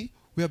why you see,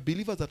 we are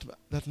believers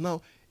that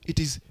now it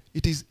is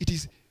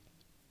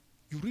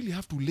you really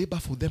have to labor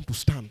for them to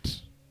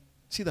stand.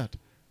 See that?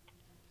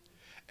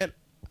 And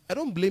I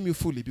don't blame you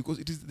fully because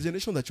it is the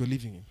generation that you're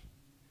living in.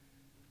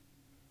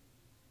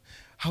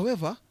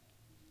 However,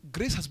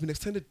 grace has been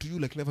extended to you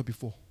like never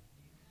before.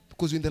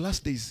 Because you're in the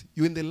last days.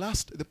 You're in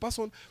the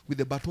person with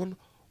the baton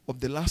of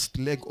the last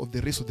leg of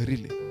the race of the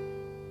relay.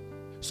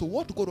 So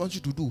what God wants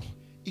you to do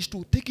is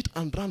to take it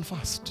and run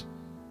fast.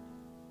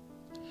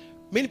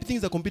 Many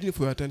things are competing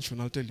for your attention,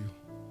 I'll tell you.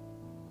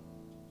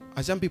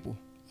 As young people,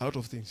 a lot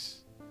of things.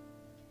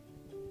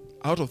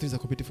 A lot of things are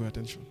competing for your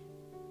attention.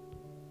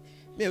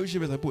 Me, I wish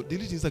you put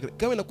delete Instagram.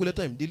 Kama inakula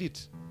time,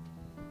 delete.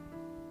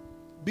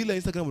 Bila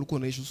Instagram ulikuwa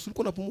na issues,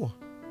 ulikuwa unapumua.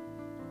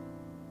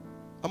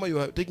 Ama you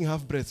are taking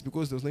half breaths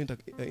because there was no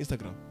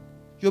Instagram.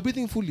 You are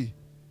breathing fully.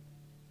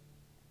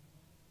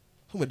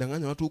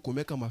 Umedanganya watu huko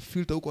umeka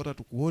mafilter huko hata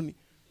tukuoni.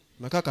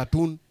 Unakaa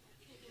cartoon.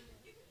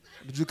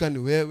 Unajua ni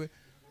wewe.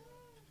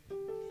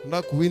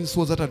 Unataka kuwin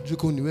so hata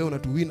unajua ni wewe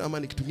unatuwin ama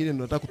ni kitu kingine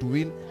unataka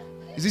kutuwin.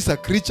 Is this a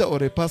creature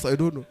or a person? I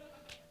don't know.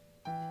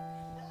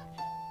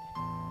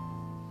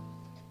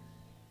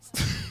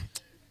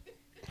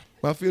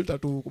 Mafilter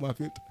tu huko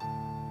mafilter.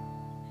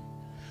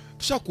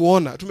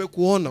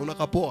 Tumekuona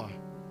unakapoa.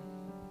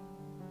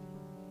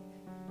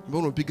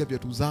 Mbona unapiga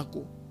viatu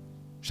zako?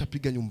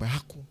 Ushapiga nyumba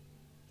yako.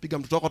 Piga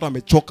mtoto wako hata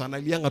amechoka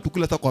analianga tu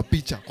kila saa kwa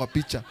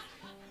picha.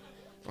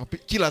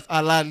 Kila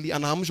alali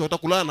anaamshwa hata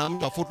kulala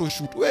anaamka photo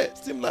shoot. We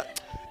simla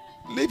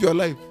live your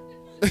life.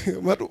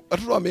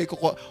 Watu wameka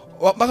kwa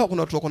mpaka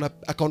kuna watu wako na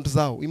account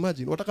zao.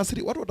 Imagine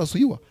watakasiri watu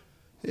watasuiwa.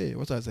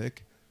 What is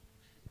that?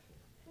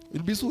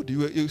 It'll be so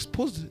you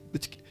exposed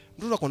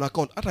mtoto wako na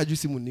account hata hajui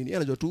simu nini. Yeye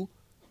anajua tu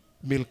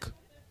milk.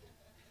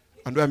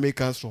 And where milk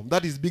comes from.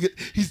 That is big.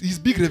 His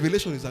big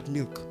revelation is that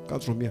milk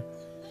comes from here.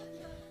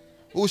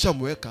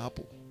 Ushamweka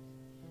hapo.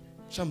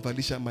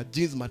 Shamvalisha ma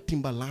jeans, ma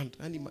Timberland,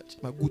 yani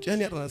maguchi,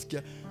 yani hata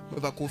anasikia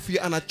mva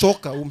kofia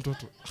anachoka huyu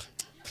mtoto.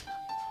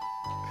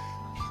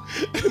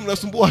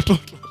 Mnasumbua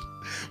watoto.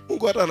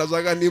 Mungu hata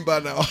anazaga nimba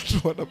na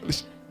watu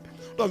wanabalisha.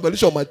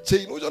 Wanabalisha ma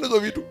chain, unaona hizo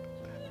vitu.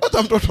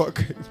 Hata mtoto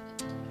wake.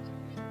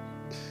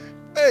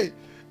 Hey,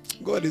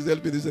 God is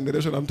helping this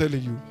generation, I'm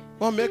telling you.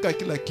 Wameka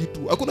kila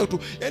kitu. Hakuna kitu.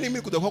 Yaani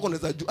mimi kuja kwako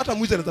naweza juu. Hata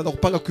mwizi anaweza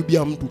kupanga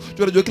kuibia mtu.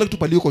 Unajua kila kitu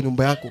pale kwa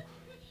nyumba yako.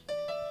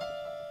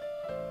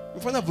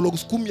 Mfanya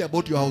vlogs 10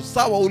 about your house.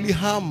 Sawa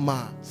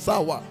ulihama.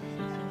 Sawa.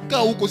 Kaa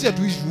huko si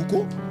atuishi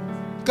huko.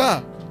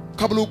 Kaa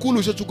kabla ukule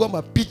ushachukua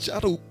mapicha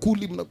hata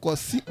ukuli mnakuwa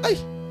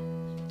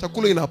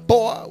chakula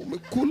inapoa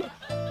umekula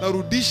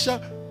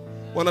narudisha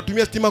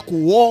wanatumia stima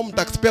warm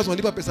taxpayers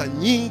wanalipa pesa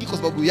nyingi kwa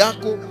sababu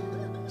yako.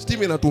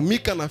 Stima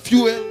inatumika na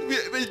fuel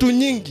vitu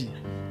nyingi.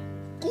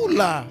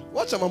 Kula,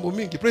 wacha mambo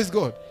mingi. Praise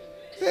God.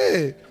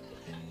 Hey,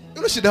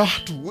 you shida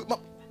watu.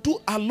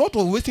 Do a lot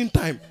of wasting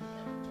time.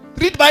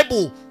 Read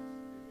Bible.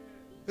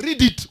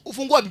 Read it.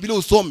 Ufungua Biblia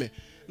usome.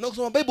 Na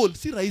kusoma Bible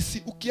si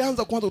rahisi.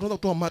 Ukianza kwanza utaanza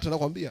kutoa mate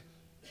nakwambia.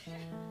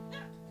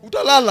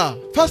 Utalala.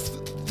 First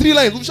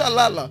 3 lines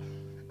ushalala.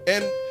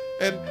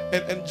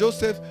 And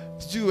Joseph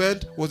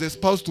was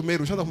espoused to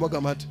Mary. Ushaanza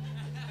kumwaga mate.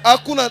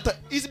 Hakuna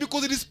it's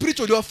because it is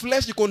spiritual. Your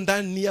flesh iko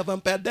ndani ya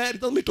Vampire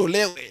Diaries. Lazima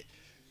itolewe.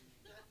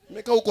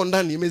 Meka huko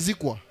ndani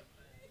imezikwa.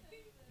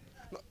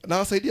 Na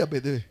wasaidia by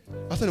the way.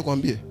 Sasa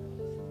nikwambie.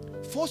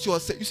 Force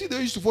yourself. You see the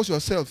way you used to force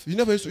yourself. You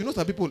never used to. You know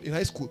some people in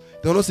high school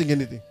they were not saying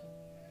anything.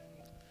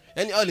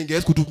 Yaani hao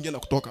lingeanza kutukingia na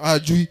kutoka.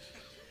 Hajui.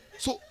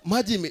 So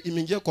maji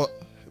imeingia kwa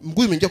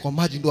mguu imeingia kwa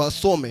maji ndo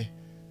asome.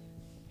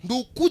 Ndo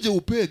ukuje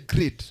upewe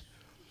grade.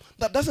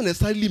 That doesn't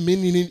necessarily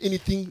mean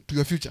anything to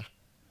your future.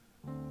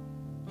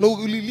 No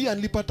ulilia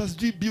nilipata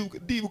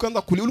sijui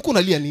ukaanza kulia. Ulikuwa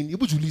unalia nini?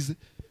 Hebu jiulize.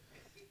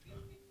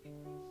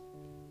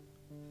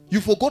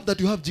 You forgot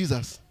that you have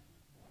Jesus.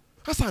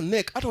 Hasa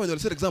neck hata when you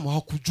said exam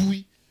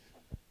hakujui.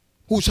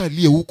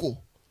 Ushalie huko.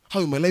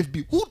 How will my life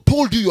be? Who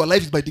told you your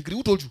life is by degree?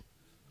 Who told you?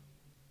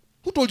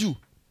 Who told you?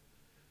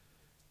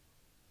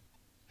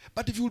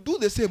 But if you do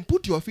the same,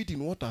 put your feet in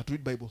water to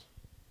read Bible.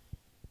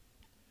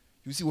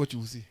 You see what you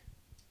will see.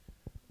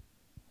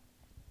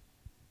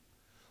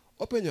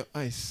 Open your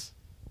eyes.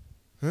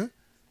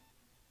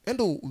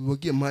 Endo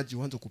uwagie maji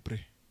uanze kupray.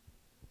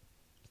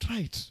 Try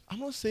it. I'm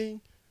not saying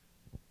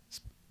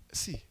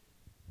See,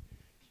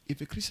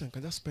 if a Christian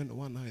can just spend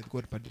 1 hour with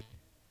God per day,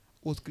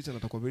 most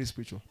Christians are very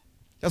spiritual.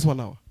 Just 1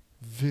 hour.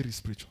 Very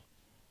spiritual.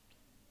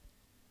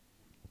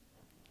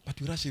 But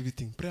you rush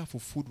everything. Prayer for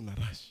food, una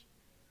rush.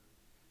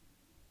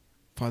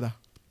 Father,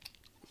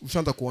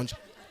 ushanta kuonja.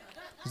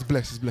 It's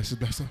blessed, it's blessed, it's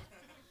blessed.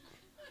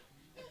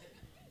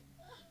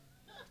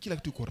 Kila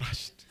kitu uko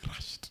rushed.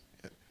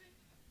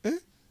 Eh?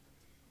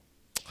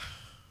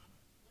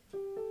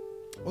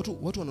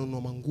 Watu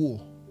wananunua manguo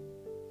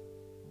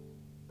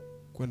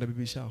kwenda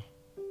baby shower.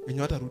 Wenye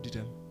hatarudi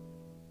tena.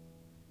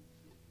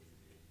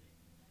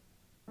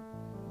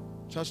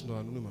 Church ndo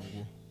anunue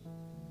manguo.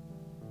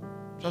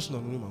 Church ndo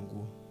anunue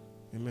manguo.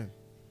 Amen.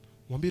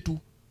 Mwambie tu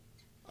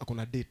ako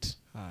na date.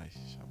 Hai,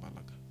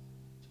 shabalaga.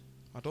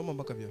 Ataomba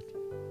mpaka viatu.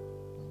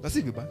 Na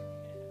si vibaya.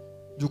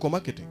 Juu kwa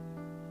marketing.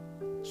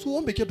 So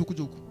ombe kiatu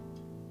kuja huko.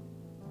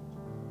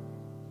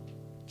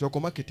 Juu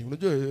kwa marketing.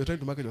 Unajua you're trying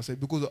to market yourself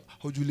because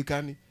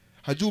haujulikani.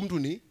 Hajui mtu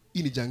ni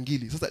hii ni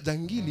jangili. Sasa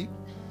jangili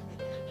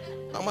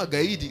ama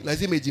gaidi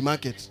lazima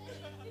ijimarket.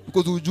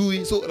 Because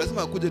hujui. So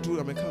lazima akuje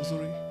tu amekaa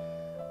nzuri.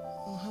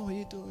 Oh, how are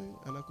you doing?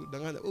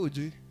 Anakudanganya. Oh,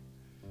 hujui.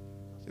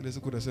 Ile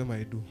siku nasema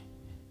I do.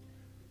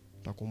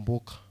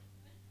 Takumbuka.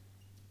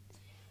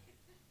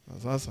 Na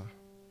sasa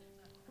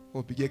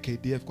upige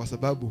KDF kwa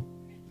sababu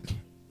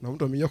na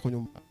mtu ameingia kwa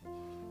nyumba.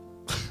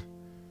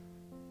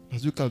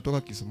 Najua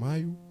kalitoka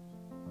Kismayu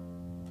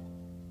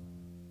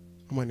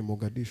ama ni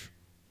Mogadishu.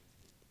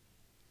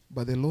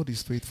 But the Lord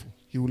is faithful.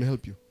 He will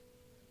help you.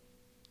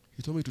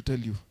 He told me to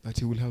tell you that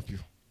he will help you.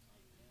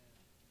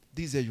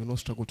 This year you will not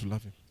struggle to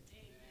love him.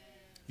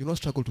 You will not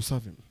struggle to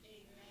serve him.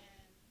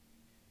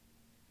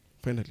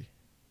 Finally,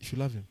 if you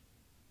love him,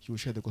 you will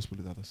share the gospel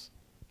with others.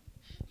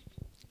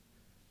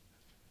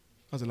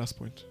 That's the last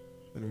point.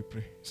 Then we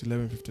pray. It's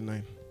 11:59.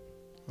 I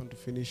want to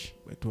finish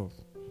by 12.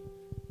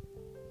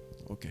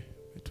 Okay,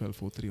 by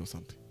 12:03 or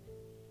something.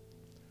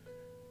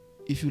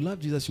 If you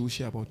love Jesus, you will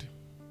share about him.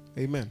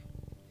 Amen.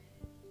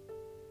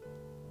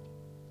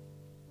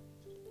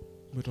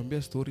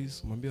 Umetuambia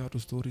stories, umeambia watu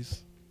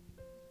stories.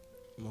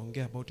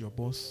 Umeongea about your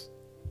boss.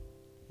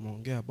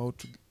 Umeongea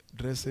about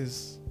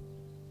dresses.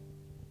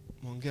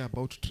 Umeongea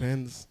about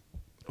trends.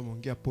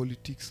 Umeongea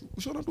politics.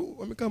 Ushaona tu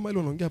wamekaa mahali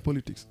wanaongea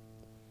politics.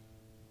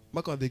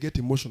 Mpaka they get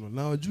emotional.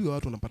 Na wajui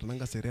watu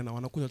wanapatananga serena,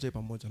 wanakunywa chai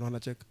pamoja na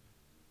wanacheka.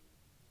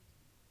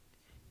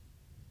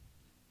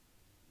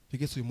 They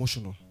get so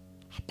emotional.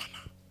 Hapana.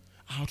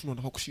 Watu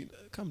wanataka kushinda.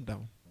 Calm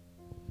down.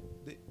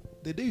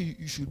 The day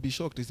you should be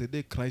shocked is the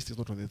day Christ is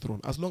not on the throne.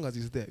 As long as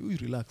he's there, you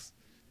relax.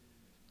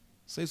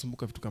 Say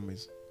sumbuka vitu kama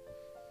hizo.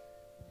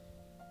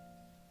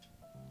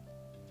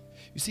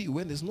 You see,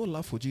 when there's no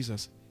love for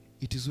Jesus,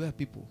 it is where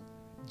people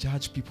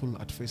judge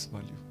people at face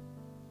value.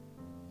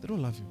 They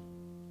don't love you.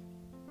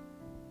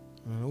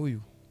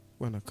 Huyu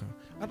wanaka.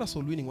 Hata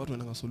soul winning, watu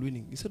wananga soul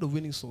winning. Instead of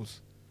winning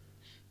souls,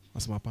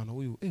 wasema hapana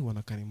huyu,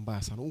 wanaka ni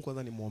mbaya sana. Huyu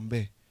kwanza ni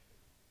muombe.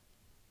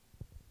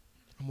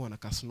 Ama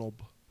wanaka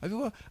snob. Have you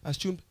ever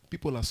assumed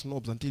people are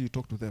snobs until you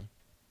talk to them?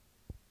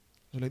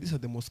 You're like, these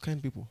are the most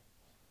kind people.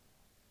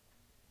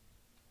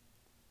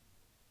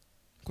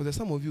 Because there's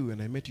some of you,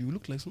 when I met you, you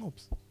look like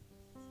snobs.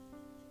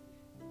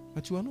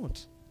 But you are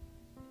not.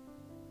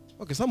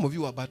 Okay, some of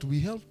you are, but we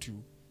helped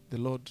you. The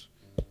Lord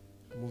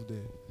remove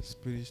the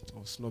spirit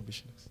of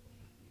snobbishness.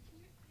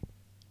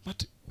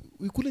 But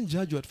we couldn't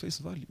judge you at face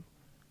value.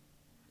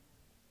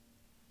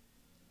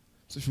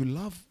 So if you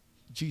love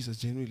Jesus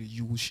genuinely,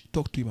 you will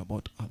talk to him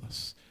about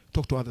others.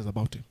 Talk to others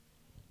about him.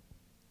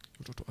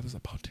 You talk to others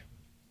about him.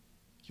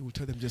 You will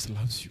tell them Jesus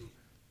loves you.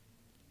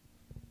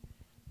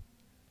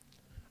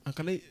 And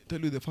can I tell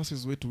you the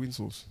fastest way to win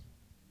souls?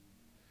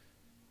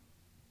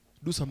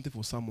 Do something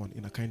for someone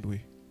in a kind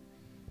way.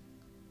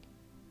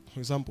 For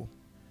example,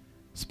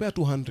 spare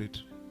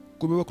 200.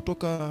 Kubewa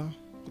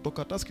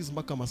kutoka Tuskys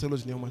mpaka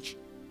Marcelo's ni how much?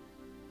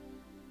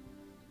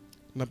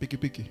 Na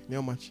pikipiki ni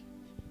how much?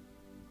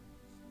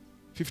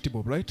 50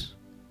 bob, right?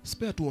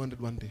 Spare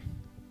 200 one day.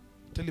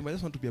 Tell him, I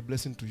just want to be a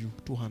blessing to you.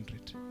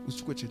 200.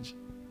 Usichukue change.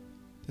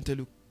 Then tell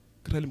you,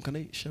 can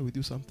I share with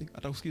you something?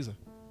 Atakusikiza.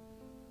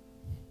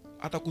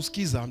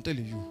 I'm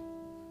telling you.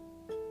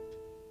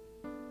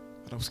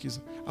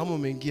 Atakusikiza. Ama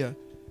umeingia,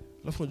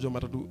 alafu unajua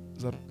matatu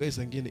za guys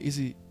wengine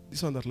hizi,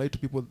 this one that lie to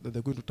people that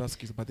they're going to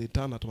Tuskys but they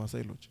turn at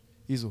Masai Lodge.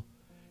 Hizo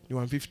ni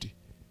 150.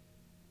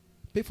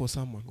 Pay for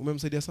someone.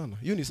 Umemsaidia sana.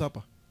 Hiyo ni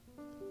sapa.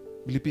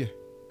 Mlipie.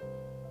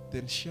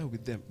 Then share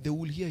with them. They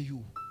will hear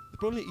you. The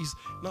problem is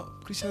now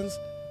Christians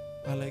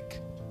are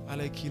like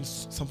in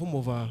some form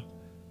of a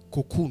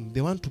cocoon.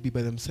 They want to be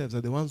by themselves.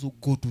 They're the ones who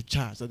go to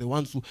church. They're the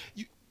ones who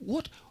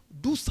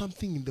do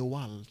something in the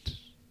world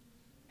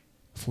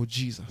for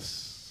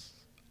Jesus.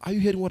 Are you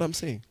hearing what I'm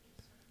saying?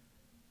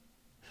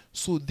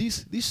 So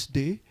this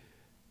day,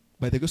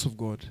 by the grace of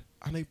God,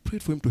 and I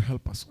prayed for him to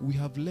help us, we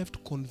have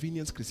left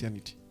convenience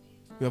Christianity.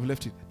 We have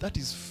left it. That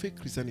is fake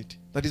Christianity.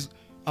 That is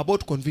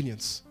about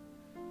convenience.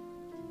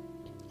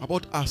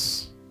 About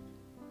us.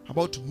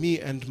 About me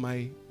and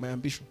my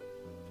ambition.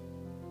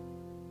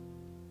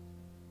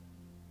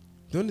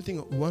 The only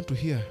thing we want to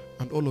hear,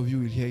 and all of you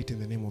will hear it in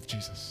the name of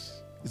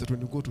Jesus, is that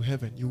when you go to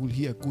heaven, you will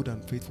hear good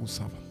and faithful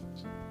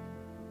servant.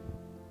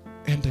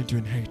 Enter into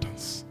your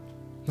inheritance.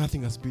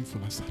 Nothing as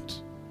beautiful as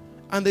that.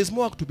 And there's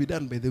more work to be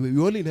done, by the way.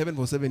 We're only in heaven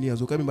for 7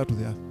 years. We're coming back to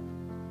the earth.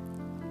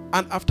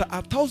 And after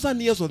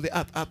 1,000 years on the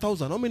earth,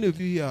 1,000, how many of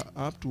you here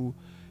are up to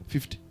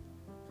 50?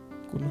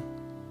 Kuna?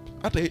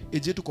 Hata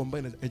eje tu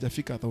combine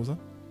haijafika 1,000.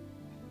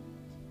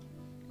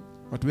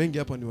 Watu wengi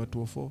hapa ni watu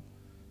wa 4.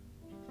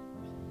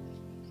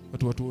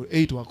 Watu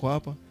 8 wako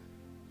hapa.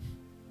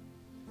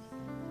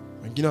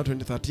 Wengine wa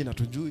 2013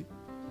 hatujui.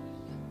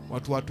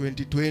 Watu wa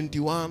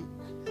 2021,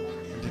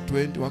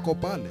 2020 wako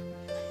pale.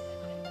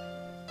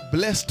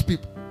 Blessed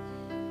people.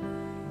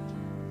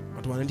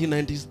 Watu wa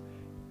 1990s.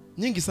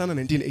 Nyingi sana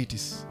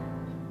 1980s.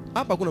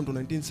 Hapa kuna mtu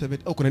 1970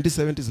 au kuna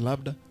 1970s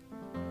labda.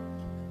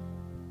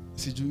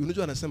 Sijui,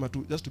 unajua anasema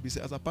tu just to be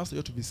safe. As a pastor you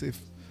have to be safe.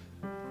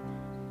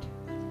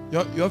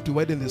 You have to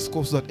widen the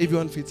scope so that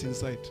everyone fits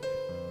inside.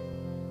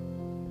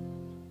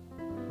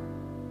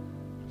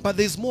 But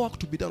there's more work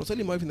to be done. I was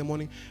telling my wife in the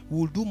morning, we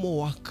will do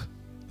more work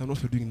than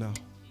what we're doing now.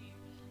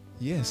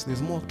 Yes,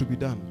 there's more work to be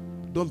done.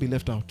 Don't be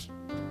left out.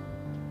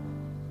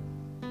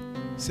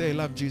 Say, I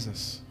love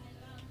Jesus.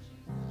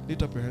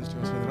 Lift up your hands to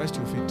yourself. Rise to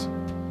your feet.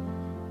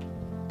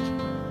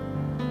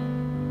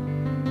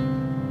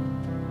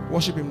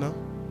 Worship him now.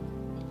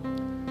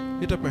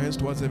 Lift up your hands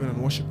towards heaven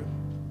and worship him.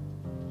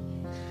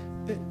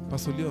 Hey,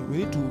 Pastor Leo, we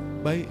need to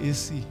buy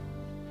AC.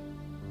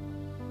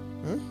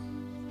 Huh?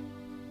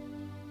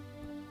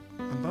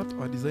 And that's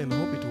our design. I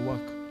hope it will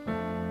work.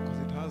 Because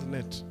it has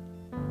net.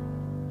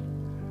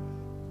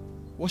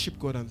 Worship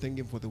God and thank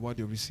him for the word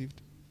you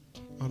received.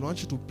 And I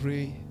want you to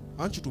pray.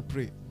 I want you to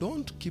pray.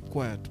 Don't keep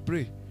quiet.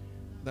 Pray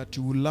that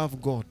you will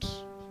love God.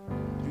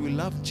 You will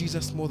love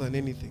Jesus more than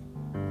anything.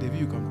 David,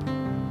 you can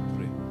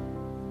pray.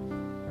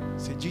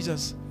 Say,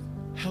 Jesus,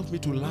 help me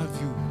to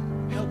love you.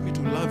 Help me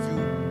to love you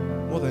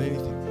more than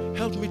anything.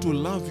 Help me to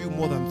love you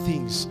more than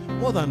things,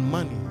 more than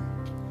money,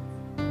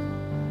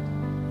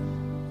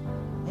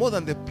 more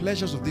than the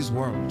pleasures of this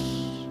world.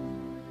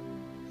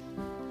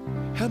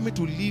 Help me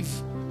to live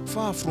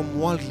far from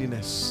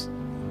worldliness,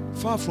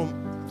 far from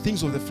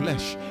things of the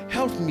flesh.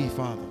 Help me,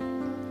 Father.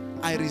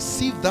 I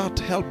receive that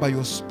help by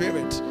your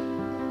Spirit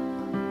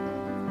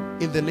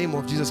in the name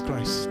of Jesus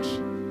Christ.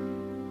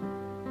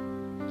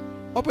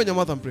 Open your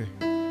mouth and pray.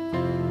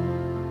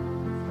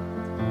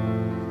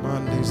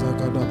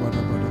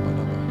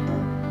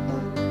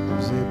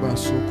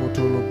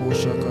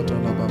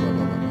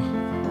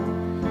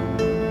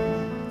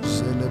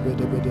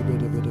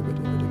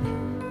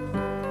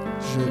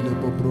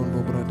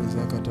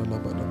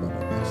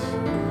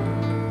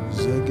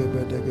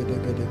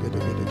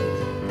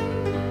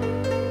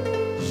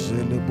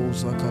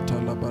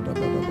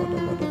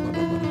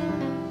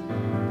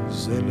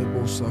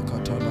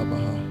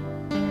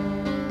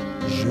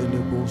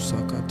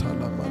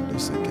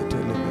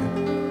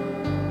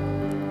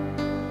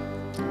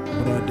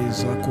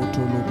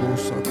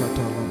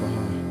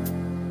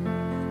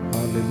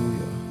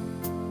 Hallelujah.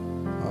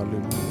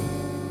 Hallelujah.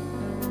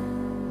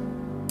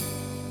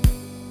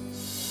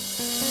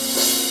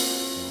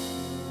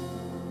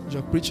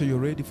 Jack Preacher, you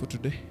ready for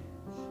today?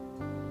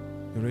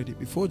 You ready?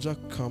 Before Jack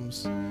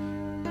comes,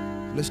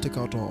 let's take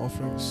out our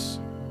offerings.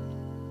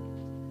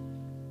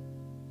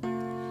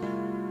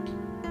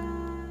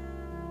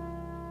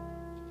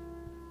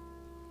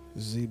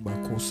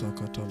 Zibakosa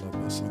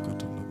katalabasa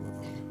katalababa.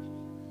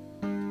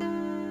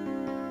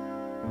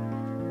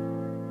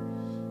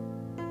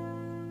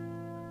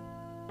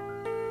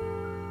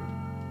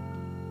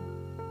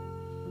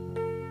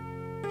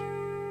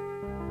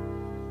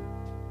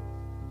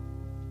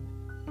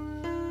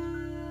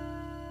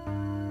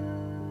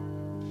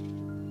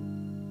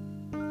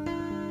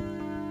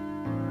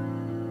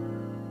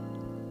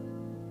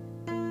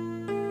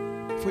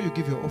 Before you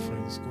give your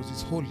offerings, because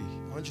it's holy,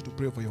 I want you to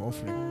pray for your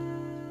offering.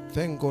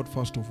 Thank God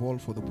first of all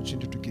for the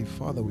opportunity to give.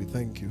 Father, we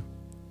thank you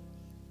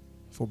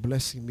for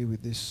blessing me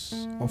with this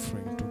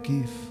offering to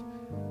give.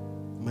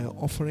 My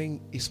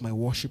offering is my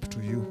worship to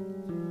you.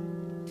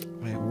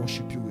 I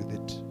worship you with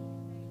it.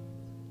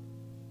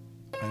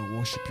 I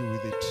worship you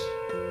with it.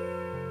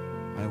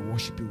 I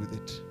worship you with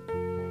it.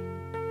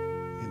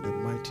 In the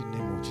mighty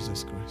name of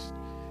Jesus Christ.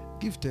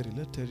 Give Terry.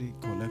 Let Terry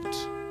collect.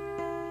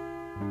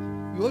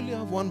 You only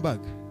have one bag.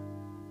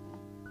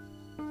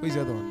 Where's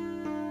the other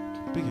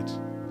one? Pick it.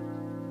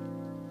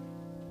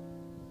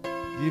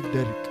 Give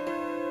Derek.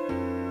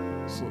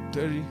 So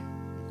Terry,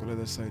 on the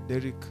other side.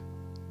 Derek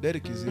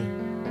is here.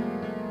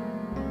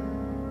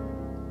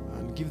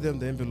 And give them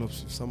the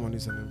envelopes if someone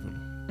needs an envelope.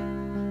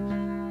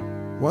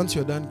 Once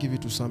you're done, give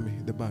it to Sammy,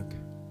 the bag.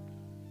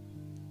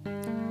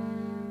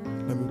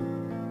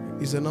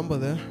 Is a number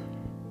there?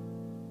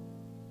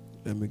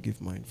 Let me give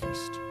mine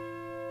first.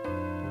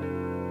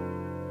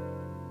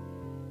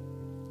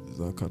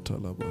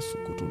 Zakatalaba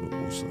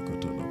sukutulubu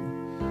sakatalaba.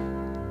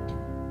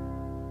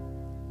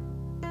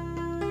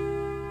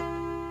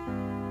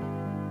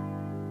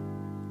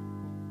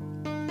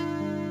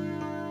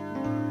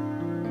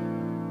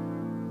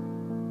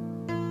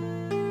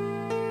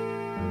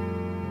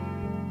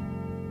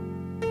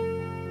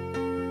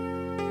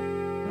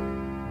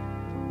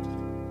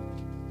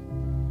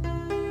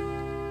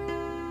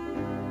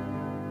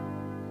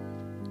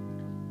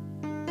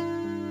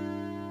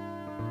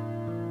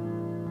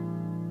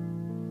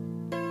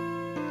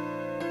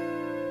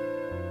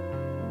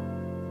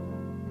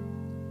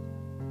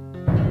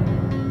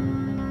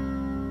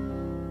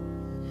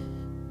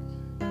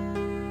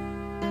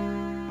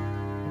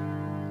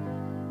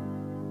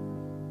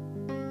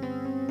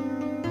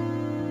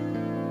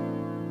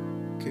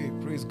 Okay,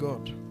 praise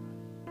God.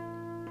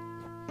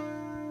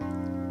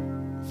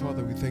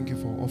 Father, we thank you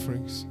for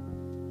offerings.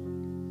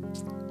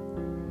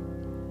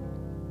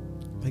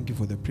 Thank you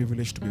for the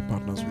privilege to be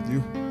partners with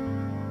you.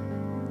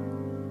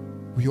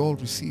 We all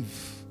receive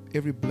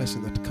every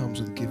blessing that comes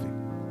with giving,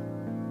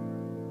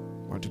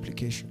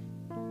 multiplication,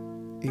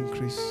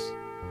 increase,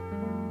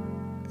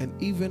 and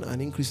even an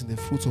increase in the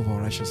fruits of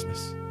our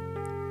righteousness.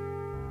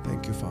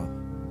 Thank you, Father.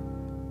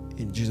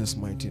 In Jesus'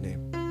 mighty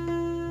name,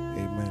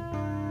 amen.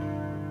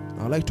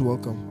 I'd like to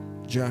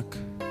welcome Jack.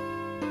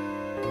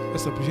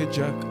 Let's appreciate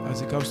Jack as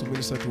he comes to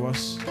minister to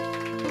us.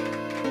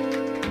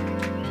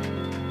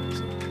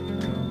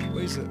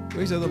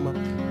 Where's the other man?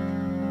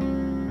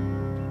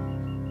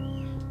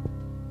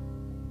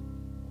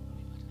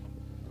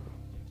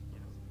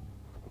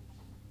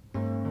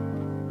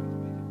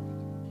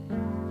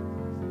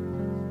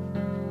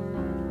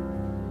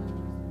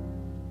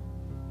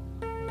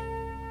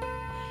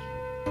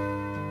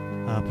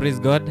 Praise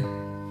God.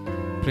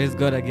 Praise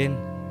God again.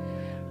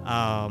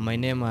 My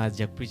name is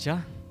Jack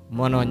Preacher.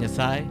 Mwana wa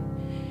Nyasaye.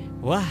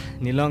 Wah,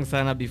 ni long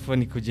sana before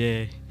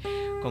nikuje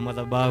kwa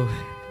madhabahu.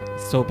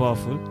 So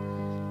powerful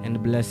and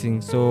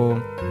blessing.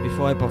 So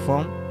before I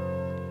perform,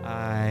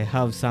 I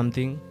have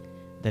something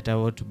that I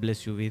want to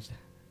bless you with.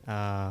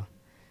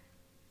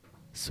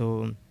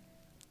 So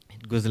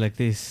it goes like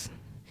this.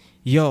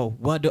 Yo,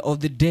 word of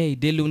the day,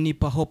 daily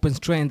unipa hope and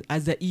strength.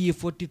 Isaiah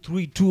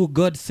 43:2,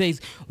 God says,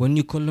 when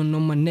you call on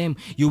my name,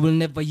 you will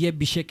never yet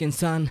be shaken,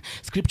 son.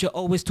 Scripture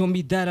always told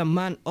me that a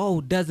man,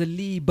 doesn't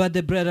live by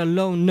the bread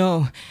alone,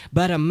 no.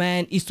 But a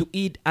man is to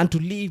eat and to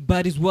live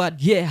by his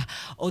word, yeah.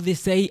 They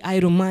say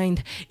idle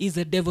mind is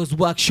a devil's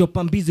workshop.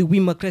 I'm busy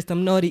with my Christ,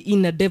 I'm not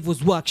in a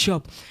devil's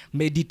workshop.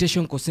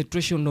 Meditation,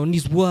 concentration on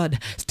his word,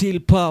 still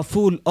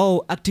powerful,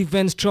 active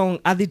and strong.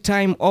 At the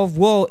time of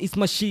war, it's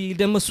my shield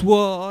and my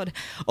sword.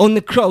 On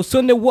the cross,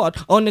 on the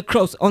what? On the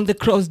cross,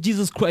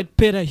 Jesus Christ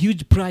paid a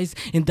huge price,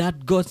 and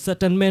that got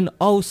certain men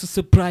also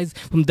surprised.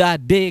 From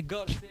that day,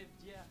 God saved,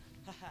 yeah,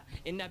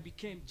 and I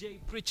became J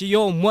Preacher,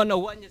 yo, mwana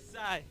wa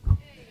Nyasaye.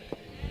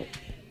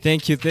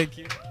 Thank you.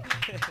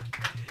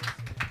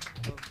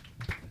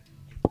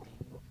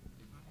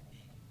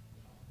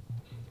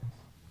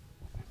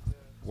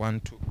 1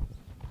 2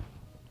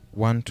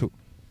 1 2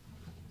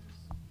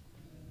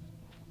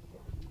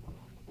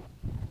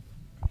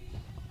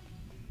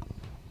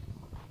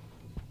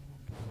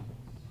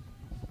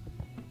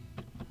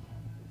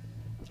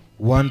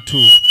 1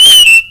 2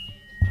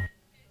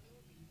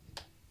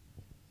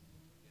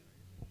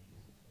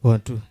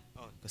 1 2.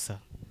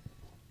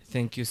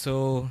 Thank you.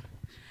 So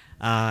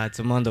it's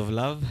a month of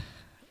love,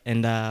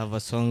 and I have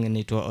a song and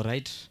it was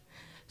alright.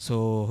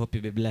 So hope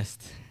you be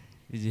blessed.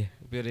 Be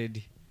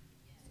ready.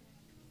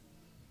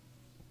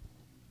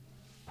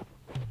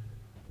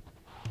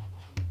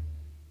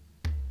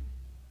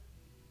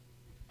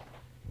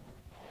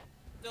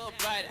 So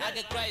bright, I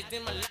got Christ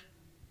in my life.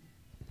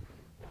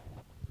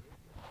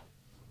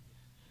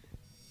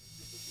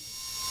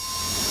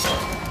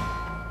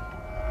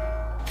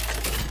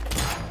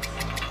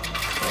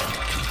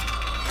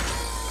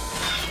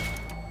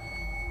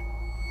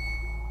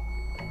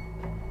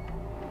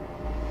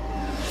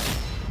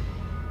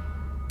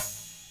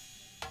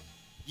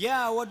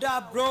 Yeah, what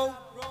up, bro?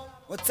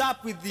 What's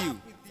up with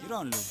you? You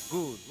don't look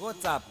good.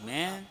 What's up,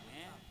 man?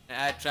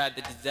 I tried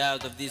the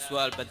desires of this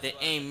world, but they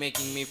ain't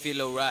making me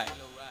feel alright.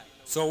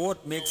 So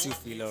what makes you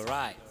feel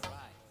alright?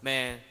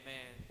 Man,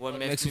 what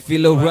makes me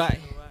feel alright?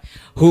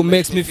 Who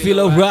makes me feel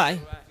alright?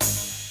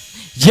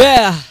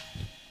 Yeah,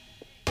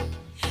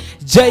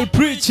 J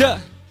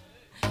Preacher.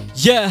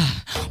 Yeah,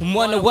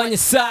 mwana wa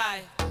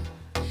Nyasaye.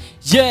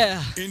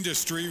 Yeah.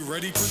 Industry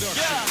Ready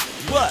Production.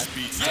 Yeah. What?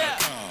 Yeah.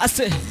 I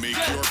said, Make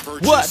your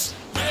purchase what?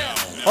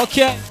 now.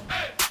 Okay.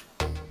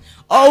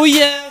 Oh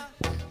yeah.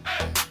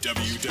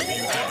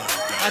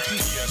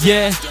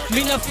 Yeah,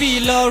 me not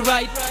feel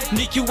alright.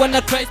 Nicky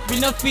wanna Christ, me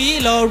not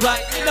feel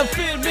alright. Me not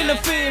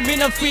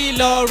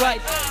feel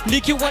alright.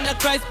 Nicky wanna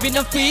Christ, me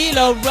not feel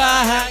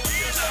alright.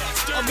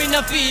 Oh, me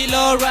not feel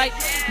alright.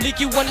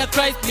 Nicky wanna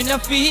Christ, me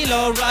not feel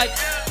alright.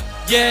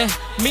 Yeah,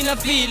 me not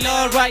feel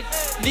alright.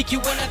 Nicky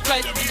wanna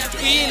Christ, me not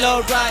feel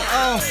alright.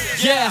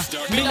 Yeah,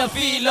 me not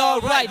feel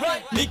alright.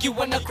 Nicky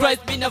wanna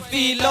Christ, me not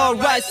feel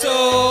alright.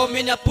 So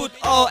me not put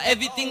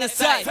everything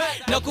aside.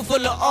 No could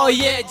follow,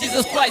 yeah,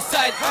 Jesus Christ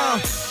side.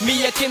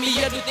 Me I came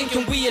here to think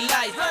and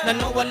realize. Now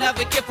no one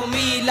ever care for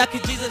me like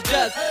Jesus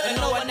does. And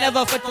no one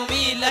ever fight for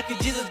me like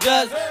Jesus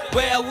does.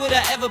 Where would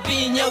I ever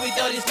be in here with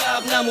all this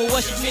love? Now me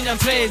worship me and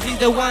praise. He's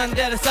the one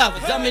that I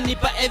serve. I'm in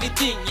for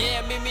everything.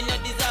 Yeah, me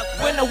not deserve.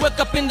 When I wake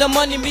up in the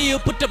morning, me you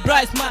put a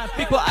bright smile.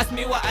 People ask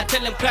me why, I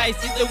tell them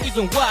Christ is the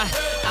reason why.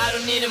 I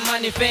don't need the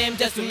money, fame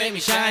just to make me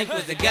shine.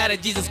 Cause I got a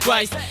Jesus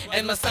Christ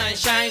and my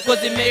sunshine.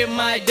 Cause it made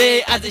my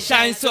day as it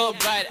shines so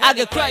bright. I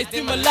got Christ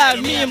in my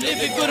life, me I'm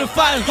living good and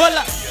fine. Hold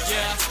up,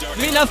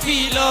 yeah, me not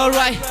feel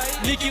alright.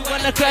 Nicky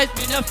wanna Christ,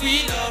 me not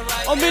feel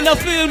alright. Oh, me not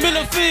feel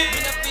alright.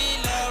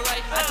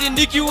 I think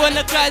Nicky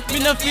wanna Christ, me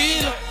not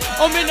feel.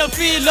 Oh, me not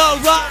feel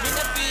alright.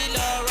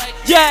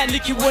 Yeah,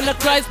 nikiona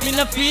Christ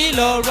mina feel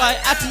alright.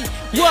 Ati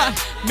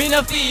what?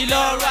 Mina feel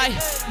alright.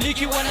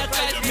 Nikiona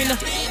Christ mina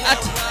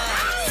ati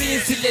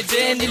since ile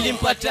day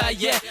nilimpata,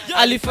 yeah,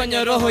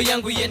 alifanya roho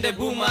yangu yende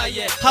buma,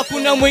 yeah.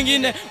 Hakuna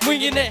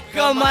mwingine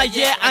kama,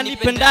 yeah,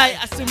 anipendaye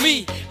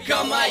asimi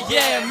kama,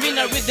 yeah.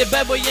 Mina read the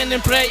Bible, yeah,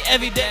 and pray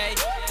every day.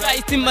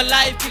 Christ in my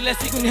life, kila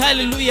siku ni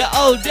hallelujah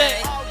all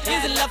day.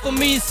 His love for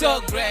me is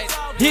so great.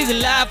 His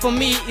love for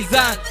me is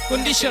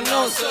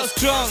unconditional, so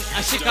strong,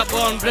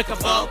 unshakable,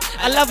 unbreakable.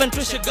 I love and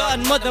treasure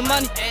God more than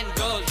money and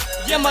gold.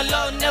 Yeah, my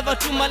Lord never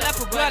took my life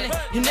for granted.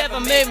 He never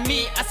made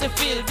me as I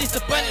feel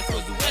disappointed.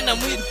 Cause when I'm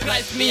with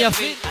Christ, me I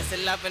feel as a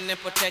loving and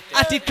protected.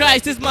 I think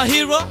Christ is my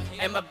hero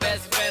and my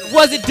best friend.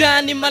 Was it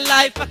done in my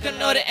life? I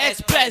cannot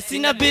express.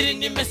 In a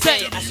bidding in me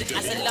say, I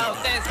say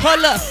love this.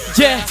 Hold up,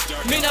 yeah,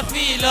 me not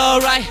feel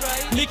alright.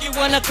 Nicky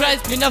wanna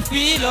Christ, me not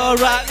feel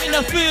alright. Me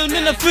not feel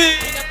alright.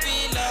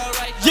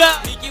 Yeah,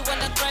 Nicky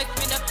wanna Christ,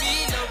 me not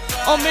feel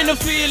alright. Oh, me not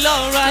feel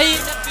alright.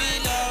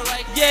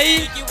 Yeah,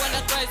 Nicky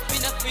wanna Christ, me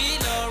not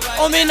feel alright.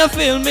 Oh, me not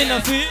feel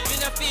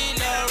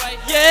alright.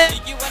 Yeah,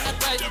 Nicky wanna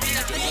Christ, me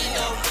not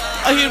feel alright.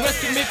 Oh, he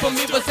rescued me from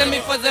evil, sent me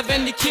for the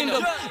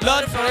kingdom.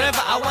 Lord,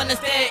 forever I wanna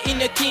stay in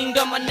the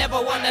kingdom. I never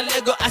wanna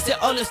let go, I say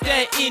always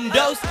stay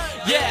indoors.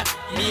 Yeah,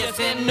 me I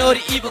say no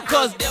to evil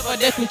cause never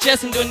they can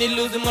chase and don't need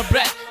losing my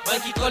breath.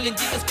 But keep calling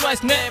Jesus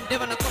Christ's name,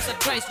 never no cause of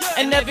Christ.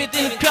 And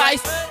everything in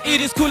Christ, it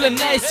is cool and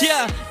nice,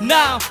 yeah.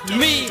 Now,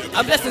 me,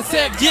 I'm blessed and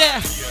saved,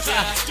 yeah.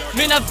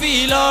 Me not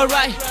feel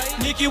alright.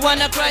 Nicky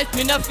wanna Christ,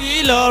 me not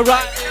feel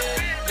alright.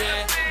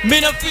 Me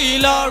not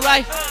feel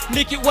alright.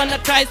 Nicky wanna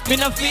Christ, me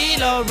not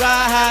feel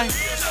alright.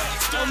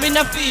 Oh, me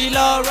not feel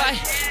alright.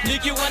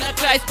 Nicky wanna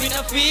Christ, me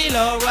not feel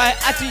alright.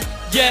 Ati,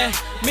 yeah,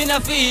 me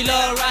not feel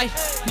alright.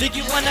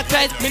 Nicky wanna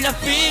Christ, me not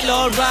feel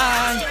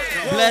alright.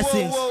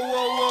 Blessings. Whoa.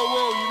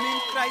 You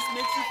mean Christ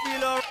makes you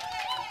feel alright?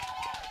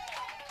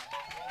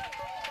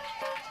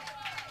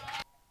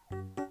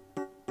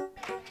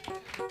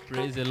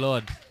 Praise the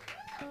Lord.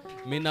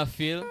 Mina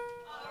feel.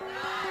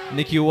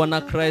 Nicky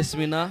wanna Christ,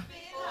 mina.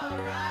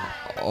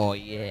 Oh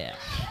yeah.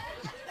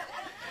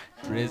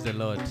 Praise the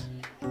Lord.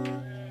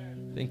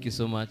 Thank you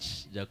so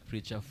much, Jack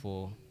Preacher,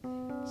 for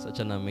such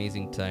an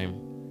amazing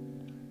time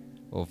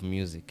of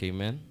music.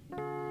 Amen.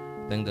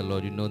 Thank the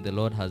Lord. You know, the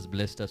Lord has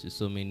blessed us with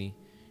so many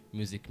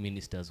music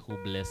ministers who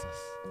bless us.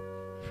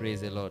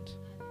 Praise the Lord.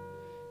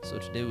 So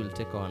today we'll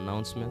take our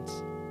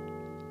announcements.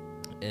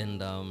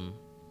 And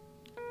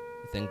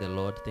thank the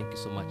Lord. Thank you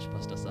so much,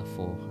 Pastor Saf,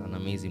 for an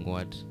amazing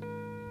word.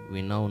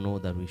 We now know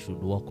that we should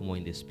walk more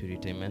in the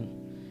Spirit. Amen.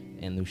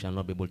 And we shall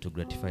not be able to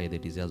gratify the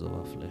desires of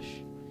our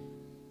flesh.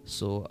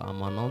 So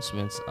our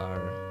announcements are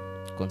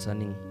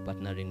concerning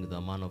partnering with the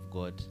man of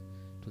God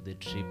to the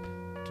trip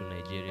to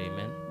Nigeria.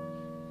 Amen.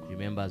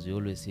 Remember, as we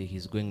always say,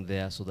 he's going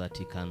there so that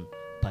he can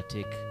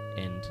partake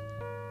and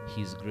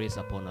his grace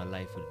upon our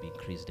life will be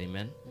increased.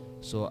 Amen.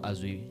 So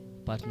as we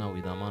partner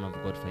with the man of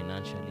God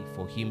financially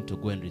for him to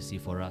go and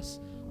receive for us,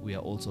 we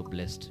are also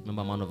blessed.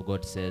 Remember, man of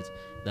God says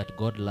that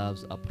God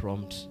loves a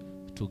prompt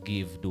to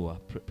give doer.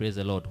 Praise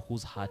the Lord,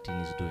 whose heart in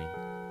is doing.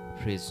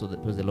 Praise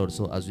the Lord.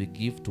 So as we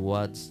give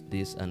towards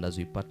this and as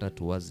we partner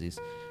towards this,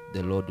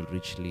 the Lord will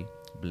richly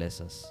bless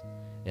us.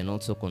 And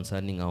also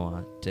concerning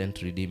our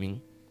tent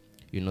redeeming,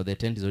 you know, the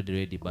tent is already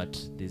ready,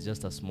 but there's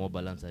just a small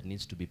balance that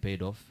needs to be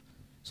paid off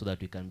so that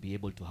we can be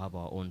able to have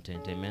our own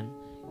tent. Amen.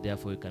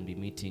 Therefore, we can be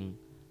meeting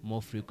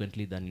more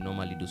frequently than we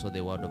normally do, so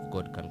the word of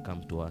God can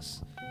come to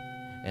us.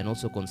 And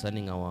also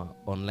concerning our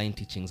online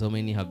teachings, how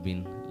many have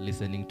been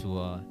listening to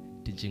our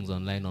teachings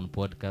online on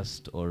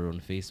podcast or on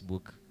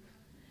Facebook?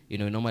 You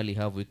know, we normally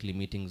have weekly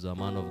meetings with a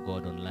man of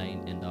God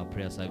online and our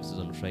prayer services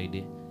on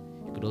Friday.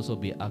 You could also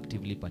be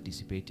actively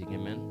participating,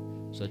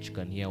 amen, so that you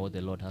can hear what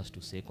the Lord has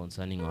to say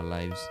concerning our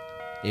lives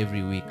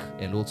every week.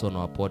 And also on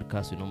our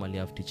podcast, we normally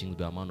have teachings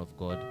by a man of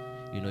God.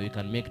 You know, you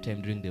can make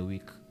time during the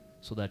week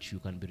so that you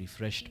can be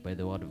refreshed by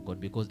the word of God,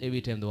 because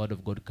every time the word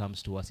of God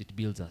comes to us, it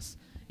builds us,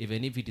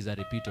 even if it is a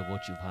repeat of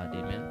what you've heard,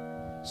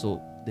 amen.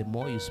 So the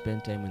more you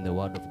spend time in the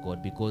word of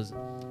God, because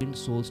win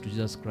souls to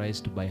Jesus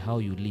Christ by how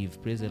you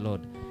live, praise the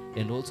Lord,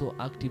 and also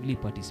actively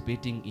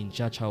participating in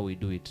church, how we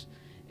do it.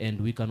 And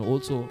we can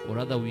also, or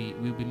rather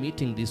we'll be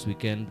meeting this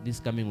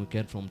coming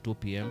weekend from 2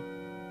 p.m.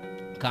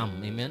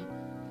 Come, amen.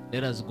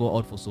 Let us go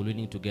out for soul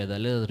winning together.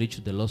 Let us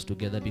reach the lost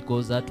together,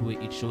 because that way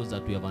it shows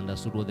that we have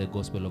understood what the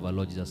gospel of our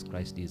Lord Jesus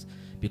Christ is.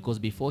 Because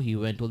before he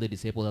went, told the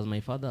disciples, as my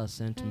Father has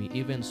sent me,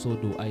 even so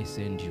do I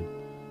send you.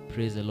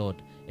 Praise the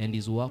Lord. And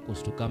his work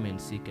was to come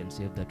and seek and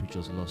save that which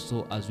was lost.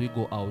 So as we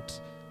go out,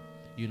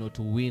 you know,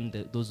 to win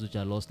those which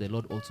are lost, the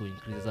Lord also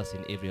increases us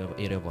in every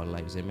area of our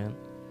lives. Amen.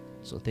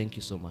 So thank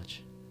you so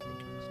much. Thank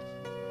you.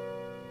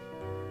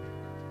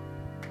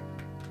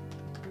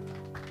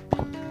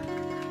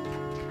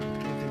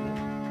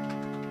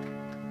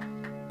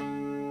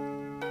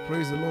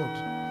 Praise the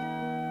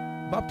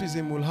Lord.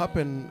 Baptism will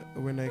happen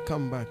when I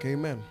come back.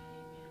 Amen.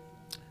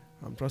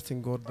 I'm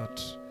trusting God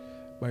that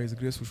by his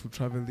grace we should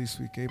travel this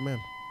week. Amen.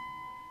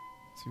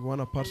 So you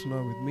want to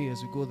partner with me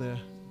as we go there,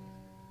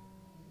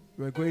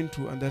 we're going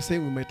to, and they're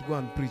saying we might go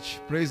and preach.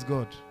 Praise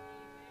God.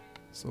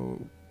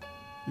 So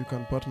you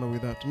can partner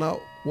with that. Now,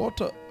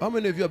 water. How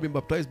many of you have been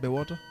baptized by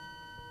water?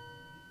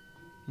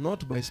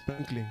 Not by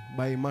sprinkling,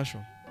 by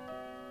immersion.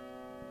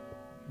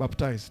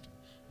 Baptized.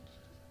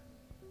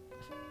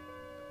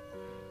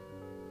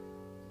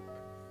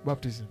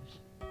 Baptism.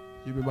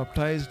 You've been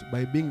baptized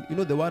by being, you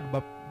know, the word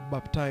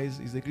baptize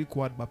is the Greek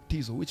word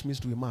baptizo, which means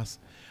to immerse.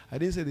 I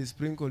didn't say they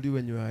sprinkled you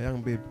when you were a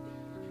young babe.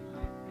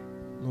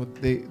 No,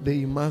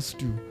 they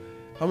immersed you.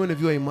 How many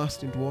of you are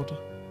immersed into water?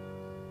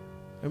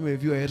 How many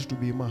of you are yet to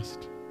be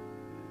immersed?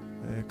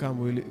 Come,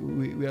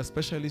 we are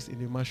specialists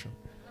in immersion.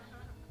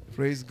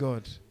 Praise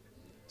God.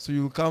 So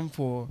you come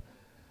for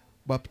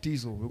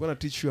baptizo. We're going to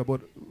teach you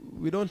about,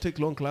 we don't take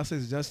long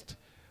classes, just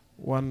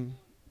one.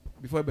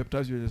 Before I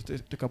baptize you, just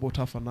take about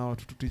half an hour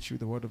to teach you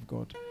the word of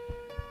God.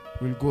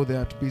 We'll go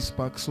there at Beast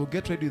Park. So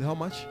get ready with how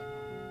much?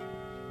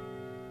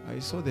 I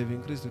saw they've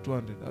increased to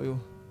 200.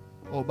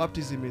 Oh,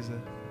 baptism is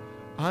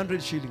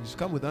 100 shillings.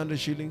 Come with 100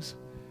 shillings.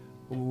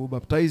 We'll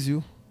baptize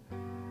you.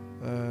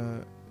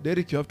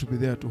 Derek, you have to be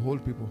there to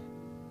hold people.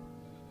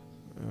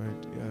 All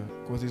right, yeah,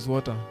 because it's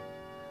water.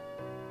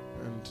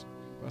 And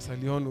Pastor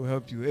Leon will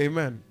help you.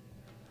 Amen.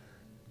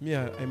 Me,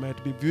 I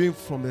might be viewing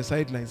from the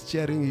sidelines,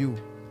 cheering you.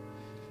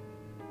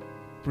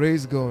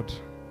 Praise God.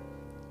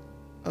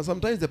 And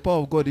sometimes the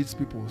power of God eats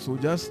people. So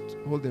just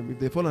hold them. If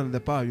they fall under the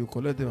power, you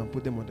collect them and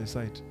put them on the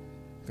side.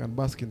 You can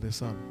bask in the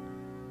sun.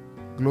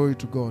 Glory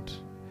to God.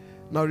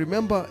 Now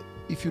remember,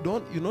 if you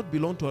not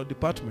belong to a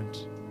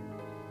department.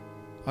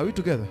 Are we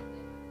together?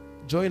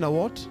 Join a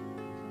what?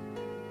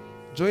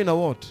 Join a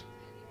what?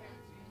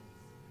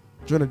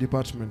 Join a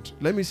department.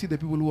 Let me see the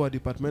people who are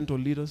departmental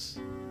leaders.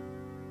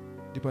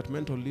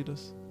 Departmental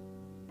leaders.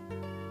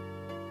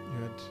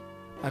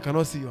 I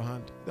cannot see your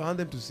hand. I want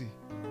them to see.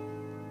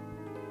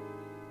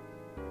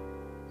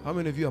 How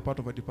many of you are part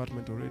of a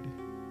department already?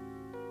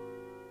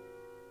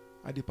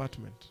 A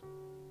department.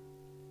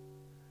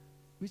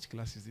 Which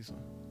class is this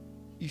one?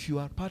 If you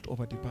are part of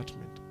a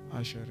department,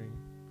 ushering,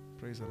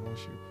 praise and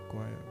worship,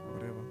 choir,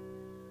 whatever.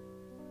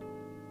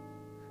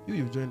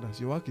 You've joined us.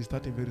 Your work is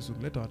starting very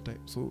soon. Let our time.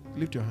 So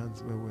lift your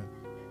hands well.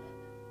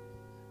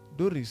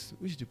 Doris,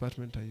 which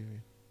department are you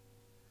in?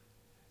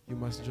 You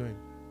must join.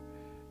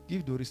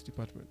 Give Doris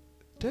department.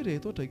 Terry, I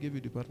thought I gave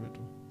you department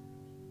too.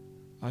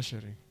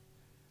 Ushering.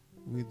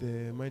 With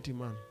the mighty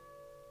man.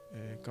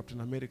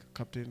 Captain America,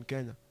 Captain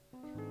Kenya.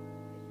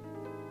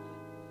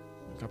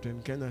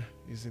 Captain Kenya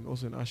is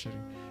also in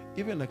ushering.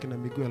 Even like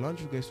in Miguel, I want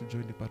you guys to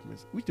join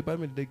departments. Which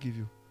department did they give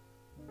you?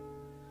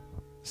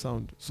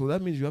 Sound. So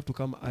that means you have to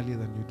come earlier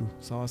than you do.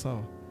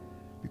 Sawa.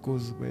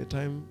 Because by the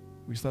time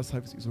we start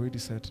service, it's already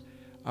set.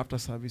 After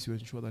service, you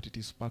ensure that it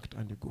is packed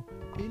and you go.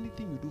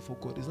 Anything you do for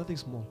God is nothing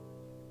small.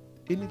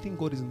 Anything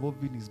God is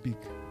involved in is big.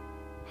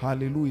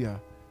 Hallelujah.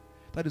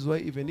 That is why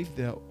even if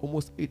there are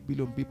almost 8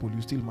 billion people,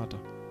 you still matter.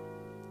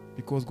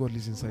 Because God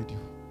lives inside you.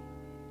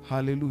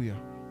 Hallelujah.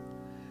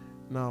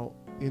 Now,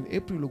 in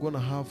April, we're going to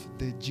have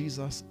the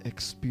Jesus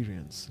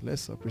Experience.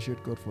 Let's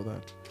appreciate God for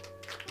that.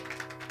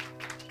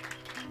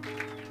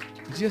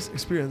 Jesus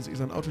Experience is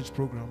an outreach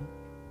program.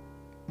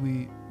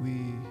 We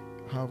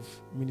have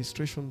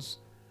ministrations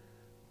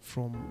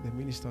from the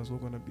ministers who are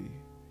going to be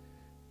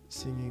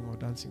singing or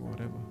dancing or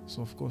whatever.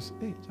 So of course,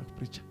 hey, Jack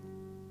Preacher,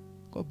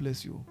 God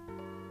bless you.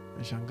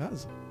 And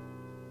Shangaza,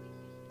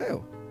 hey,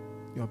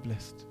 you are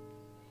blessed.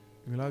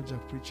 You will have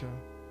Jack Preacher,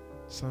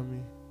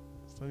 Sammy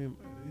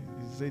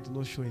he said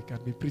not sure he can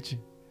be preaching.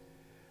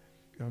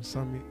 You have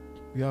Sammy.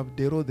 We have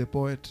Dero the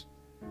poet.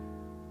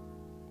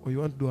 Or you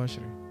want to do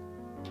ushering?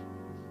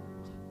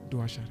 Do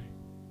ushering.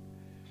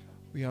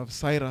 We have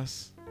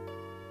Cyrus.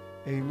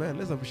 Amen.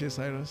 Let's appreciate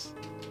Cyrus.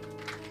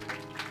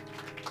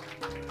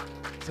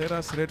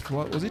 Cyrus read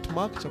for, was it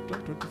Mark chapter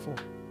 24?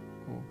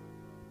 Oh.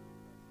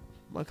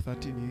 Mark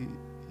 13,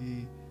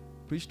 he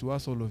preached to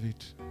us all of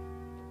it.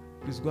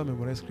 Please go and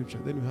memorize scripture.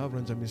 Then we have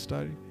Ranja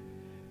Mistari.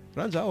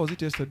 Ranja, how was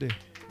it yesterday?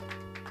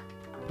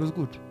 It was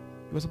good.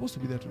 You were supposed to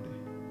be there today.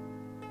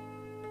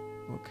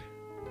 Okay.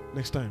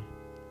 Next time.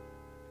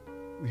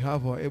 We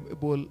have our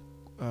able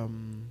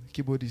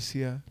keyboardists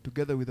here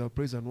together with our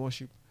praise and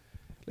worship.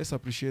 Let's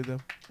appreciate them.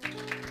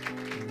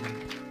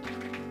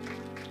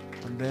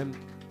 And then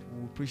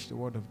we'll preach the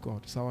word of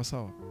God. Sawa.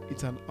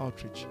 It's an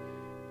outreach.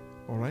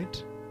 All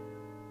right?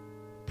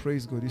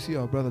 Praise God. You see,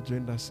 our brother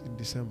joined us in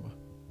December.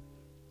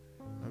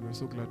 And we're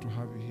so glad to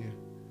have you here.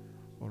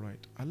 All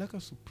right. I'd like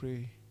us to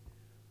pray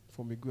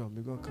for Miguel.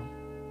 Miguel, come.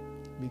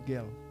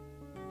 Miguel,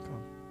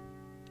 come.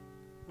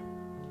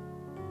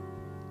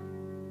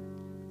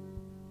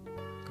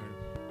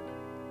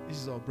 This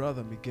is our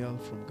brother Miguel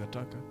from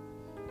Gataka.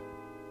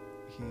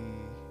 He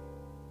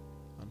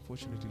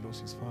unfortunately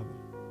lost his father.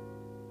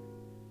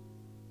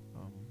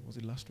 Was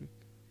it last week?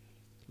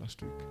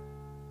 Last week.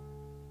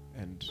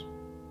 And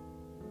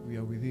we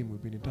are with him.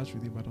 We've been in touch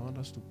with him. But I want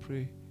us to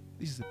pray.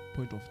 This is the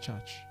point of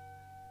church.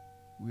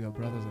 We are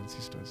brothers and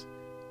sisters.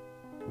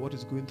 What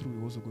is going through,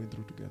 we're also going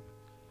through together.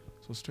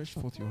 So stretch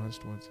forth your hands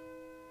towards him.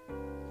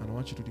 And I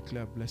want you to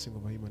declare a blessing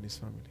over him and his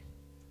family.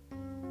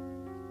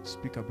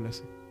 Speak a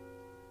blessing.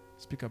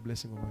 Speak a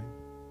blessing over him.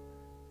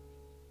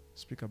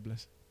 Speak a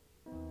blessing.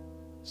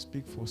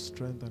 Speak for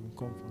strength and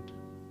comfort.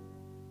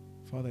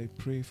 Father, I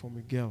pray for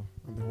Miguel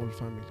and the whole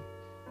family.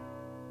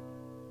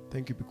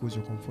 Thank you because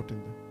you're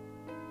comforting them.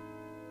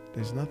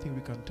 There's nothing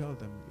we can tell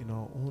them in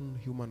our own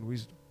human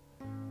wisdom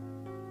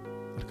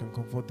that can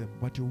comfort them.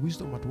 But your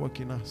wisdom at work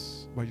in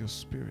us by your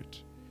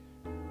Spirit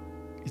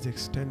is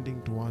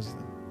extending towards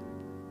them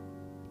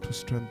to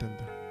strengthen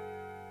them,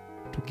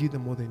 to give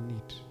them what they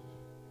need.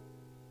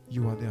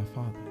 You are their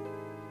Father.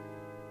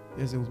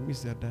 Yes, they will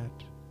miss their dad.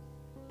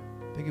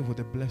 Thank you for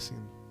the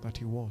blessing that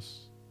he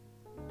was.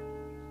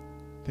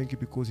 Thank you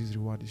because his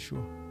reward is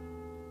sure.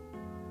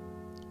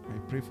 I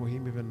pray for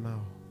him even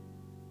now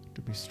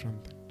to be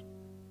strengthened,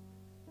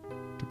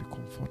 to be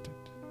comforted,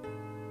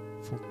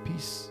 for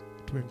peace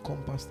to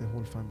encompass the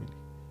whole family,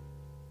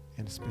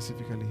 and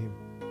specifically him.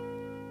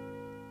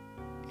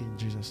 In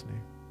Jesus'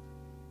 name,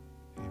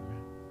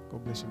 amen.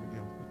 God bless you,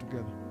 Miguel. We're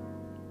together.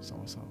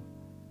 Sawa sawa.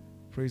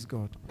 Praise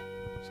God.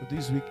 So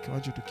this week, I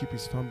want you to keep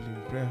his family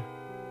in prayer.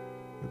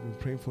 We've been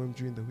praying for him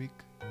during the week.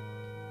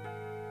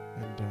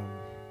 And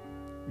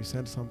we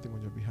sent something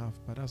on your behalf,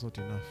 but that's not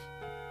enough.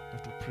 You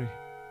have to pray.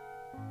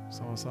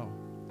 Sawa sawa.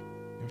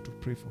 You have to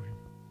pray for him.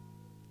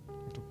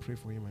 You have to pray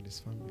for him and his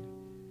family.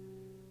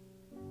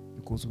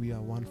 Because we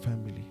are one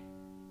family.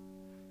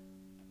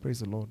 Praise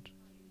the Lord.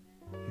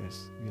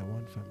 Yes, we are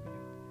one family.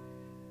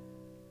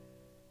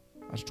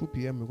 At 2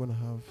 p.m. we're going to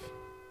have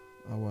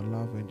our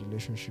love and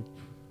relationship.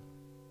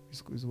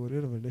 It's a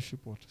relationship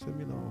what?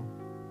 Seminar or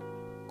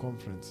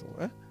conference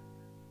or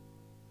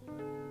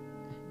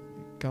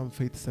Come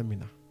Faith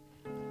Seminar.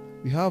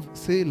 We have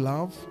say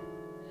love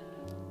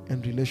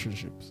and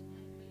relationships.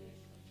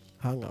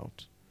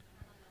 Hangout.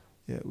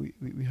 Yeah,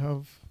 we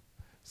have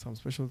some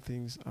special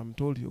things. I'm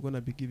told you're going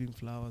to be giving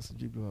flowers,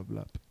 blah, blah,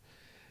 blah.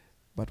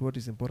 But what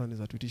is important is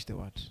that we teach the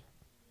word.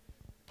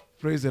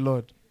 Praise the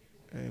Lord.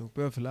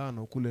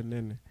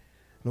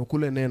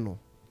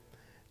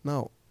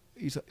 Now,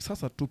 it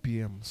starts at 2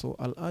 p.m. So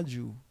I'll urge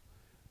you,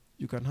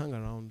 you can hang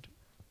around.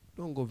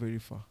 Don't go very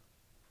far.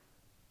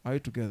 Are you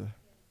together?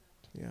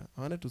 Yeah.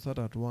 I wanted to start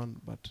at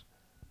 1, but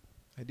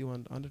I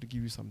wanted to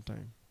give you some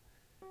time.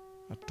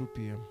 At 2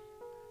 p.m.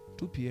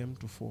 2 p.m.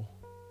 to 4.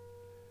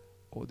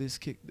 Oh, there's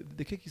cake.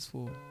 The cake is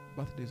for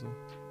birthdays or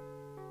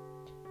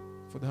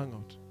for the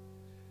hangout.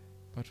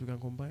 But we can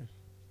combine.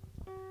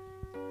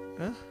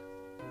 Huh?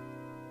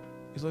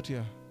 It's not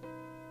here.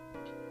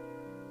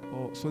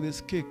 Oh, so there's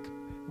cake.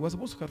 We're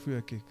supposed to cut for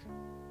your cake.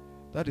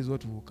 That is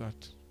what we will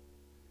cut.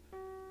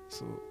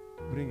 So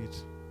bring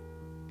it.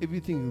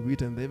 Everything will be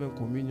eaten, even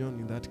communion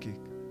in that cake.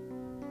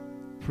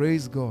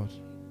 Praise God.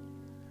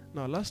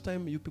 Now, last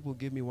time you people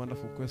gave me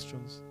wonderful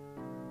questions.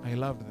 I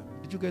loved them.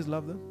 Did you guys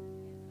love them?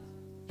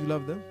 You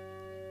love them?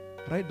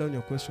 Write down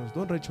your questions.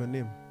 Don't write your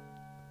name.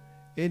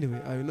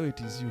 Anyway, I know it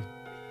is you.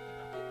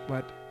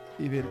 But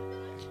even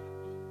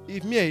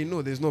if me I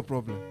know, there's no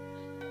problem.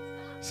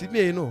 See,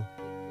 me I know.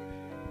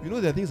 You know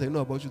there are things I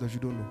know about you that you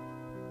don't know.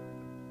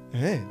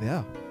 They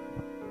are.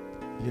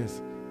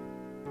 Yes.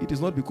 It is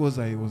not because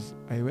I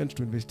went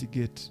to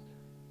investigate.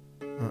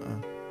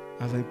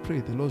 As I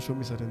pray, the Lord showed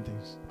me certain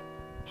things.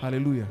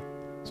 Hallelujah.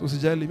 So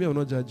sijali, me I will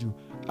not judge you.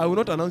 I will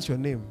not announce your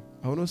name.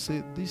 I will not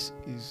say this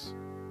is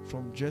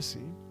from Jesse.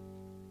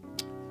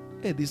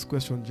 Hey, this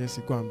question,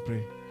 Jesse, go and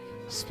pray.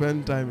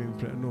 Spend time in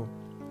prayer. No.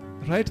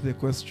 Write the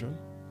question.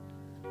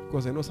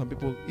 Because I know some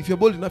people, if you're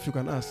bold enough, you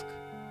can ask.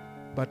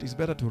 But it's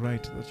better to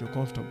write that you're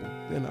comfortable.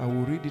 Then I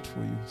will read it for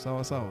you.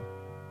 Sawa sawa.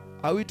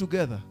 Are we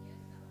together?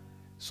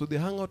 So the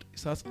hangout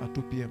starts at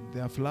 2 p.m.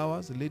 There are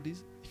flowers,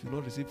 ladies. If you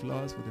don't receive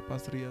flowers for the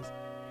past 3 years,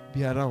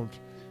 be around.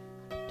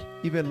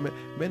 Even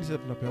men said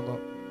tunapeanga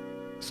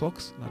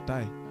socks na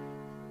tie.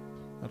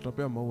 Na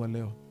tunapewa maua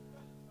leo.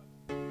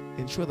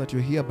 Ensure that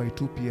you're here by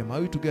 2 p.m.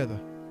 Are we together?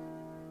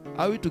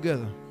 Are we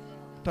together?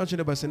 Touch your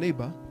neighbor, say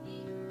neighbor.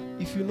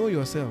 If you know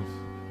yourself,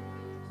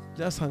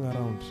 just hang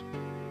around.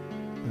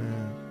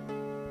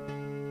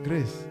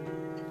 Grace,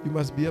 you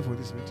must be here for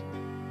this meeting.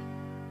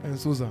 And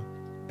Susan.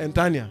 And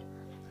Tanya.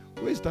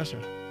 Where is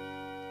Tasha?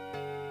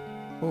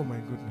 Oh my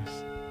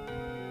goodness.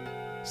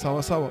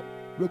 Sawa sawa.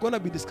 We're going to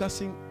be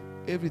discussing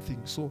everything.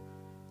 So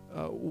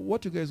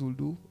what you guys will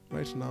do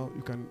right now,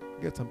 you can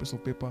get some piece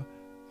of paper,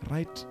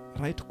 write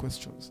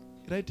questions.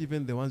 Write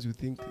even the ones you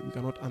think we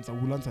cannot answer.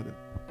 We'll answer them.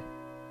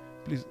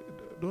 Please,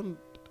 don't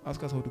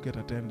ask us how to get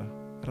a tender.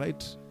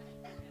 Write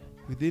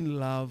within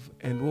love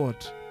and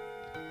what?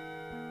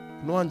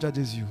 No one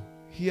judges you.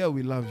 Here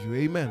we love you.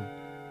 Amen.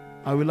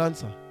 I will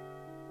answer.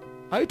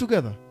 Are you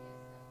together?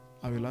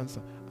 I will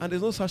answer. And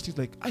there's no such things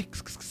like,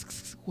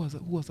 who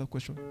has that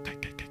question?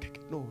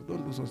 No,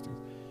 don't do such things.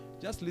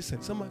 Just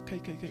listen. Someone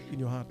in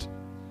your heart.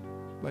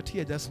 But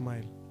here, just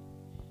smile.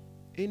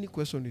 Any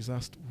question is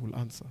asked, we'll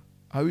answer.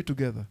 Are we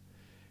together?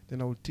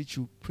 Then I will teach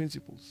you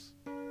principles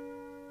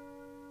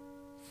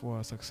for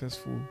a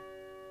successful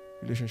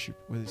relationship,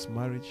 whether it's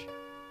marriage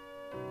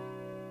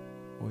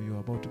or you're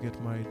about to get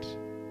married,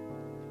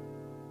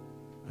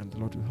 and the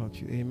Lord will help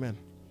you. Amen.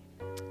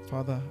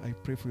 Father, I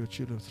pray for your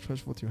children.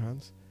 Stretch forth your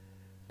hands.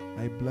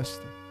 I bless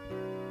them.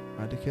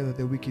 I declare that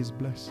their week is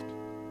blessed.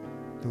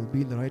 They will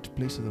be in the right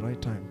place at the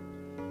right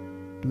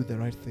time. Do the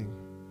right thing.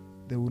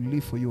 They will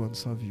live for you and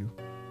serve you.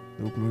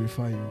 They will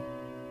glorify you.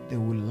 They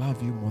will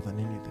love you more than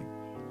anything.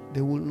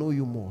 They will know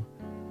you more.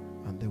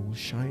 And they will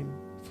shine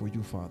for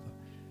you, Father.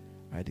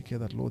 I declare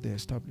that, Lord, they're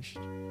established.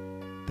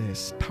 They're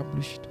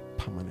established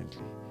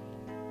permanently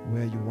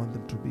where you want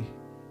them to be,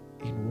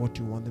 in what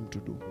you want them to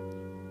do.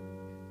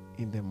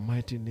 In the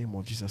mighty name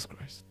of Jesus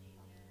Christ.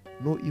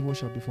 No evil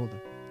shall befall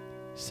them.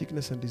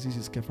 Sickness and disease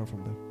is kept far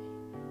from them.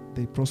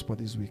 They prosper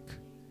this week.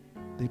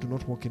 They do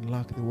not walk in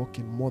lack. They walk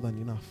in more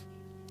than enough.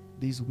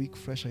 This week,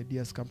 fresh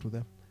ideas come to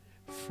them.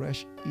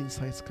 Fresh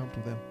insights come to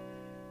them.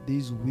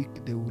 This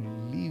week, they will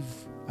live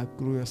a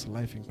glorious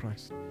life in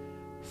Christ,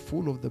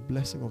 full of the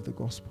blessing of the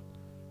gospel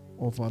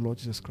of our Lord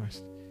Jesus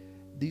Christ.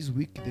 This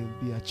week, there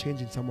will be a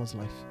change in someone's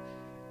life.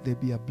 There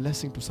will be a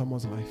blessing to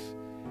someone's life.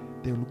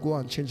 They will go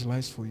and change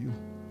lives for you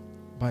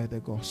by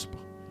the gospel.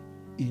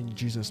 In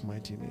Jesus'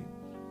 mighty name.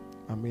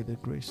 And may the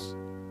grace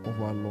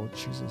of our Lord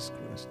Jesus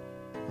Christ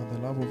and the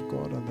love of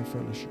God and the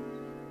fellowship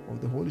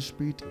of the Holy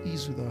Spirit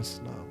is with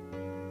us now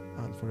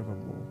and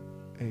forevermore.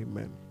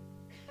 Amen.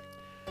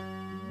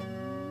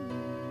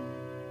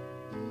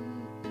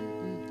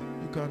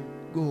 You can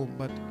go home,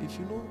 but if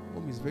you know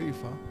home is very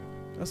far,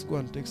 just go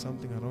and take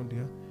something around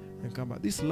here and come back. This